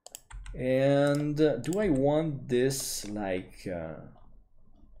 And do I want this like...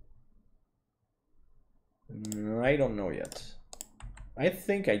 I don't know yet. I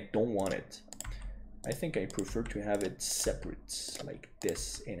think I don't want it. I think I prefer to have it separate, like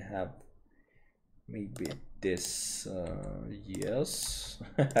this, and have maybe this, yes.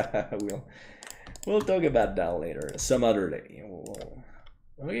 We'll talk about that later, some other day.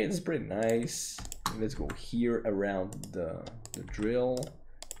 Okay, it's pretty nice. Let's go here around the drill,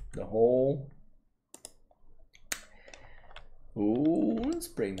 the hole. Oh, it's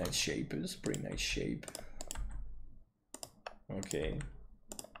pretty nice shape. It's pretty nice shape. Okay,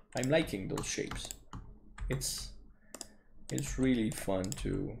 I'm liking those shapes. It's really fun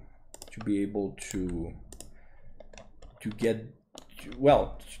to be able to get.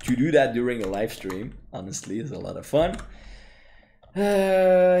 Well, to do that during a live stream, honestly, is a lot of fun.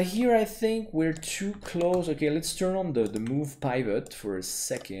 Here I think we're too close. Okay, let's turn on the move pivot for a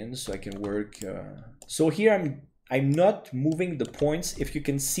second so I can work. So here I'm not moving the points. If you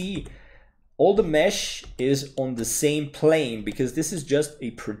can see, all the mesh is on the same plane because this is just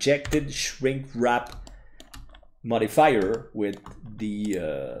a projected shrink wrap modifier with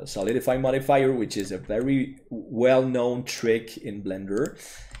the solidify modifier, which is a very well-known trick in Blender.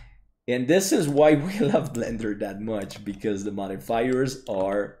 And this is why we love Blender that much, because the modifiers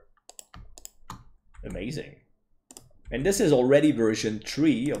are amazing. And this is already version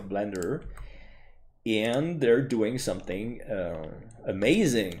 3 of Blender, and they're doing something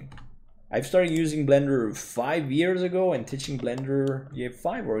amazing. I've started using Blender 5 years ago and teaching Blender, yeah,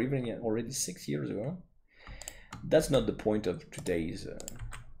 5 or even already 6 years ago. That's not the point of today's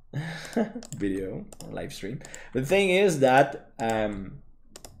video or live stream. The thing is that I'm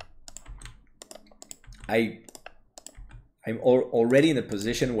already in a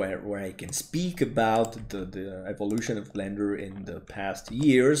position where I can speak about the evolution of Blender in the past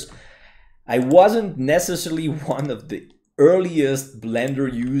years. I wasn't necessarily one of the earliest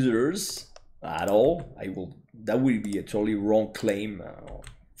Blender users at all. That would be a totally wrong claim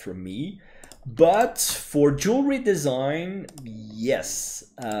from me. But for jewelry design, yes,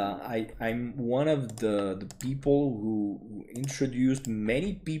 I'm one of the people who introduced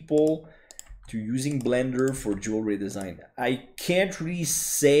many people to using Blender for jewelry design. I can't really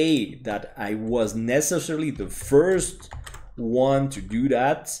say that I was necessarily the first one to do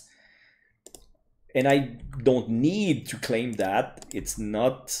that, and I don't need to claim that. It's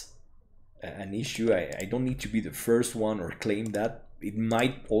not an issue. I don't need to be the first one or claim that. It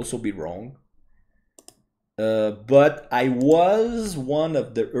might also be wrong. But I was one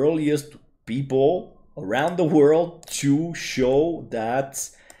of the earliest people around the world to show that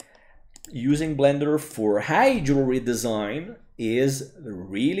using Blender for high jewelry design is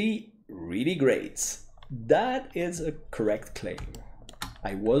really, really great. That is a correct claim.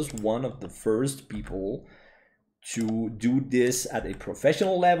 I was one of the first people to do this at a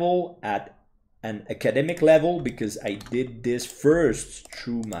professional level, at an academic level, because I did this first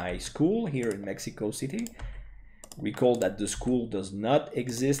through my school here in Mexico City. Recall that the school does not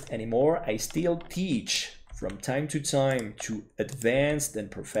exist anymore. I still teach from time to time to advanced and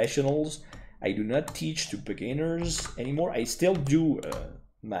professionals. I do not teach to beginners anymore. I still do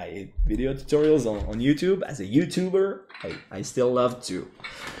my video tutorials on YouTube as a YouTuber. I still love to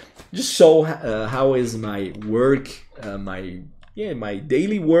just show how is my work, my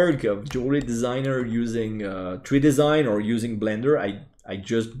daily work of jewelry designer using 3D design or using Blender. I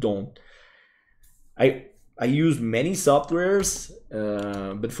just don't. I use many softwares,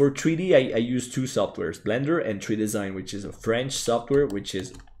 but for 3D I use two softwares, Blender and 3D Design, which is a French software, which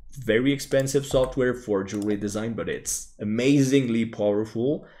is very expensive software for jewelry design, but it's amazingly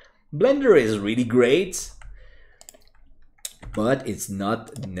powerful. Blender is really great, but it's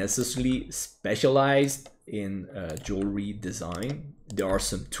not necessarily specialized in jewelry design. There are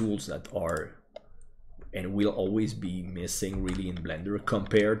some tools that are and will always be missing really in Blender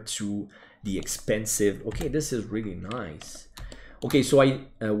compared to the expensive. Okay, this is really nice. Okay, so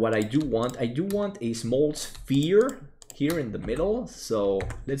what I do want a small sphere here in the middle. So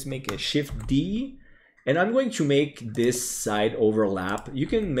let's make a Shift D, and I'm going to make this side overlap. You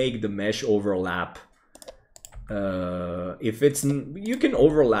can make the mesh overlap. If it's, you can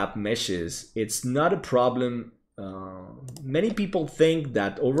overlap meshes. It's not a problem. Many people think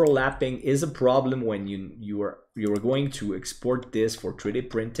that overlapping is a problem when you are going to export this for 3D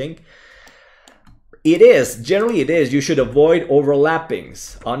printing. It is, generally it is. You should avoid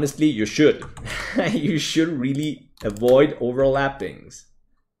overlappings. Honestly, you should. You should really avoid overlappings.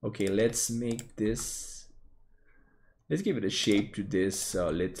 Okay, let's make this. Let's give it a shape to this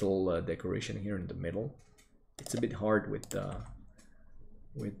little decoration here in the middle. It's a bit hard with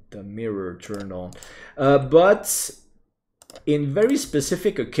the mirror turned on. But in very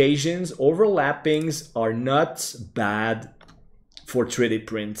specific occasions, overlappings are not bad for 3D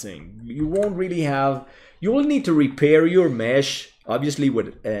printing. You won't really have, you will need to repair your mesh, obviously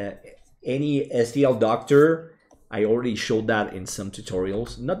with any STL Doctor. I already showed that in some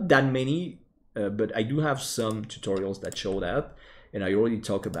tutorials, not that many, but I do have some tutorials that show that, and I already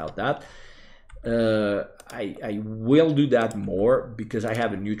talked about that. I will do that more because I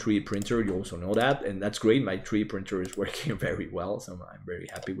have a new 3D printer, you also know that, and that's great. My 3D printer is working very well, so I'm very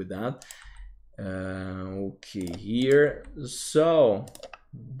happy with that. Okay, here, so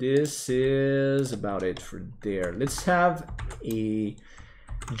this is about it for there. Let's have a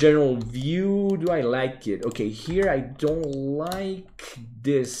general view. Do I like it? Okay, here I don't like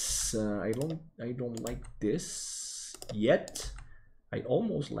this. I don't like this yet. I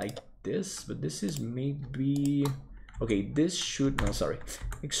almost like this, but this is maybe okay. This should, no, sorry,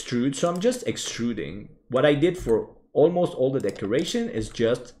 extrude. So I'm just extruding. What I did for almost all the decoration is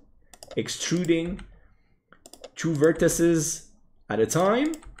just extruding two vertices at a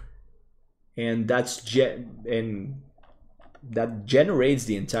time, and that generates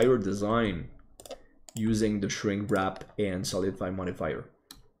the entire design using the shrink wrap and solidify modifier.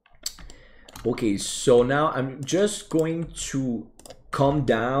 Okay, so now I'm just going to calm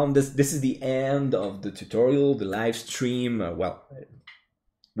down. This is the end of the tutorial, the live stream. Well,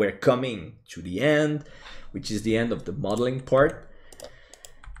 we're coming to the end, which is the end of the modeling part.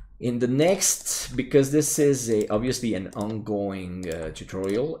 In the next, because this is obviously an ongoing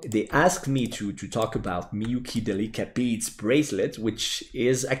tutorial, they asked me to talk about MIYUKI Delicapete's bracelet, which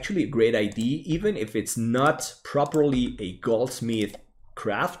is actually a great idea, even if it's not properly a goldsmith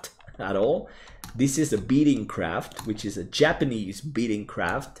craft at all. This is a beading craft, which is a Japanese beading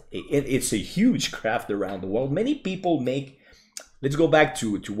craft. It's a huge craft around the world. Many people make. Let's go back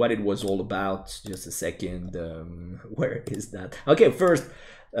to what it was all about. Just a second. Where is that? Okay, first,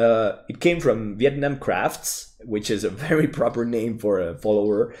 It came from Vietnam Crafts, which is a very proper name for a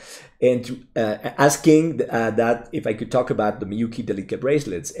follower, and asking that if I could talk about the MIYUKI delicate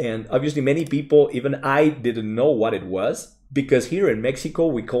bracelets. And obviously many people, even I, didn't know what it was, because here in Mexico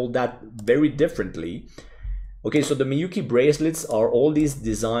we call that very differently. Okay, so the MIYUKI bracelets are all these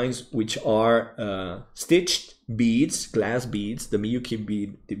designs which are stitched beads, glass beads. The MIYUKI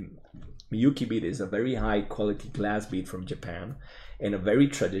bead is a very high quality glass bead from Japan and a very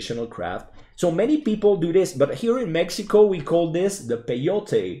traditional craft. So many people do this, but here in Mexico we call this the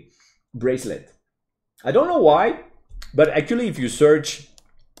peyote bracelet. I don't know why, but actually if you search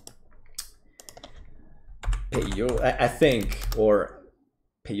peyote, I think, or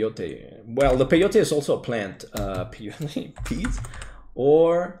peyote, well, the peyote is also a plant, peyote beads,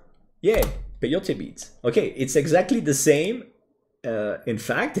 or yeah, peyote beads. Okay, it's exactly the same. In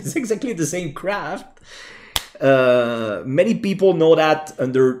fact, it's exactly the same craft. Many people know that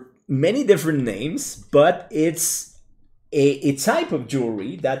under many different names, but it's a type of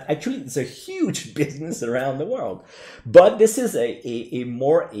jewelry that actually is a huge business around the world. But this is a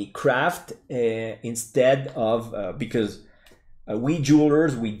more a craft instead of because we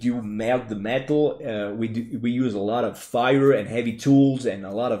jewelers, we do melt the metal. We use a lot of fire and heavy tools and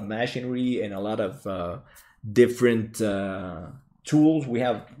a lot of machinery and a lot of different tools. We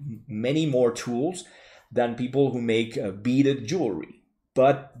have many more tools than people who make beaded jewelry.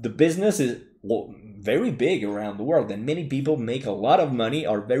 But the business is very big around the world, and many people make a lot of money,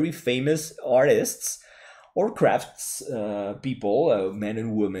 are very famous artists or crafts people, men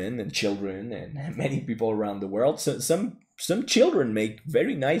and women and children, and many people around the world. So some children make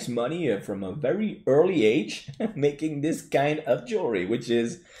very nice money from a very early age making this kind of jewelry, which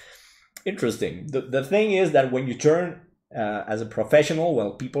is interesting. The thing is that when you turn as a professional,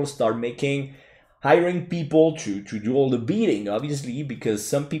 well, people start hiring people to do all the beading, obviously, because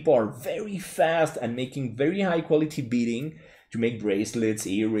some people are very fast and making very high quality beading to make bracelets,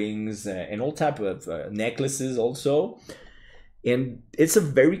 earrings, and all type of necklaces also. And it's a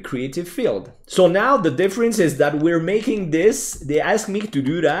very creative field. So now the difference is that we're making this, they asked me to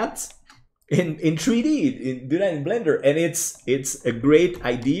do that in 3D, do that in Blender, and it's a great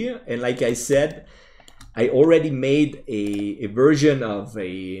idea. And like I said, I already made a version of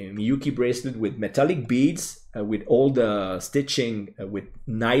a MIYUKI bracelet with metallic beads, with all the stitching with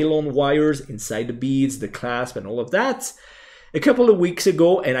nylon wires inside the beads, the clasp and all of that, a couple of weeks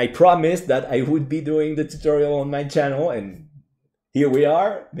ago, and I promised that I would be doing the tutorial on my channel, and here we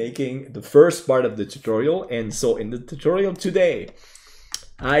are making the first part of the tutorial. And so in the tutorial today,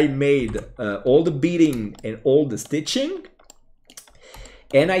 I made all the beading and all the stitching,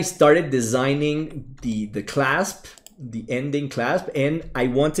 and I started designing the clasp, the ending clasp, and I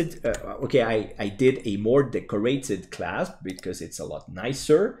wanted, okay, I did a more decorated clasp because it's a lot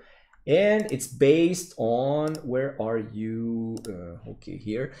nicer, and it's based on, where are you? Okay,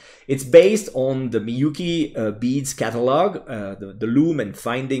 here. It's based on the MIYUKI beads catalog, the Loom and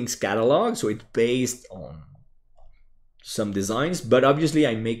Findings catalog, so it's based on some designs, but obviously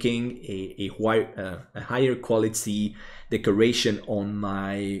I'm making a higher quality decoration on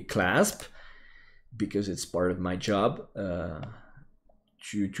my clasp because it's part of my job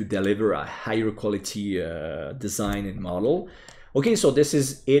to deliver a higher quality design and model. Okay, so this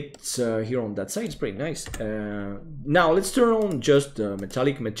is it here on that side. It's pretty nice. Now let's turn on just the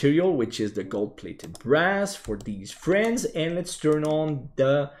metallic material, which is the gold-plated brass for these friends, and let's turn on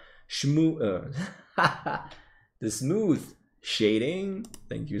the the smooth shading.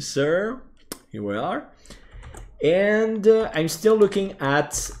 Thank you, sir. Here we are. And I'm still looking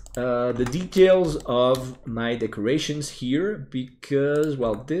at the details of my decorations here because,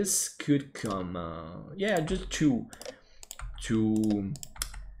 well, this could come, yeah, just to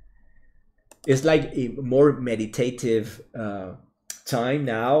it's like a more meditative time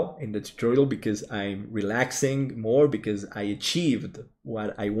now in the tutorial because I'm relaxing more because I achieved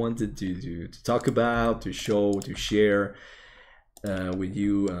what I wanted to talk about, to show, to share with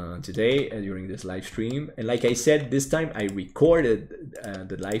you today during this live stream. And like I said, this time I recorded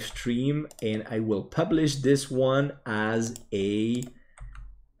the live stream, and I will publish this one as a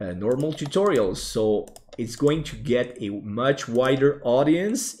normal tutorial, so it's going to get a much wider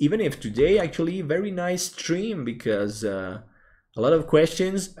audience, even if today actually very nice stream because a lot of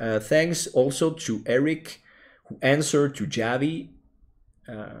questions. Thanks also to Eric who answered to Javi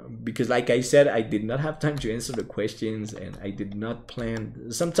because like I said, I did not have time to answer the questions and I did not plan.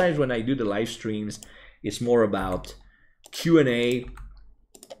 Sometimes when I do the live streams, it's more about Q&A,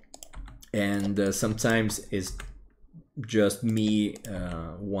 and sometimes it's just me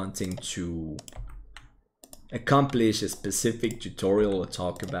wanting to accomplish a specific tutorial or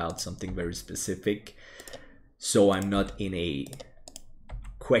talk about something very specific. So I'm not in a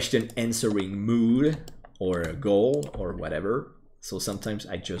question answering mood or a goal or whatever. So sometimes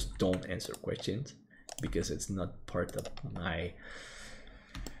I just don't answer questions because it's not part of my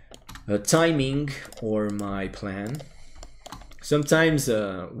timing or my plan. Sometimes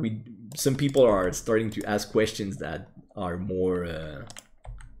some people are starting to ask questions that are more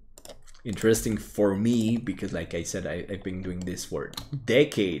interesting for me because, like I said, I've been doing this for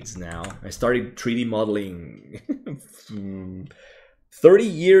decades now. I started 3D modeling 30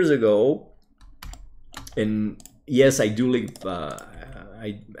 years ago, and yes, I do live.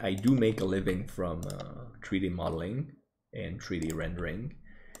 I do make a living from 3D modeling and 3D rendering,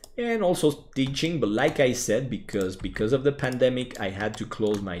 and also teaching. But like I said, because of the pandemic, I had to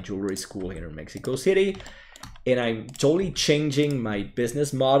close my jewelry school here in Mexico City, and I'm totally changing my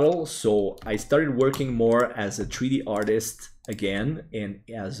business model. So I started working more as a 3D artist again and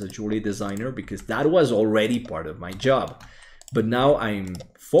as a jewelry designer because that was already part of my job. But now I'm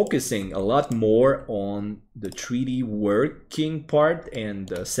focusing a lot more on the 3D working part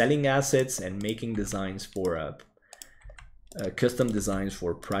and selling assets and making designs for custom designs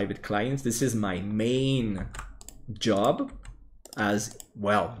for private clients. This is my main job as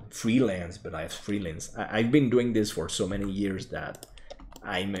well, freelance, but I've been doing this for so many years that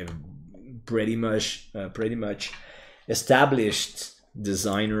I'm a pretty much established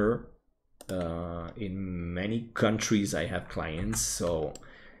designer. In many countries I have clients, so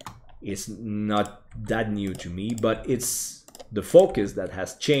it's not that new to me, but it's the focus that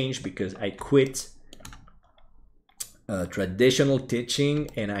has changed because I quit traditional teaching,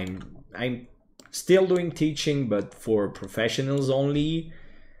 and I'm still doing teaching, but for professionals only,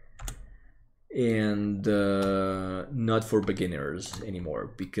 and not for beginners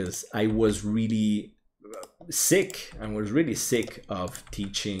anymore because I was really sick. I was really sick of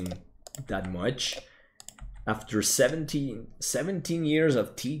teaching that much. After 17 years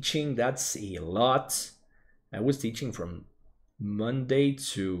of teaching, that's a lot. I was teaching from Monday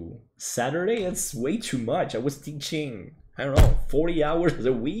to Saturday. It's way too much. I was teaching, I don't know, 40 hours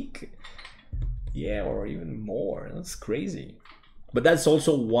a week. Yeah, or even more. That's crazy. But that's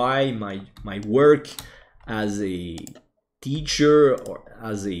also why my work as a teacher or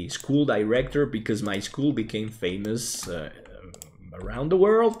as a school director, because my school became famous around the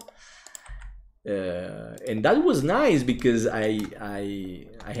world. And that was nice because I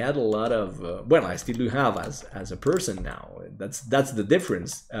had a lot of well, I still do have as a person now. That's the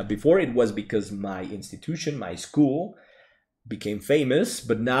difference. Before it was because my institution, my school, became famous,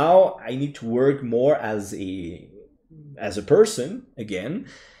 but now I need to work more as a person again,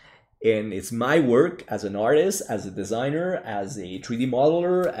 and it's my work as an artist, as a designer, as a 3D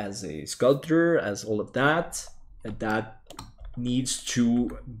modeler, as a sculptor, as all of that needs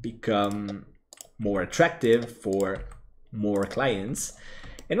to become more attractive for more clients.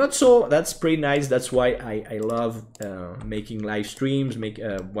 And also that's pretty nice. That's why I love making live streams,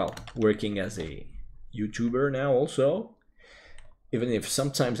 well, working as a YouTuber now also, even if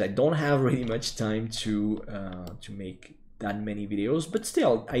sometimes I don't have really much time to make that many videos. But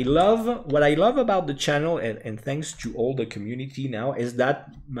still, what I love about the channel, and thanks to all the community now, is that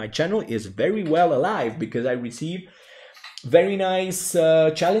my channel is very well alive because I receive very nice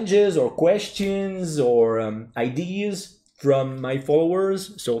challenges or questions or ideas from my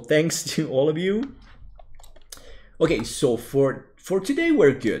followers. So thanks to all of you. Okay, so for today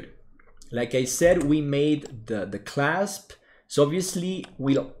we're good. Like I said, we made the clasp. So obviously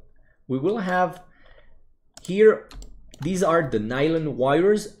we will have here, these are the nylon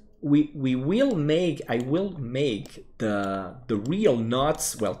wires. I will make the real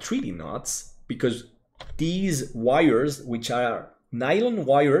knots, well, 3D knots, because these wires, which are nylon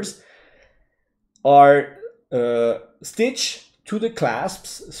wires, are stitched to the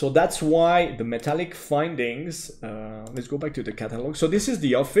clasps. So that's why the metallic findings, let's go back to the catalog. So this is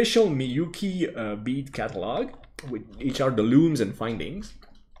the official MIYUKI bead catalog, which are the looms and findings.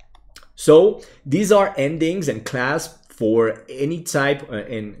 So these are endings and clasps for any type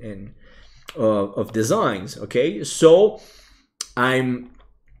of designs. Okay, so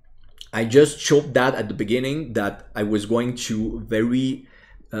I just showed that at the beginning, that I was going to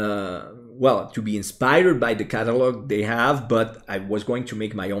to be inspired by the catalog they have, but I was going to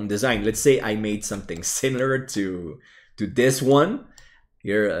make my own design. Let's say I made something similar to this one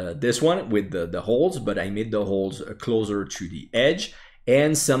here, this one with the holes, but I made the holes closer to the edge,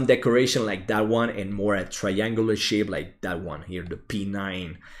 and some decoration like that one, and more a triangular shape like that one here, the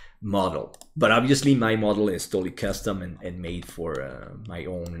P9 model. But obviously my model is totally custom and made for my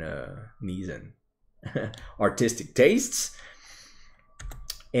own needs artistic tastes.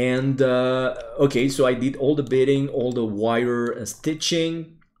 And okay, so I did all the beading, all the wire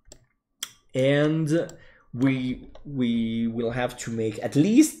stitching, and we will have to make at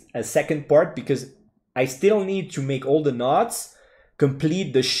least a second part, because I still need to make all the knots,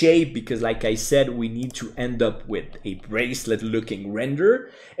 complete the shape, because like I said, we need to end up with a bracelet looking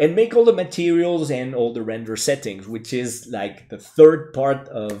render, and make all the materials and all the render settings, which is like the third part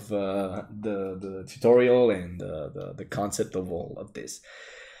of the tutorial and the concept of all of this.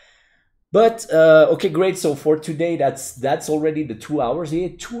 But okay, great. So for today, that's already the 2 hours. Yeah,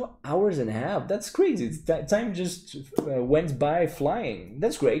 2 hours and a half. That's crazy. Time just went by flying.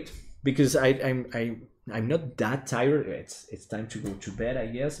 That's great, because I'm not that tired. It's time to go to bed, I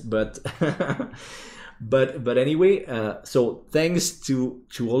guess. But but anyway, so thanks to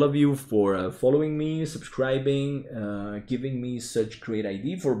all of you for following me, subscribing, giving me such great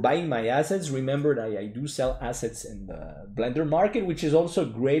idea, for buying my assets. Remember that I do sell assets in the Blender market, which is also a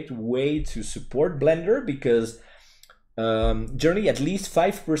great way to support Blender, because generally at least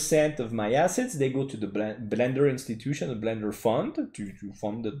 5% of my assets, they go to the Blender institution, the Blender fund, to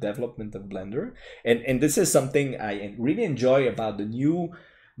fund the development of Blender. And this is something I really enjoy about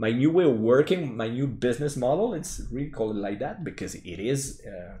my new way of working, my new business model. It's really called like that, because it is,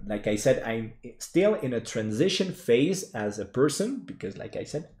 like I said, I'm still in a transition phase as a person, because like I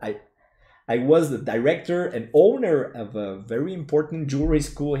said, I was the director and owner of a very important jewelry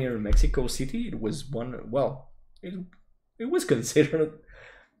school here in Mexico City. It was it was considered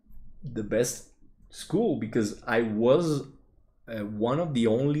the best school, because I was one of the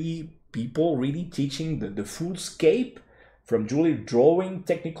only people really teaching the full scape, from jewelry drawing,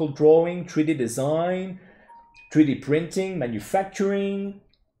 technical drawing, 3D design, 3D printing, manufacturing,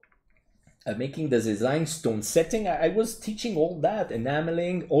 making the design, stone setting. I was teaching all that,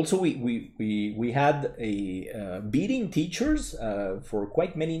 enameling. Also, we had a beading teachers for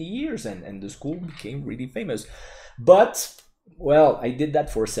quite many years, and the school became really famous. But well, I did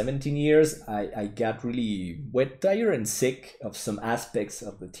that for 17 years. I got really tired and sick of some aspects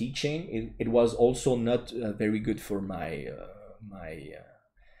of the teaching. It was also not very good for my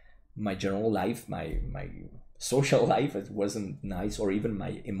my general life, my social life. It wasn't nice, or even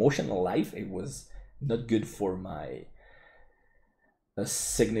my emotional life. It was not good for my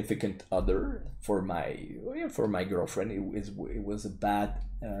significant other, for my girlfriend. It was a bad.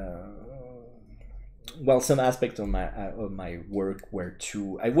 Well, some aspects of my work were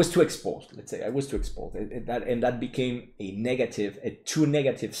I was too exposed. Let's say I was too exposed. That became a too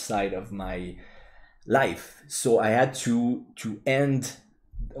negative side of my life. So I had to end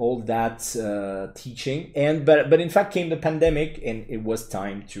all that teaching. But in fact, came the pandemic, and it was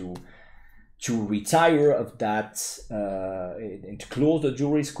time to retire of that and to close the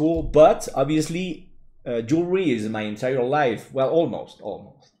jewelry school. But obviously, jewelry is my entire life. Well, almost.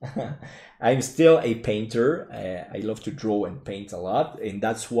 I'm still a painter. I love to draw and paint a lot, and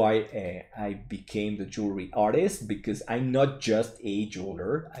that's why I became the jewelry artist, because I'm not just a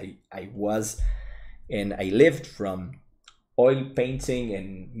jeweler. I was, and I lived from oil painting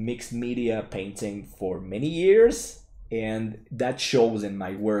and mixed media painting for many years, and that shows in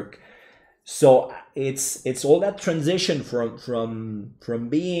my work. So it's all that transition from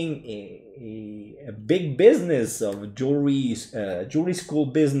being a big business of jewelry school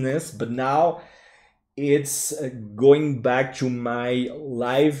business, but now it's going back to my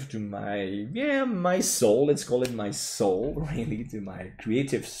life, to my soul. Let's call it my soul, really, to my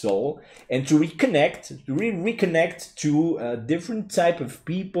creative soul, and to reconnect to a different type of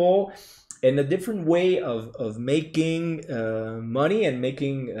people, and a different way of making money, and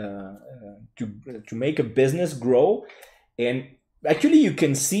making to make a business grow. And actually, you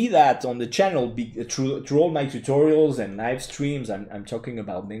can see that on the channel through all my tutorials and live streams. I'm talking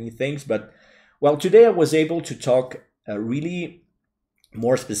about many things, but well, today I was able to talk really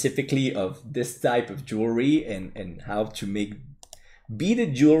more specifically of this type of jewelry, and how to make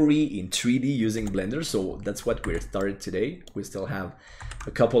beaded jewelry in 3D using Blender. So that's what we started today. We still have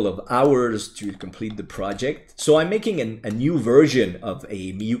a couple of hours to complete the project. So I'm making a new version of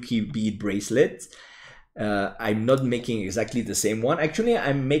a MIYUKI bead bracelet. I'm not making exactly the same one. Actually,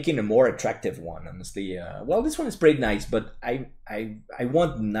 I'm making a more attractive one, honestly. Well, this one is pretty nice, but I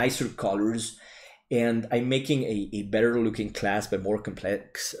want nicer colors, and I'm making a better looking clasp, a more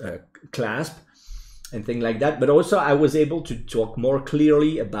complex clasp, and things like that. But also, I was able to talk more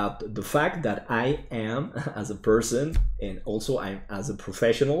clearly about the fact that I am, as a person, and also I'm as a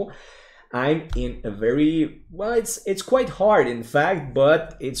professional, I'm in a very, well, it's quite hard, in fact,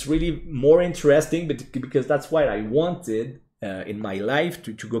 but it's really more interesting, because that's what I wanted in my life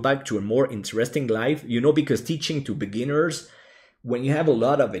to go back to a more interesting life, you know, because teaching to beginners, when you have a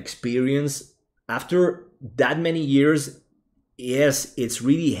lot of experience, after that many years, yes, it's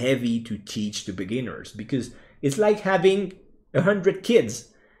really heavy to teach to beginners, because it's like having 100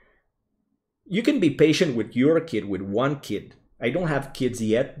 kids. You can be patient with your kid, with one kid. I don't have kids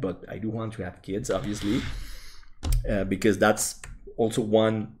yet, but I do want to have kids, obviously, because that's also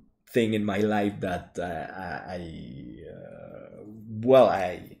one thing in my life that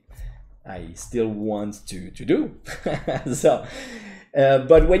I still want to do. So,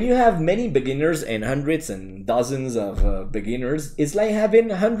 but when you have many beginners and hundreds and dozens of beginners, it's like having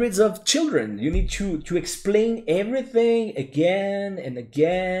hundreds of children. You need to explain everything again and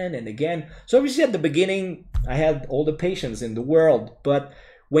again and again. So obviously at the beginning, I had all the patience in the world, but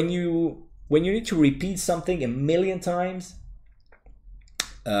when you need to repeat something a million times,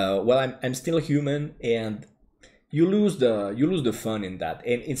 well, I'm still human, and you lose the fun in that,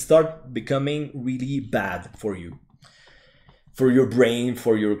 and it starts becoming really bad for you, for your brain,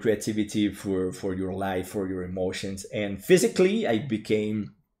 for your creativity, for your life, for your emotions. And physically, I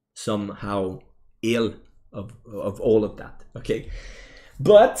became somehow ill of all of that. Okay,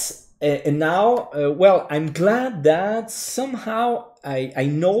 but and now, well, I'm glad that somehow I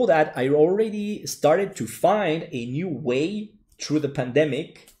know that I already started to find a new way through the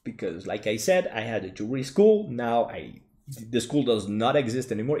pandemic, because like I said, I had a jewelry school. Now the school does not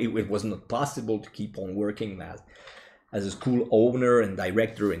exist anymore. It was not possible to keep on working as a school owner and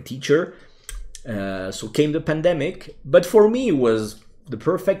director and teacher. So came the pandemic, but for me it was the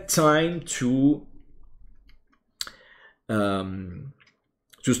perfect time to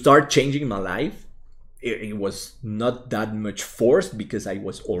start changing my life. It was not that much forced, because I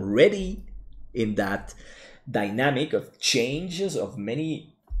was already in that dynamic of changes, of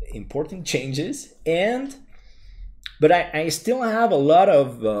many important changes, but I still have a lot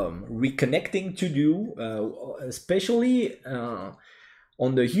of reconnecting to do, especially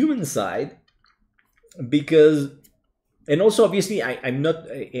on the human side, because, and also obviously I'm not,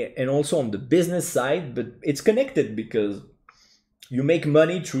 and also on the business side, but it's connected, because you make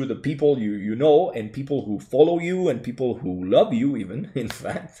money through the people you know, and people who follow you, and people who love you even, in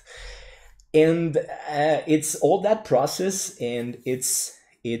fact. And it's all that process, and it's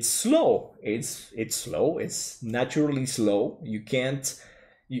slow. It's slow. It's naturally slow. You can't.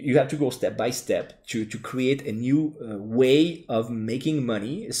 You have to go step by step to create a new way of making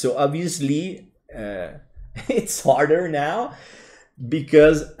money. So obviously, it's harder now,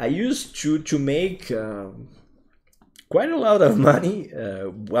 because I used to make quite a lot of money.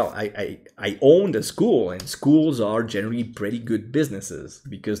 Well, I owned a school, and schools are generally pretty good businesses,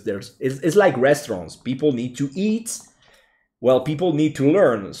 because it's like restaurants. People need to eat. Well, people need to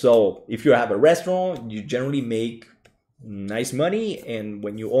learn. So if you have a restaurant, you generally make nice money, and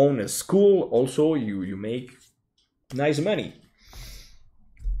when you own a school, also you make nice money.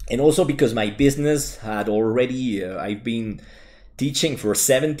 And also because my business had already, I've been teaching for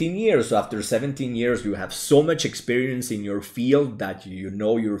 17 years. So after 17 years, you have so much experience in your field that you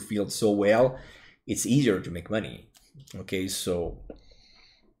know your field so well, it's easier to make money. Okay, so,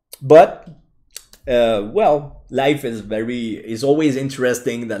 but well, life is always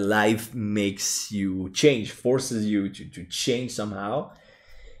interesting, that life makes you change, forces you to change somehow.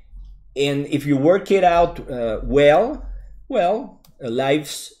 And if you work it out well,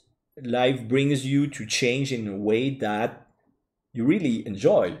 life brings you to change in a way that you really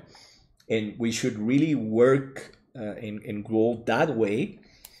enjoy. And we should really work and grow that way,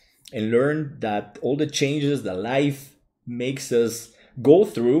 and learn that all the changes that life makes us go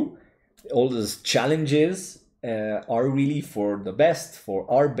through, all those challenges, are really for the best, for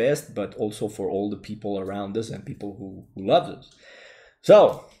our best, but also for all the people around us and people who love us.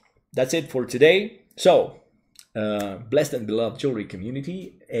 So that's it for today. So blessed and beloved jewelry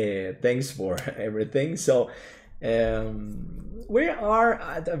community, thanks for everything. So we are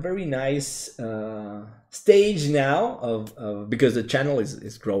at a very nice stage now of because the channel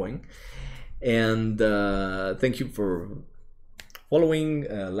is growing, and thank you for following,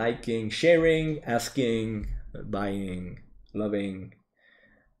 liking, sharing, asking, buying, loving,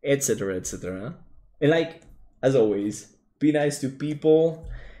 etc., etc. And like, as always, be nice to people,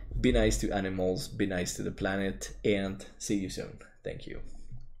 be nice to animals, be nice to the planet, and see you soon. Thank you.